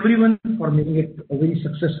to everyone for making it a very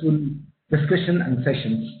successful discussion and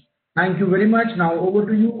sessions. Thank you very much. Now over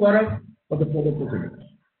to you, Gaurav, for the further proceedings.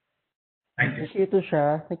 Thank you. Thank you,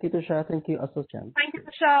 Tushar. Thank you, Tushar. Thank you, ASSOCHAM. Thank you,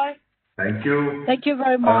 Tushar. Thank you. Thank you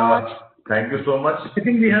very much. Thank you so much, I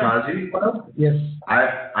think we have. Tusharji. Yes.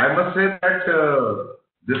 I must say that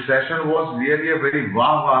this session was really a very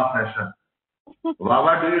wow session.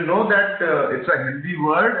 Wow, do you know that it's a Hindi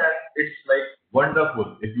word and it's like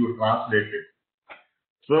wonderful if you translate it.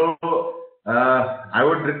 So I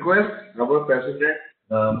would request our president,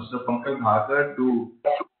 Mr. Pankaj Bhagar, to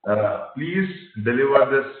please deliver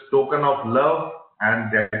this token of love and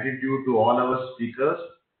gratitude to all our speakers.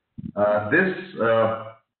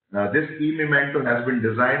 This e-memento has been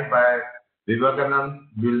designed by Vivekanand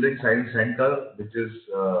Building Science Center, which is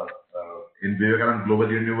in Vivekanand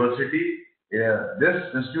Global University. This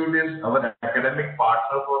institute is our academic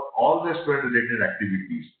partner for all the student-related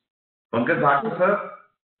activities. Pankaj Bhagar, sir,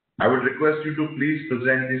 I would request you to please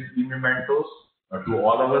present these e-mementos to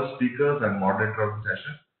all our speakers and moderator of the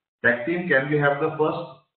session. Tech team, can we have the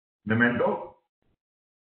first memento?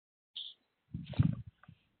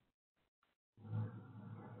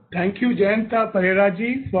 Thank you, Jayanta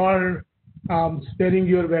Pareraji, for sparing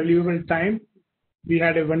your valuable time. We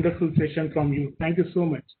had a wonderful session from you. Thank you so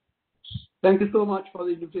much. Thank you so much for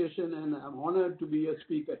the invitation, and I'm honored to be a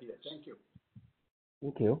speaker here. Thank you.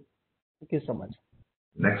 Thank you. Thank you so much.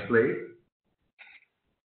 Next slide.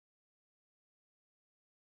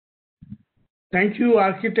 Thank you,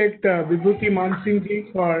 Architect Vibhuti Mansingh ji,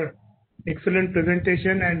 for excellent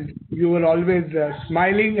presentation, and you were always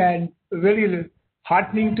smiling and very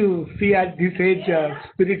heartening to see at this age a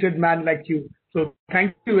spirited man like you. So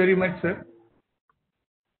thank you very much, sir.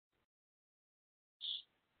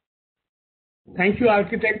 Thank you,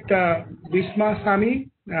 Architect Bhishma Sami.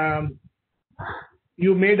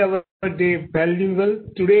 You made our day valuable.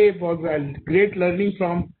 Today was a great learning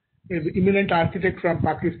from an eminent architect from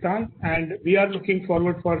Pakistan, and we are looking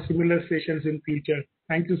forward for similar sessions in future.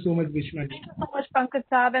 Thank you so much, Bhishma. Thank you so much, Pankaj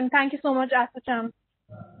Saab, and thank you so much, ASSOCHAM.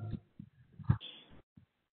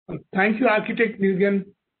 Thank you, Architect Nirgan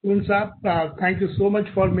Saab. Thank you so much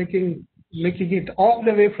for making it all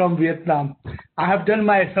the way from Vietnam. I have done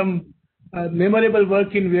some memorable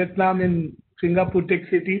work in Vietnam, in Singapore Tech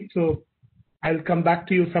City, so I'll come back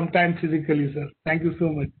to you sometime physically, sir. Thank you so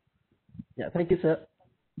much. Yeah, thank you, sir.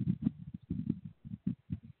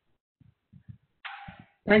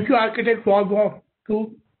 Thank you, Architect Wagwalk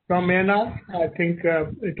too from Myanmar. I think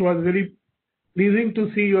it was very pleasing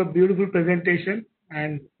to see your beautiful presentation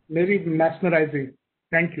and very mesmerizing.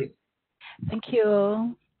 Thank you. Thank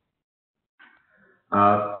you.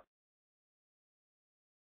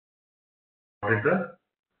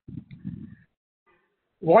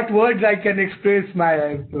 What words I can express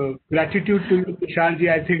my gratitude to you, Tusharji.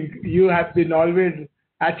 I think you have been always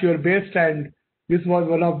at your best, and this was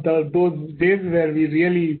one of those days where we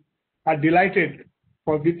really are delighted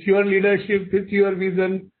with your leadership, with your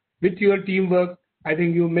vision, with your teamwork. I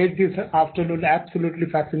think you made this afternoon absolutely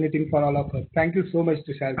fascinating for all of us. Thank you so much,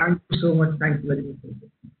 Tusharji. Thank you so much. Thank you very much.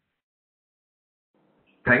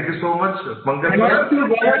 Thank you so much, Pankaj.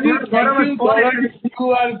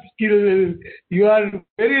 You are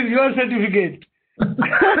very your certificate.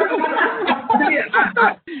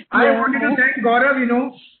 I wanted to thank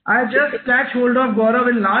Gaurav. I just catch hold of Gaurav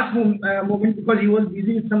in last moment because he was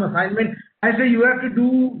busy with some assignment. I said, you have to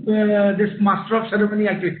do this Master of Ceremony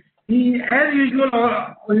activity. He, as usual,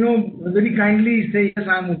 very kindly say, yes,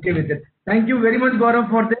 I'm okay with it. Thank you very much, Gaurav,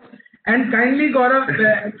 for this. And kindly, Gaurav,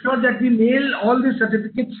 ensure that we mail all the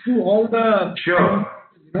certificates to all the... Sure.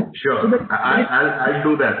 Sure. So I'll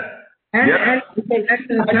do that. And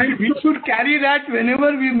we should carry that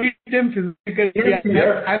whenever we meet them physically.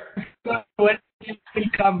 Yes. When will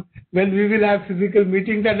come, when we will have physical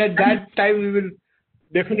meetings, and at that time we will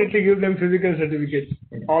definitely give them physical certificates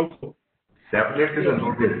also. Definitely,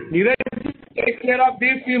 noted. Neeraj, take care of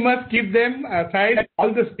this. We must keep them aside.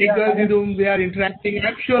 All the speakers with whom we are interacting.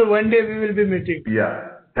 I'm sure one day we will be meeting. Yeah.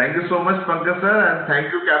 Thank you so much, Pankaj sir, and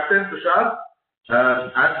thank you, Captain Tushar.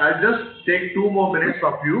 I'll just take 2 more minutes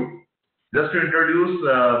of you. Just to introduce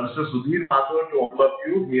Mr. Sudhir Mathur to all of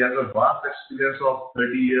you. He has a vast experience of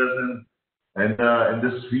 30 years in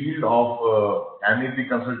this field of MEP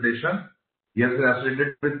consultation. He has been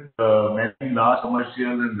associated with many large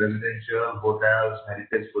commercial and residential, hotels,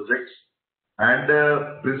 heritage projects. And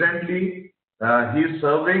presently, he is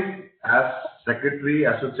serving as Secretary,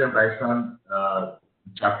 ASSOCHAM Rajasthan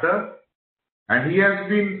chapter. And he has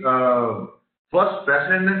been first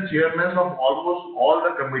president and chairman of almost all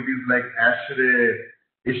the committees like ASHRAE,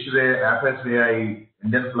 ISHRAE, FSAI,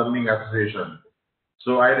 Indian Plumbing Association.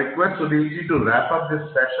 So I request Sudhirji to wrap up this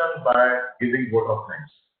session by giving vote of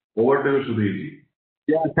thanks. Over to you, Sudhirji.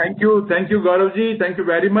 Yeah, thank you, Gauravji. Thank you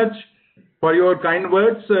very much for your kind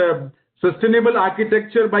words. Sustainable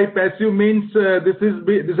architecture by passive means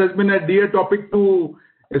this has been a dear topic to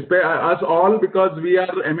us all because we are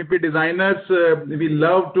MEP designers. We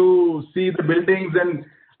love to see the buildings, and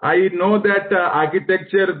I know that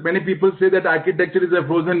architecture. Many people say that architecture is a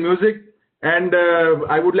frozen music, and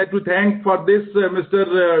I would like to thank for this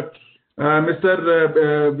Mr.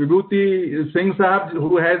 Vibhuti Singh Sahab,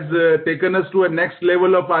 who has taken us to a next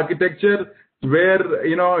level of architecture, where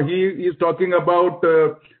he is talking about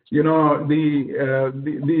the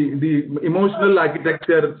emotional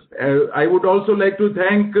architecture. I would also like to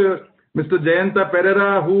thank Mr. Jayanta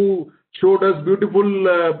Pereira, who showed us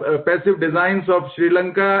beautiful passive designs of Sri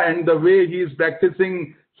Lanka, and the way he is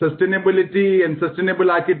practicing sustainability and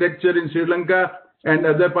sustainable architecture in Sri Lanka and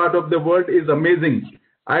other part of the world is amazing.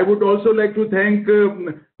 I would also like to thank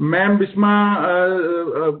Ma'am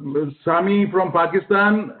Bishma Sami from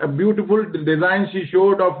Pakistan. A beautiful design she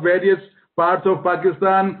showed of various parts of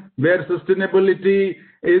Pakistan where sustainability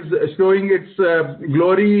is showing its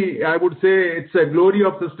glory. I would say it's a glory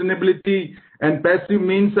of sustainability, and passive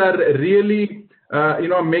means are really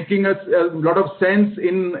making us a lot of sense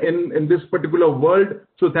in this particular world.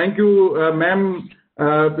 So thank you, ma'am.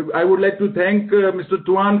 I would like to thank Mr.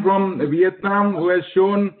 Tuan from Vietnam, who has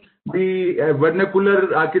shown the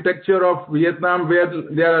vernacular architecture of Vietnam, where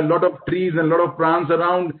there are a lot of trees and a lot of plants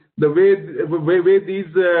around. The way these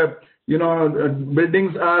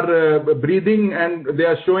buildings are breathing, and they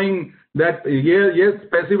are showing that yes,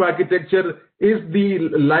 passive architecture is the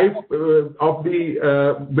life of the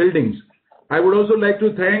buildings. I would also like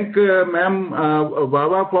to thank Ma'am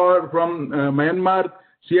Wawa from Myanmar.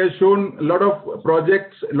 She has shown a lot of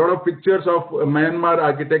projects, a lot of pictures of Myanmar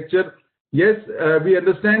architecture. Yes, we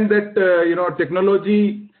understand that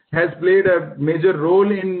technology has played a major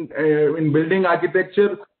role in building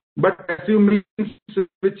architecture, but passive means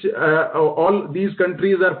which all these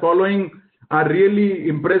countries are following are really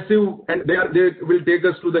impressive, and they will take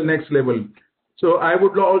us to the next level. So I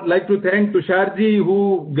would like to thank Tusharji,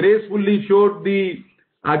 who gracefully showed the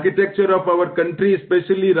architecture of our country,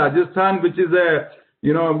 especially Rajasthan, which is a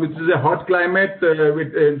hot climate.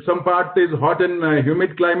 Some part is hot and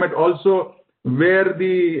humid climate also, where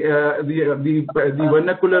the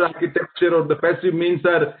vernacular architecture or the passive means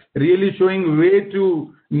are really showing way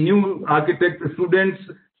to new architect students.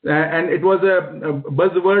 And it was a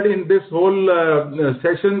buzzword in this whole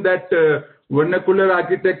session that vernacular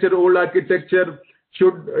architecture, old architecture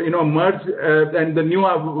should merge, and the new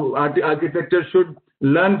architecture should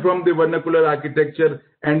learn from the vernacular architecture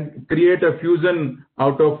and create a fusion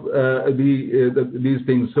out of these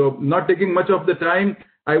things. So not taking much of the time,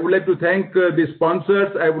 I would like to thank the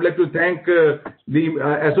sponsors. I would like to thank the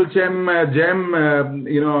ASSOCHAM GEM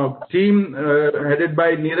team headed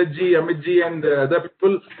by Neerajji, Amitji, and other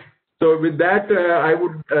people. So with that, I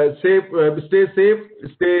would say stay safe,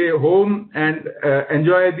 stay home, and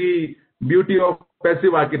enjoy the beauty of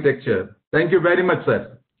passive architecture. Thank you very much,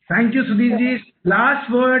 sir. Thank you, Sudhirji. Last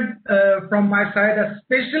word from my side, a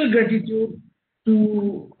special gratitude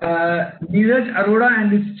to Neeraj Arora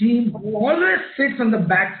and his team, who always sits on the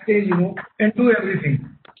backstage, and do everything.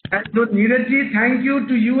 And so, Neerajji, thank you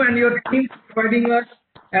to you and your team for providing us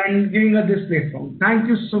and giving us this platform. Thank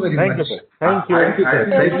you so very much. Thank you, sir. Thank you. Thank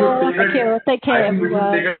you. Take care, I think we should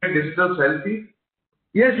everyone. take a digital selfie.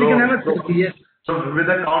 Yes, we can have a selfie, yes. So with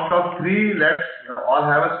a count of 3, let's all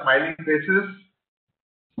have a smiling faces.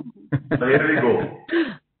 So here we go.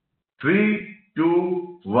 3,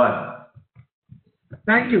 2, 1.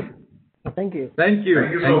 Thank you. Thank you. Thank you.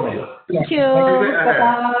 Thank you so much. Thank you.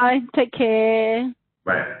 Bye-bye. Take care.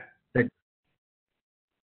 Bye.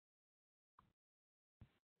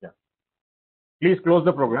 Please close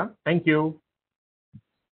the program. Thank you.